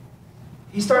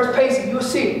 He starts pacing. You'll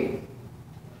see it.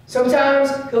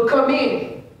 Sometimes he'll come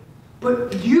in.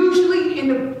 But usually in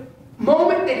the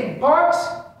moment that he barks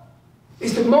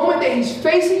is the moment that he's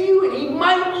facing you, and he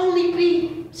might only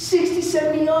be 60,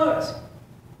 70 yards.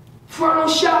 Frontal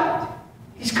shot.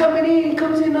 He's coming in, he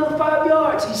comes in another 5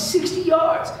 yards. He's 60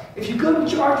 yards. If you're good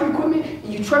with your archery equipment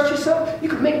and you trust yourself, you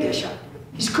can make that shot.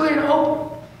 He's clear and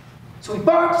open. So he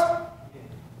barks.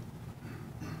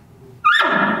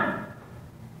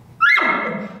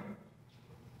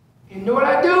 You know what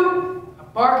I do? I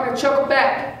bark and I chuckle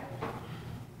back.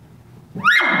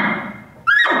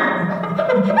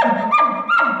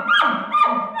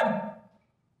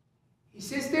 He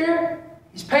sits there,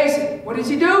 he's pacing. What does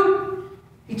he do?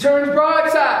 He turns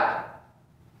broadside.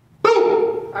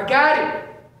 Boom! I got him.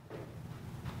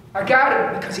 I got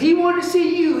him because he wanted to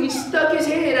see you. He stuck his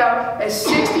head out at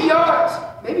 60 yards,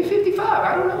 maybe 55,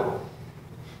 I don't know.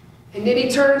 And then he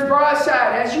turns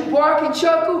broadside. As you bark and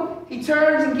chuckle, he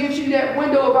turns and gives you that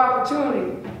window of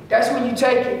opportunity. That's when you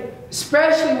take it.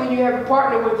 Especially when you have a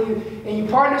partner with you and your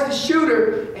partner's the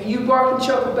shooter and you bark and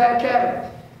chuckle back at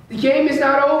him. The game is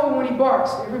not over when he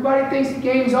barks. Everybody thinks the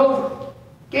game's over.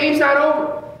 Game's not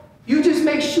over. You just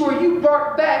make sure you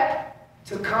bark back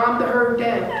to calm the herd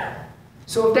down.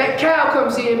 So if that cow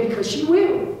comes in, because she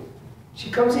will, she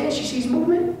comes in, she sees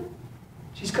movement,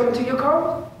 she's coming to your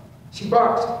car, she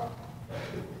barks.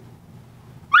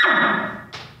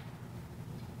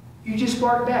 You just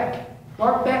bark back.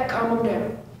 Bark back, calm them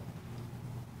down.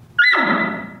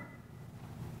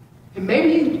 And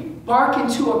maybe you bark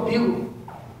into a bugle.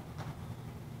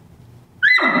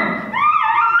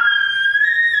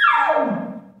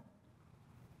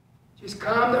 Just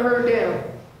calm the herd down.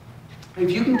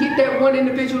 If you can get that one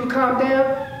individual to calm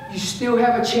down, you still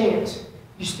have a chance.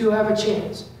 You still have a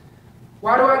chance.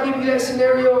 Why do I give you that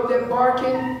scenario of that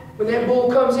barking when that bull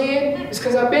comes in? It's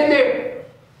because I've been there.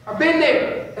 I've been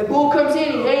there. That bull comes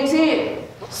in, he hangs in.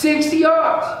 60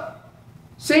 yards.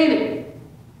 Seen it.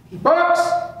 He barks.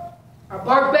 I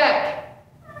bark back.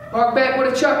 Bark back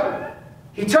with a chuckle.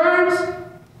 He turns.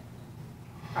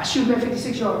 I shoot him at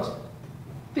 56 yards.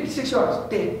 56 yards.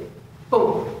 Dead.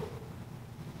 Boom.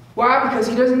 Why? Because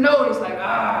he doesn't know. He's like,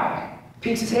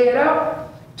 peeks his head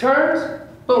out, turns,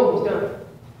 boom, he's done.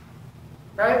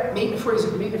 Right? Meat in the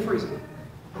freezer, meat in the freezer.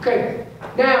 Okay,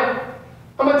 now,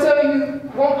 I'm gonna tell you,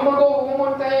 I'm gonna go over one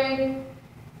more thing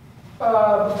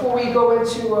before we go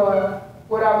into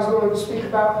what I was going to speak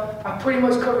about. I pretty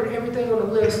much covered everything on the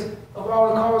list of all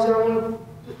the calls that I wanted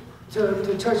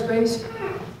to touch base.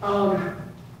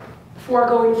 Before I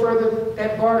go any further,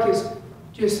 that bark is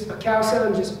just a cow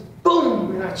sound, just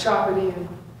boom, and I chop it in.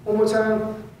 One more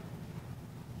time.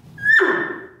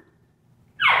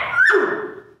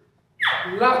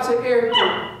 Lots of air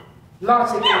through.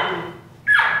 Lots of air through.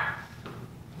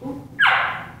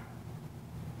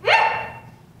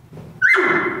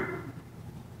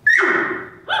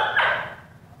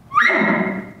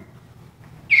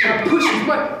 I push as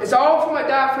much. It's all for my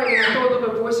diaphragm, and I throw a little bit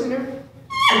of voice in there,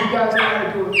 so you guys know how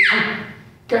to do it.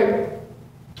 Okay.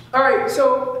 All right.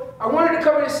 So I wanted to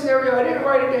cover this scenario. I didn't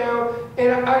write it down,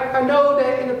 and I know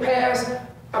that in the past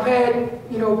I've had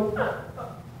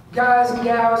guys and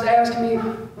gals ask me,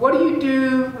 what do you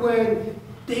do when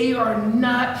they are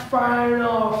not firing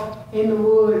off in the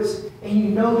woods and you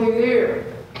know they're there?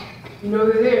 You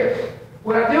know they're there.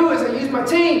 What I do is I use my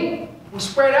team. We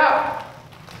spread out.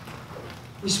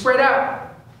 We spread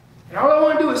out. And all I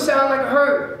want to do is sound like a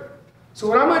herd. So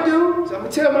what I'm going to do is I'm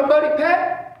going to tell my buddy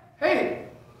Pat, hey,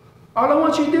 all I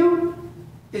want you to do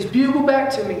is bugle back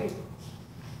to me.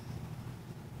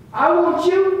 I want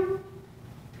you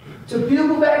to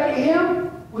bugle back at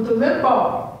him with a lip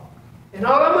ball. And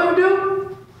all I'm going to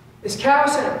do is cow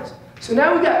sounds. So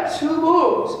now we got two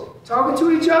bulls talking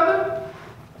to each other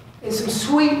and some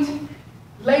sweet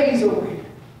ladies over here.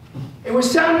 And we're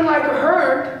sounding like a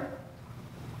herd.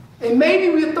 And maybe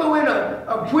we'll throw in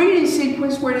a breeding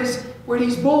sequence where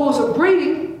these bulls are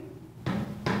breeding.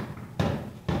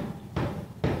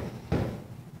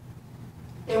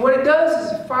 And what it does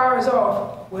is it fires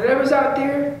off whatever's out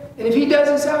there. And if he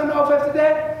doesn't sound off after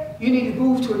that, you need to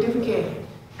move to a different canyon.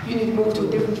 You need to move to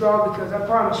a different draw, because I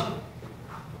promise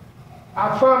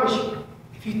you,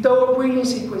 if you throw a breeding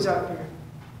sequence out there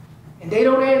and they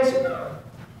don't answer,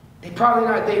 they're probably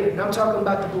not there. And I'm talking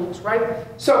about the bulls, right?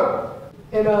 So,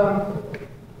 and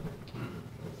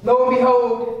lo and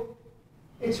behold,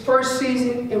 it's first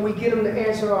season and we get them to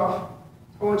answer off.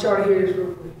 I want y'all to hear this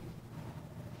real quick.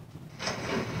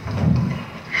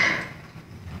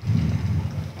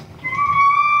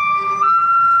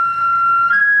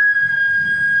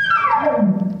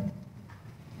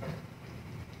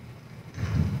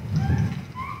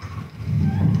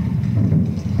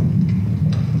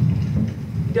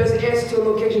 He doesn't answer to a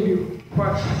location bugle.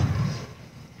 Watch.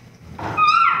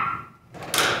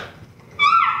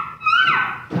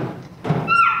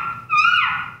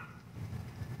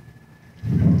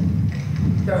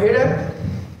 Y'all hear that?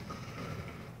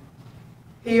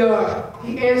 He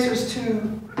answers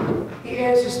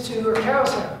to a cow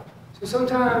sound. So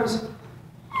sometimes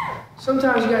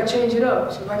you gotta change it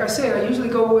up. So like I said, I usually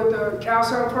go with the cow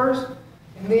sound first,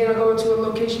 and then I go into a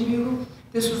location bugle.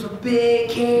 This was a big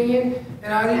canyon,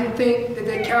 and I didn't think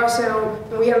that cow sound,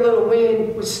 and we had a little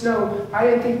wind with snow, I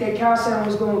didn't think that cow sound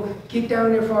was going to get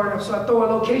down there far enough, so I throw a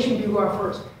location bugle out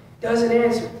first. Doesn't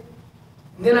answer.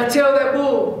 And then I tell that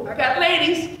bull, I got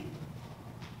ladies.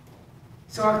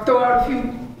 So I throw out a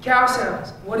few cow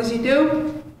sounds. What does he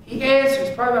do? He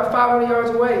answers, probably about 500 yards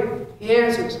away. He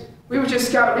answers. We were just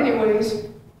scouting anyways.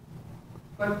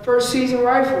 But first season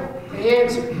rifle, they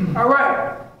answered. All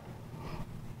right.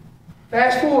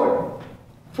 Fast forward,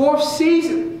 fourth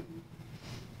season.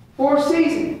 I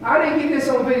didn't get this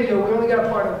on video, we only got a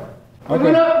part of it. We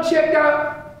went up and checked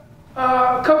out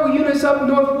a couple units up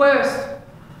northwest.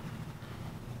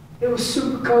 It was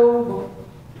super cold,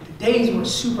 but the days were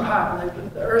super hot.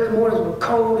 Like the early mornings were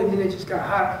cold and then it just got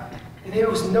hot. And there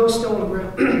was no snow on the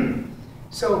ground.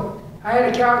 So I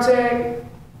had a cow tag.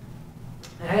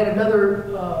 I had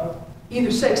another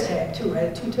either sex tag too. I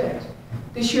had 2 tags.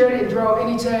 This year I didn't draw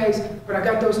any tags, but I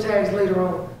got those tags later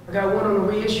on. I got one on the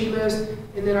reissue list,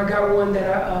 and then I got one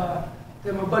that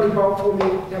that my buddy bought for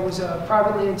me that was a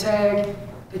private land tag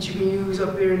that you can use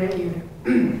up there in that unit.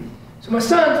 So my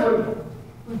son's with me.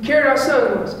 We carried our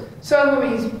son with us. Son with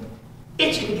me, he's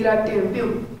itching to get out there and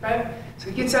build, right? So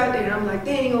he gets out there, and I'm like,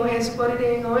 they ain't gonna answer, buddy,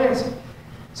 they ain't gonna answer.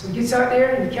 So he gets out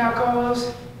there, and the cow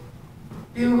calls,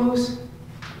 bugles,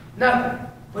 nothing.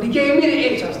 But he gave me the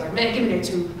itch. I was like, man, give me that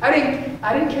tube. I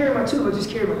didn't carry my tube, I just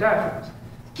carried my diaphragms.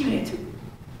 Give me that tube.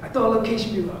 I throw a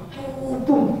location bugle out. Boom,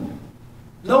 boom.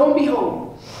 Lo and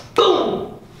behold,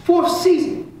 boom. 4th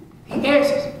season, he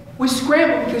answers. We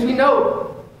scramble because we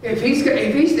know if he's there,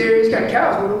 he's got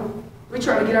cows with him. We're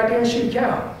trying to get out there and shoot a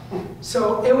cow.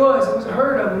 So it was a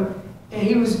herd of them, and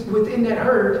he was within that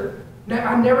herd. Now,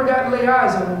 I never got to lay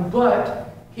eyes on him,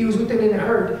 but he was within the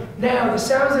herd. Now, the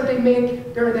sounds that they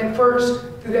make during that first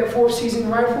through that fourth season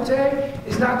rifle tag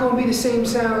is not going to be the same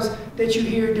sounds that you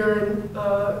hear during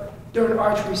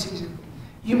archery season.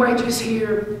 You might just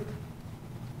hear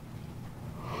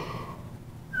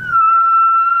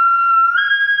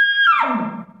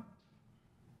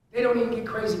they don't even get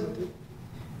crazy with it.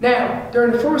 Now,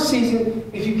 during the first season,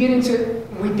 if you get into,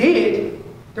 we did,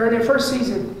 during that first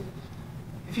season,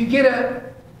 if you get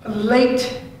a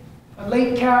late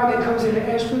cow that comes in the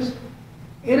estrus,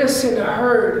 it'll send a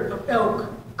herd of elk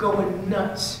going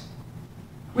nuts.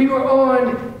 We were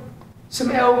on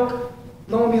some elk,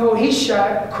 lo and behold, he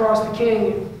shot across the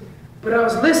canyon. But I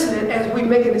was listening as we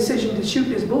make a decision to shoot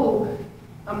this bull.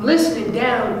 I'm listening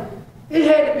down. It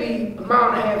had to be a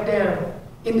mile and a half down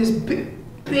in this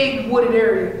big wooded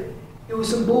area. There was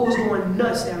some bulls going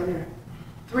nuts down there.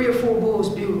 3 or 4 bulls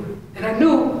bugling. And I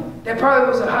knew that probably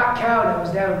was a hot cow that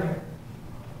was down there.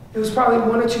 It was probably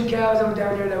 1 or 2 cows that were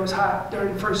down there that was hot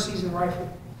during the first season rifle.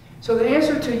 So the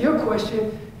answer to your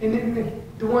question, and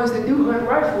the ones that do hunt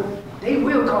rifle, they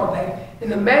will call back.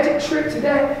 And the magic trick to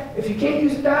that, if you can't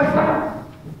use a diaphragm,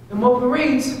 the open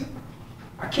reeds,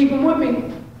 I keep them with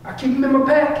me. I keep them in my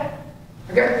pack.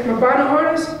 I got my bino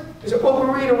harness. There's an open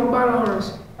reed on my bino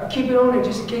harness. I keep it on there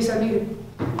just in case I need it,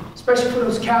 especially for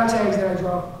those cow tags that I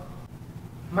draw.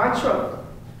 My truck,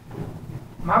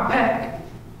 my pack,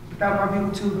 without my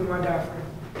bugle tube and my diaphragm.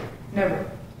 Never.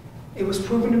 It was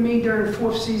proven to me during the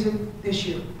 4th season this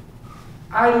year.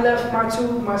 I left my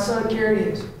tube, my son carried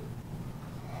his.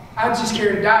 I just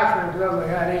carried a diaphragm because I was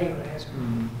like, ah, they ain't gonna answer.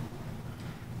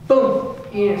 Boom,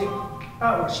 he answered.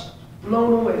 I was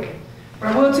blown away.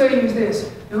 What I will tell you is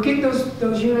this. You'll get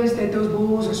those units that those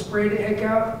bulls are sprayed the heck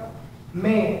out.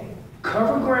 Man,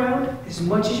 cover ground as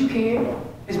much as you can.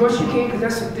 As much as you can, because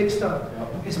that's some thick stuff.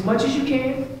 As much as you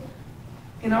can.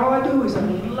 And all I do is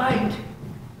I'm light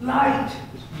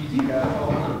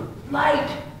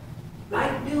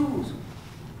news.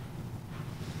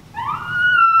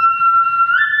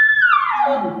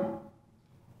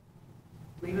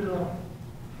 Leave it alone.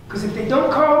 Because if they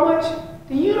don't call much,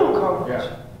 then you don't call much.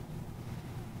 Yeah.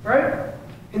 Right?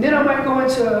 And then I might go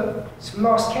into some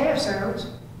lost calf sounds.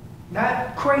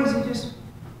 Not crazy, just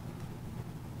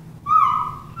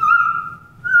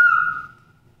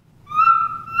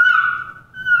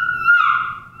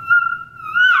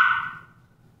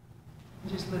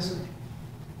listen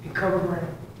and cover ground.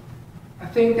 I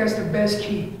think that's the best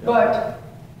key. But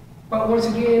once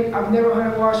again, I've never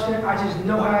hunted Washington. I just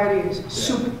know how it is. It's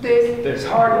super thick. It's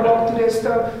hard to walk through that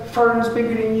stuff. Ferns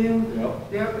bigger than you.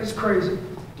 Yep, it's crazy.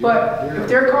 But if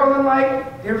they're calling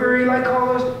light, they're very light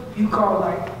callers, you call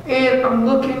light. And I'm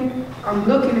looking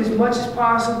as much as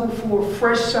possible for a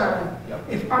fresh sign.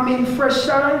 If I'm in fresh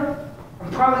sign,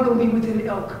 I'm probably gonna be within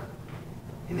elk.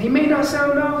 And they may not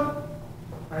sound off,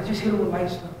 but I just hit them with light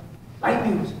stuff. Light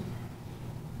music.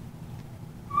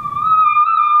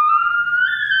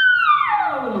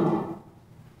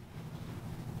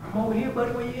 I'm over here,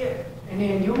 buddy, where you at? And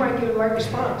then you might get a light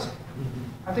response.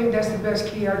 I think that's the best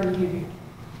key I can give you.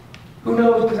 Who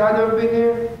knows, because I've never been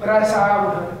there, but that's how I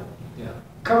would hunt it.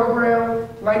 Cover ground,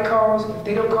 light calls. If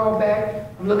they don't call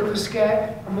back, I'm looking for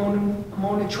scat. I'm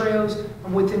on the trails.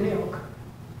 I'm within elk.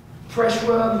 Fresh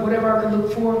rubs, whatever I can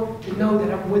look for to know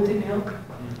that I'm within elk,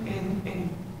 and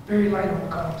very light on the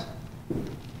calls.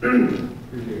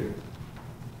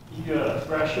 You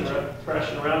thrashing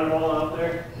around and all out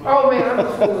there? Oh man, I'm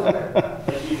a fool out there.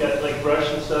 Like you got like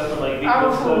brush and stuff and like I'm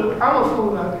a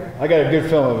fool out there. I got a good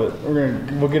film of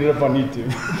it. We'll get it up on YouTube.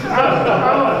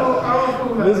 I'm a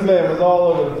fool out there. This man was all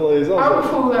over the place. I'm a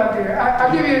fool out there.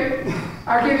 I'll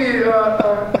give you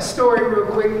a story real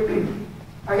quick.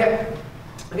 I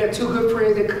got 2 good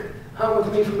friends that hung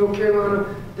with me from North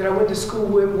Carolina that I went to school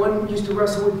with. One used to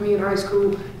wrestle with me in high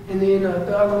school, and then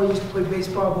the other one used to play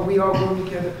baseball, but we all go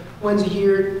together once a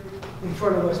year in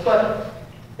front of us. But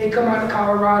they come out of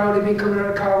Colorado. They've been coming out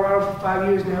of Colorado for 5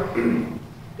 years now.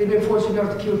 They've been fortunate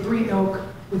enough to kill 3 elk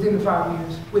within the 5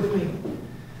 years with me.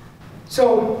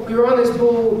 So we were on this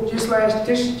bull just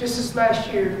this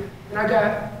last year, and I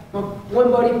got my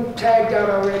one buddy tagged out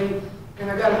already, and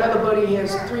I got another buddy. He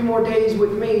has 3 more days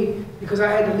with me because I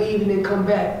had to leave and then come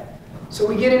back. So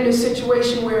we get in this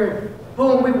situation where,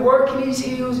 boom, we're working these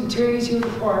heels and tearing these heels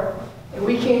apart, and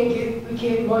we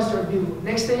can't muster a bugle.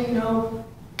 Next thing you know,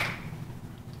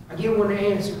 I get one to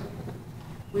answer.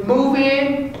 We move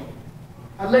in,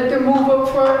 I let them move up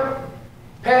front,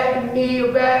 patting me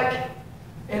or back,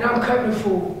 and I'm cutting the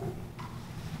fool.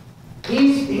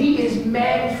 He is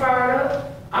mad and fired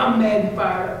up. I'm mad and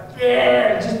fired up.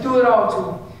 Yeah, just do it all to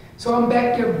him. So I'm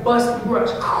back there busting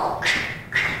brush.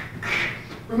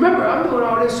 Remember, I'm doing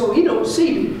all this so he don't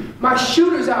see me. My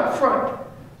shooter's out front.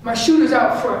 My shooter's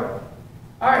out front.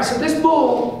 All right, so this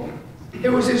bull, it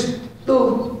was this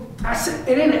little,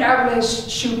 it ain't an avalanche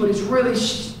chute, but it's really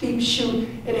steep chute,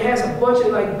 and it has a bunch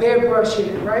of like bear brush in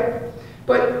it, right?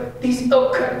 But these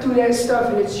elk cut through that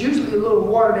stuff, and it's usually a little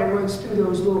water that runs through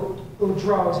those little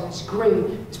draws, and it's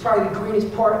green. It's probably the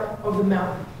greenest part of the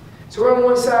mountain. So we're on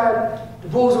one side, the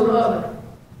bull's on the other.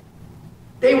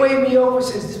 They wave me over,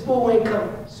 says this bull ain't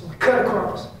coming, so we cut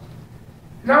across.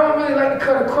 And I don't really like to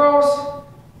cut across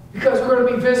because we're going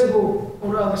to be visible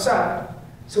on the other side.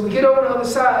 So we get over the other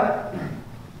side.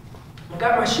 I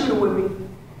got my shooter with me.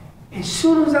 And as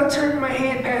soon as I turned my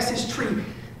head past this tree,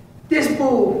 this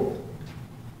bull.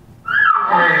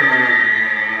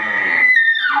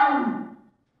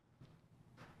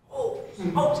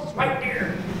 Oh, it's right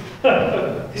there.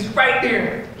 He's right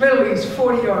there. Literally, it's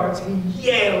 40 yards. And he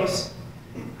yells.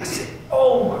 I said,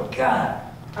 oh my God.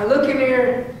 I look in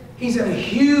there. He's a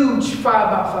huge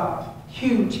 5x5.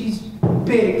 Huge. He's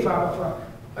big 5x5.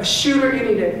 A shooter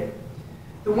any day.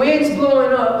 The wind's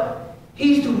blowing up.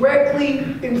 He's directly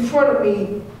in front of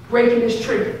me raking this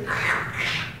tree.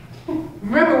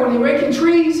 Remember, when you're raking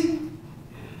trees,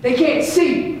 they can't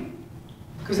see.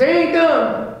 Because they ain't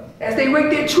dumb. As they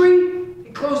rake that tree, they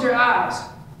close their eyes.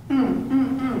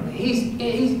 He's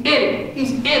in it.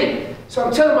 He's in it. So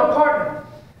I'm telling my partner, I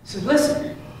said,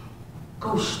 listen,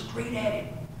 go straight at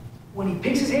it. When he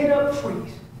picks his head up,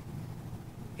 freeze.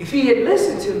 If he had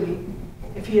listened to me,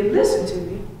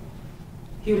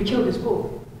 he would have killed this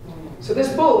bull. So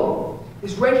this bull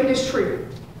is raking this tree.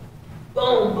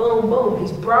 Boom, boom, boom.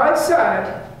 He's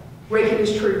broadside raking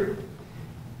this tree.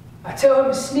 I tell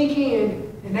him to sneak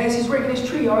in, and as he's raking this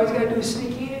tree, all he's got to do is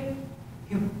sneak in.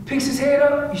 He picks his head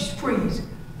up, he freeze.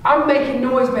 I'm making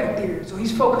noise back there, so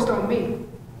he's focused on me,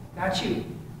 not you.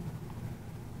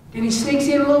 Then he sneaks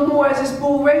in a little more as this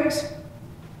bull rakes.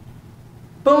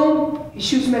 Boom, he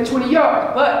shoots him at 20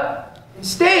 yards. But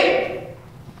instead,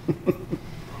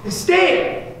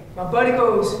 my buddy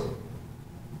goes,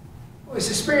 well, it's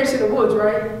experience in the woods,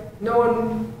 right?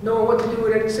 Knowing what to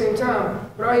do at the same time.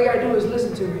 But all you gotta do is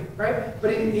listen to me, right?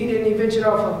 But he didn't even venture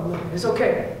off of a little. It's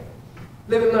okay.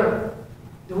 Live and learn.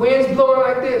 The wind's blowing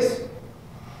like this.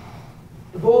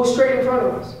 The bull's straight in front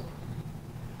of us.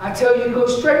 I tell you to go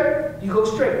straight, you go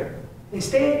straight.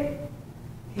 Instead,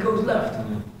 he goes left.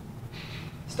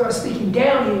 He starts sneaking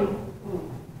downhill.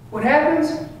 What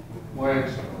happens?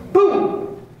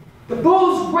 Boom! The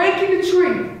bull's raking the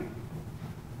tree.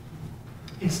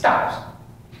 It stops.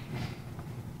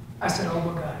 I said, oh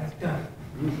my God, it's done.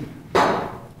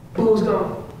 Bull's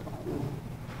gone.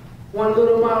 One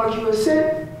little molecule of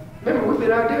scent. Remember, we've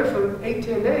been out there for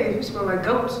 8-10 days. We smell like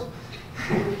goats.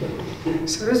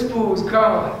 So this bull was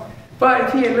gone. But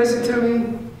if he had listened to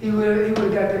me, he would have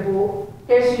got that bull.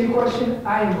 Answer your question,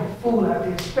 I am a fool out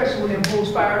there, especially when that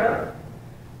bull's fired up.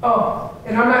 Oh,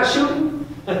 and I'm not shooting?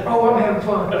 Oh, I'm having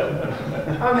fun.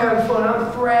 I'm having fun.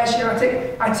 I'm thrashing.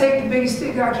 I take the biggest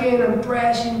stick I can. I'm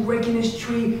thrashing, raking this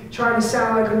tree, trying to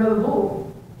sound like another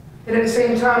bull. And at the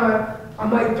same time, I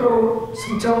might throw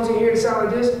some tones in here to sound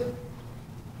like this.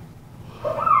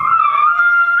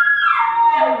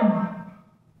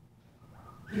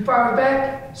 He fires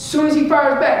back. As soon as he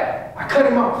fires back, I cut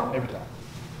him off. Every time.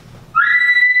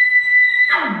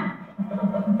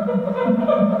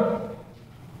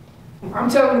 I'm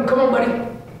telling him, come on, buddy,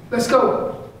 let's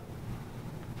go.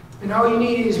 And all you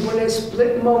need is when that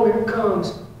split moment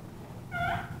comes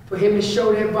for him to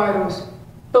show their vitals,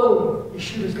 boom, your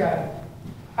shooter's got it.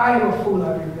 I am a fool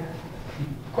out here, man.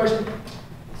 Question?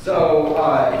 So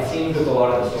it seems with a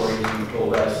lot of the stories you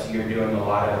told us, you're doing a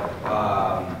lot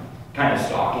of kind of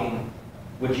stalking.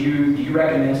 Do you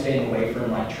recommend staying away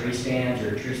from like tree stands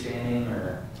or tree standing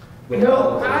or?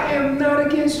 No, I am not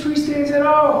against tree stands at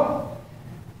all.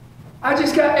 I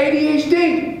just got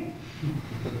ADHD.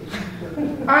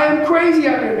 I am crazy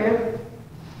out there, man.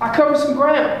 I cover some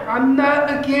ground. I'm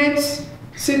not against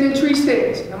sitting in tree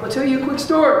stands. I'm gonna tell you a quick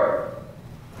story.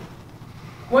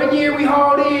 One year we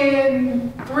hauled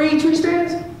in 3 tree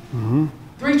stands.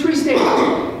 3 tree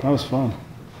stands. That was fun.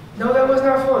 No, that was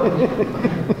not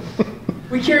fun.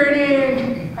 We carried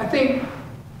in, I think,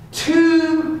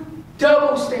 2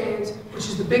 double stands, which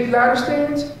is the big ladder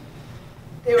stands.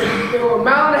 They were 1.5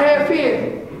 miles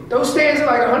in. Those stands are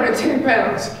like 110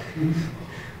 pounds.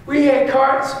 We had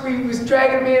carts, we was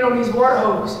dragging them in on these water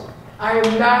holes. I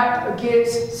am not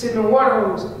against sitting on water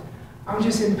holes. I'm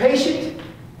just impatient,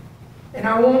 and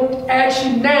I want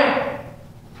action now.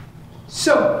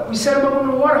 So, we set them up on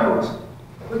the water hose.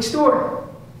 Quick story.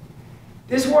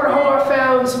 This water hole I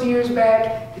found some years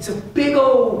back, it's a big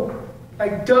old,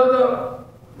 like dug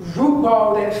up root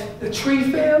ball that the tree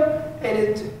fell, and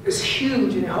it's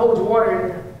huge and it holds water in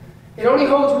there. It only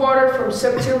holds water from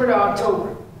September to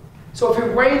October. So if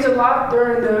it rains a lot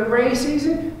during the rainy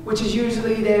season, which is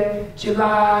usually that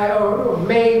July or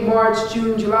May, March,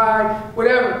 June, July,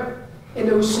 whatever, and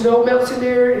the snow melts in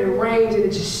there and it rains and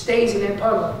it just stays in that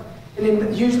puddle. And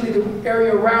then usually the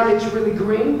area around it is really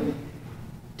green.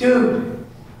 Dude,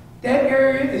 that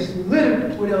area is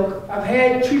littered with elk. I've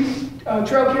had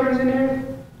trail cameras in there,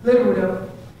 littered with elk.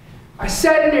 I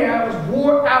sat in there, I was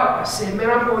wore out. I said, man,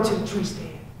 I'm going to the tree stand.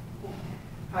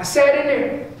 I sat in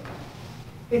there.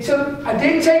 I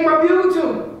didn't take my bugle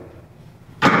tube.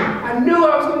 I knew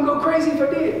I was going to go crazy if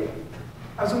I did.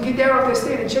 I was going to get down off that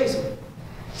stand and chase him.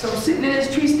 So I'm sitting in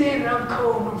this tree stand and I'm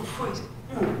cold and I'm freezing.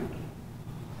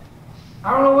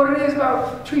 I don't know what it is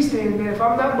about tree stands, man. If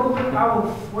I'm not moving, I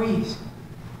will freeze.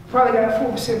 Probably got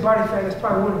 4% body fat. That's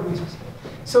probably one of the reasons.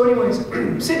 So anyways,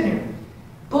 I'm sitting there.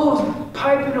 Bulls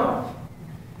piping off.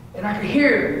 And I could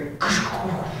hear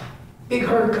big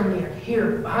herd coming in. I could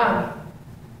hear it behind me.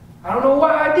 I don't know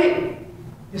why I didn't.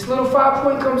 This little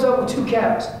 5-point comes up with 2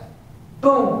 cows.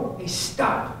 Boom, they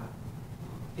stop.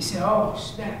 They said, oh,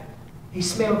 snap. They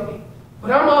smelled me.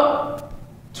 But I'm up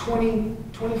 20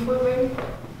 foot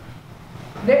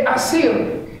maybe. I see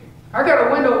them. I got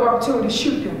a window of opportunity to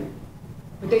shoot them.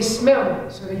 But they smell me,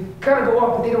 so they kind of go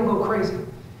off, but they don't go crazy.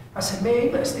 I said, man,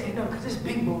 you better stand up, because this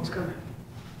big bull's coming.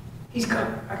 He's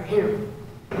coming. I can hear him.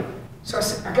 So I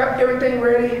said, I got everything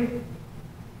ready.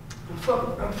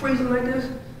 I'm freezing like this.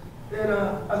 And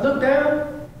I look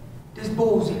down, this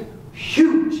bull's in.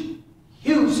 Huge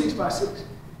 6x6.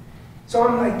 So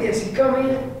I'm like this, he come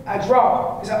in, I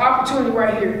draw. There's an opportunity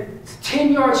right here. It's a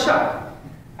 10-yard shot.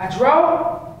 I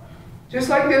draw, just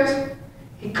like this.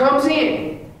 He comes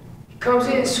in. He comes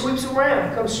in and sweeps around.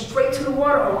 He comes straight to the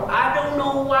water hole. I don't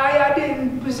know why I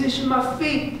didn't position my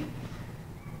feet.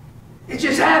 It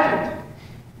just happened.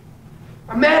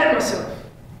 I'm mad at myself.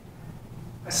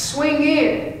 I swing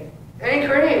in,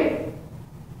 anchor in.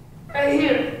 Right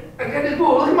here, I got this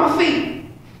bull, look at my feet.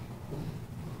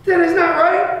 That is not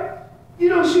right. You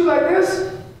don't shoot like this.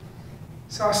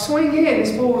 So I swing in,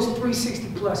 this bull was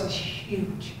 360 plus, it's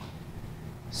huge.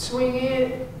 Swing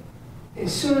in, and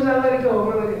as soon as I let it go,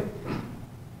 I'm gonna let it go.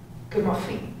 Look at my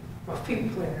feet were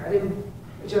planted. I didn't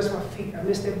adjust my feet. I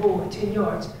missed that bull at 10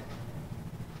 yards.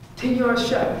 10-yard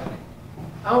shot.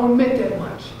 I don't admit that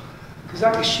much, because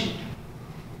I can shoot.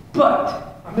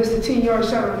 But I missed a 10-yard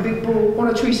shot on a big bull on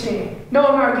a tree stand. No,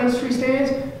 I'm not against tree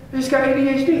stands. I just got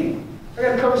ADHD. I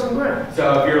got to cover some ground.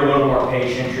 So if you're a little more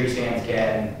patient, tree stands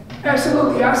can.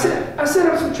 Absolutely. I set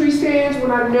up some tree stands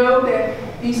when I know that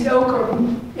these elk are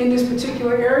in this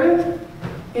particular area,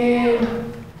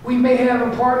 and we may have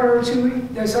a partner or two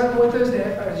that's hunting with us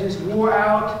that are just wore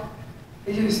out.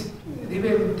 They've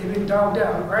been dogged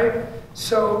out, right?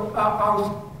 So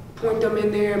I'll point them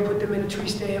in there and put them in a tree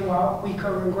stand while we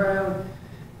covering ground.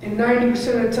 And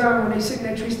 90% of the time when they sit in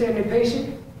that tree stand and they're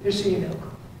patient, they're seeing elk.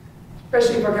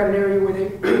 Especially if I got an area where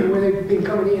they've been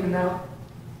coming in and out.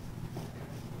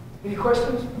 Any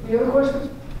questions? Any other questions?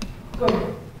 Go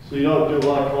ahead. So you don't do a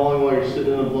lot of calling while you're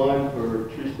sitting in a blind for a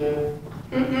tree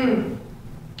stand?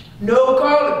 No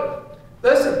calling.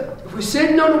 Listen, if we're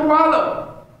sitting on a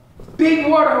wallow, big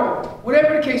water hole,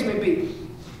 whatever the case may be,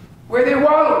 where they're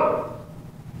wallowing,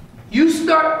 you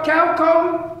start cow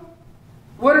calling,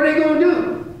 what are they going to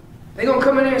do? They're going to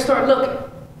come in there and start looking.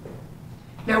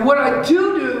 Now what I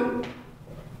do,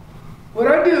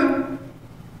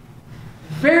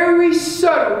 very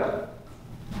subtle,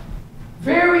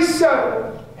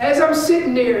 as I'm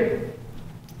sitting there,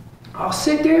 I'll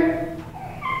sit there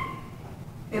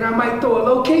and I might throw a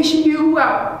location view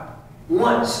out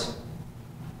once.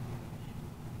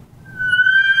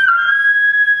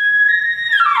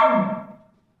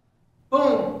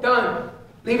 Boom, done.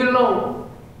 Leave it alone.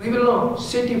 Leave it alone.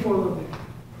 Sit there for a little bit.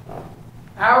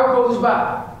 Hour goes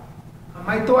by. I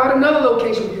might throw out another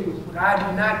location view, but I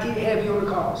do not get heavy on the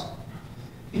calls.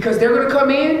 Because they're going to come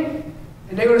in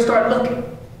and they're going to start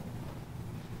looking.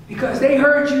 Because they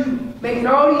heard you making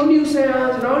all these new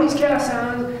sounds and all these cow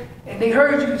sounds, and they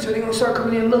heard you, so they're going to start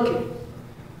coming in looking.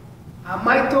 I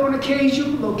might throw an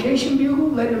occasional location bugle,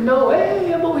 letting them know,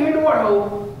 hey, I'm over here in the water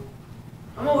hole.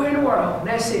 I'm over here in the water hole, and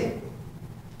that's it.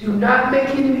 Do not make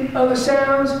any other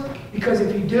sounds, because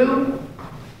if you do,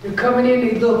 they're coming in,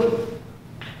 they're looking.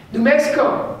 New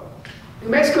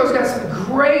Mexico's got some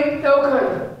great elk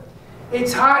hunting.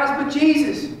 It's hot as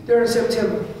bejesus during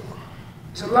September.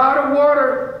 There's a lot of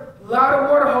water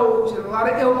holes, and a lot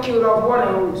of elk killed off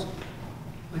water holes.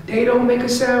 But they don't make a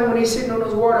sound when they're sitting on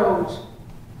those water holes.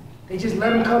 They just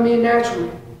let them come in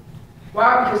naturally.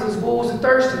 Why? Because those bulls are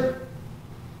thirsty.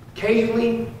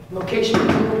 Occasionally, location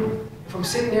bugle, if I'm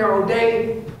sitting there all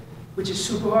day, which is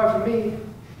super hard for me,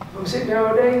 if I'm sitting there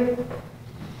all day,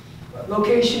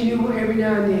 location bugle every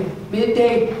now and then.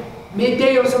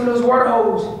 Midday on some of those water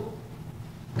holes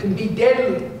can be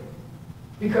deadly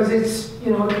because it's,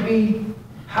 you know, it could be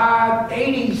high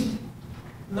 80s,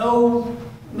 low,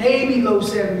 maybe low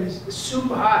 70s. It's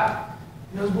super hot.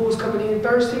 And those bulls coming in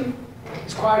thirsty,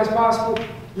 as quiet as possible,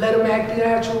 let them act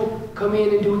natural, come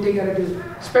in and do what they gotta do.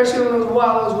 Especially on those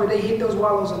wallows where they hit those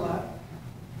wallows a lot.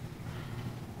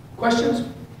 Questions?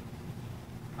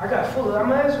 I got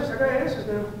answers. I got answers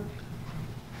now.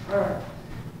 All right.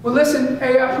 Well, listen,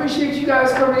 hey, I appreciate you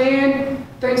guys coming in.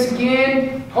 Thanks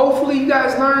again. Hopefully you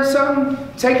guys learned something.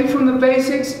 Take it from the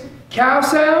basics. Cow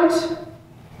sounds.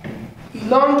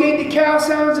 Elongate the cow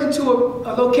sounds into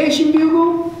a location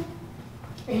bugle.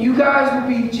 And you guys will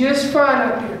be just fine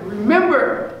out there.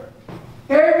 Remember,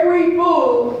 every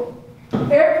bull,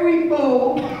 and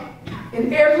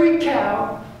every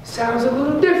cow sounds a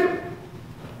little different.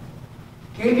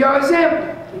 Gave y'all an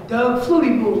example, the Doug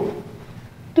Flutie bull.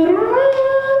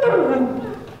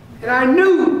 And I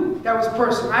knew that was a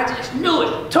person. I just knew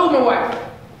it. Told my wife.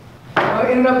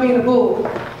 It ended up being a bull.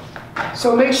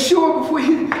 So make sure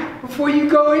before you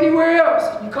go anywhere else,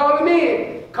 you call him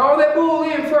in. Call that bull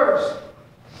in first.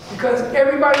 Because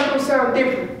everybody's going to sound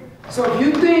different. So if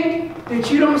you think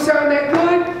that you don't sound that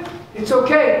good, it's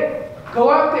okay. Go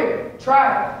out there,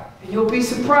 try it, and you'll be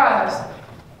surprised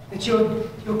that you'll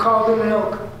call them an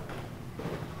elk.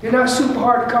 They're not super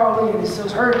hard to call in. It's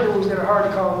those herd bulls that are hard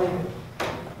to call in. But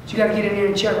you got to get in there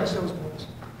and challenge those bulls.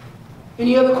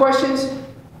 Any other questions?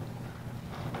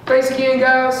 Thanks again,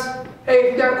 guys. Hey,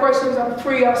 if you got questions, I'm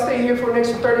free. I'll stay here for the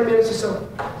next 30 minutes or so.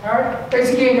 All right? Thanks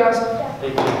again, guys.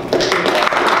 Thank you.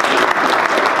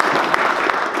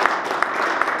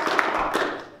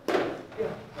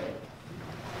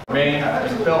 Jermaine,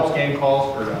 Phelps game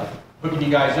calls for hooking you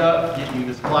guys up, getting you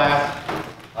this class.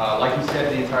 Like you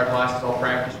said, the entire class is all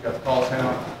practice. You got the calls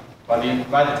down. By the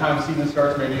time the season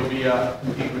starts, maybe you'll be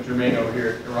competing with Jermaine over here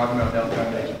at the Rocky Mountain Elk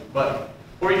Foundation. But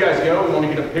before you guys go, we want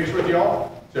to get a picture with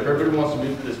y'all. So if everybody wants to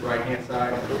move to this right-hand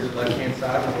side, or your left-hand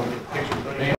side, we want to get a picture with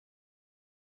Jermaine.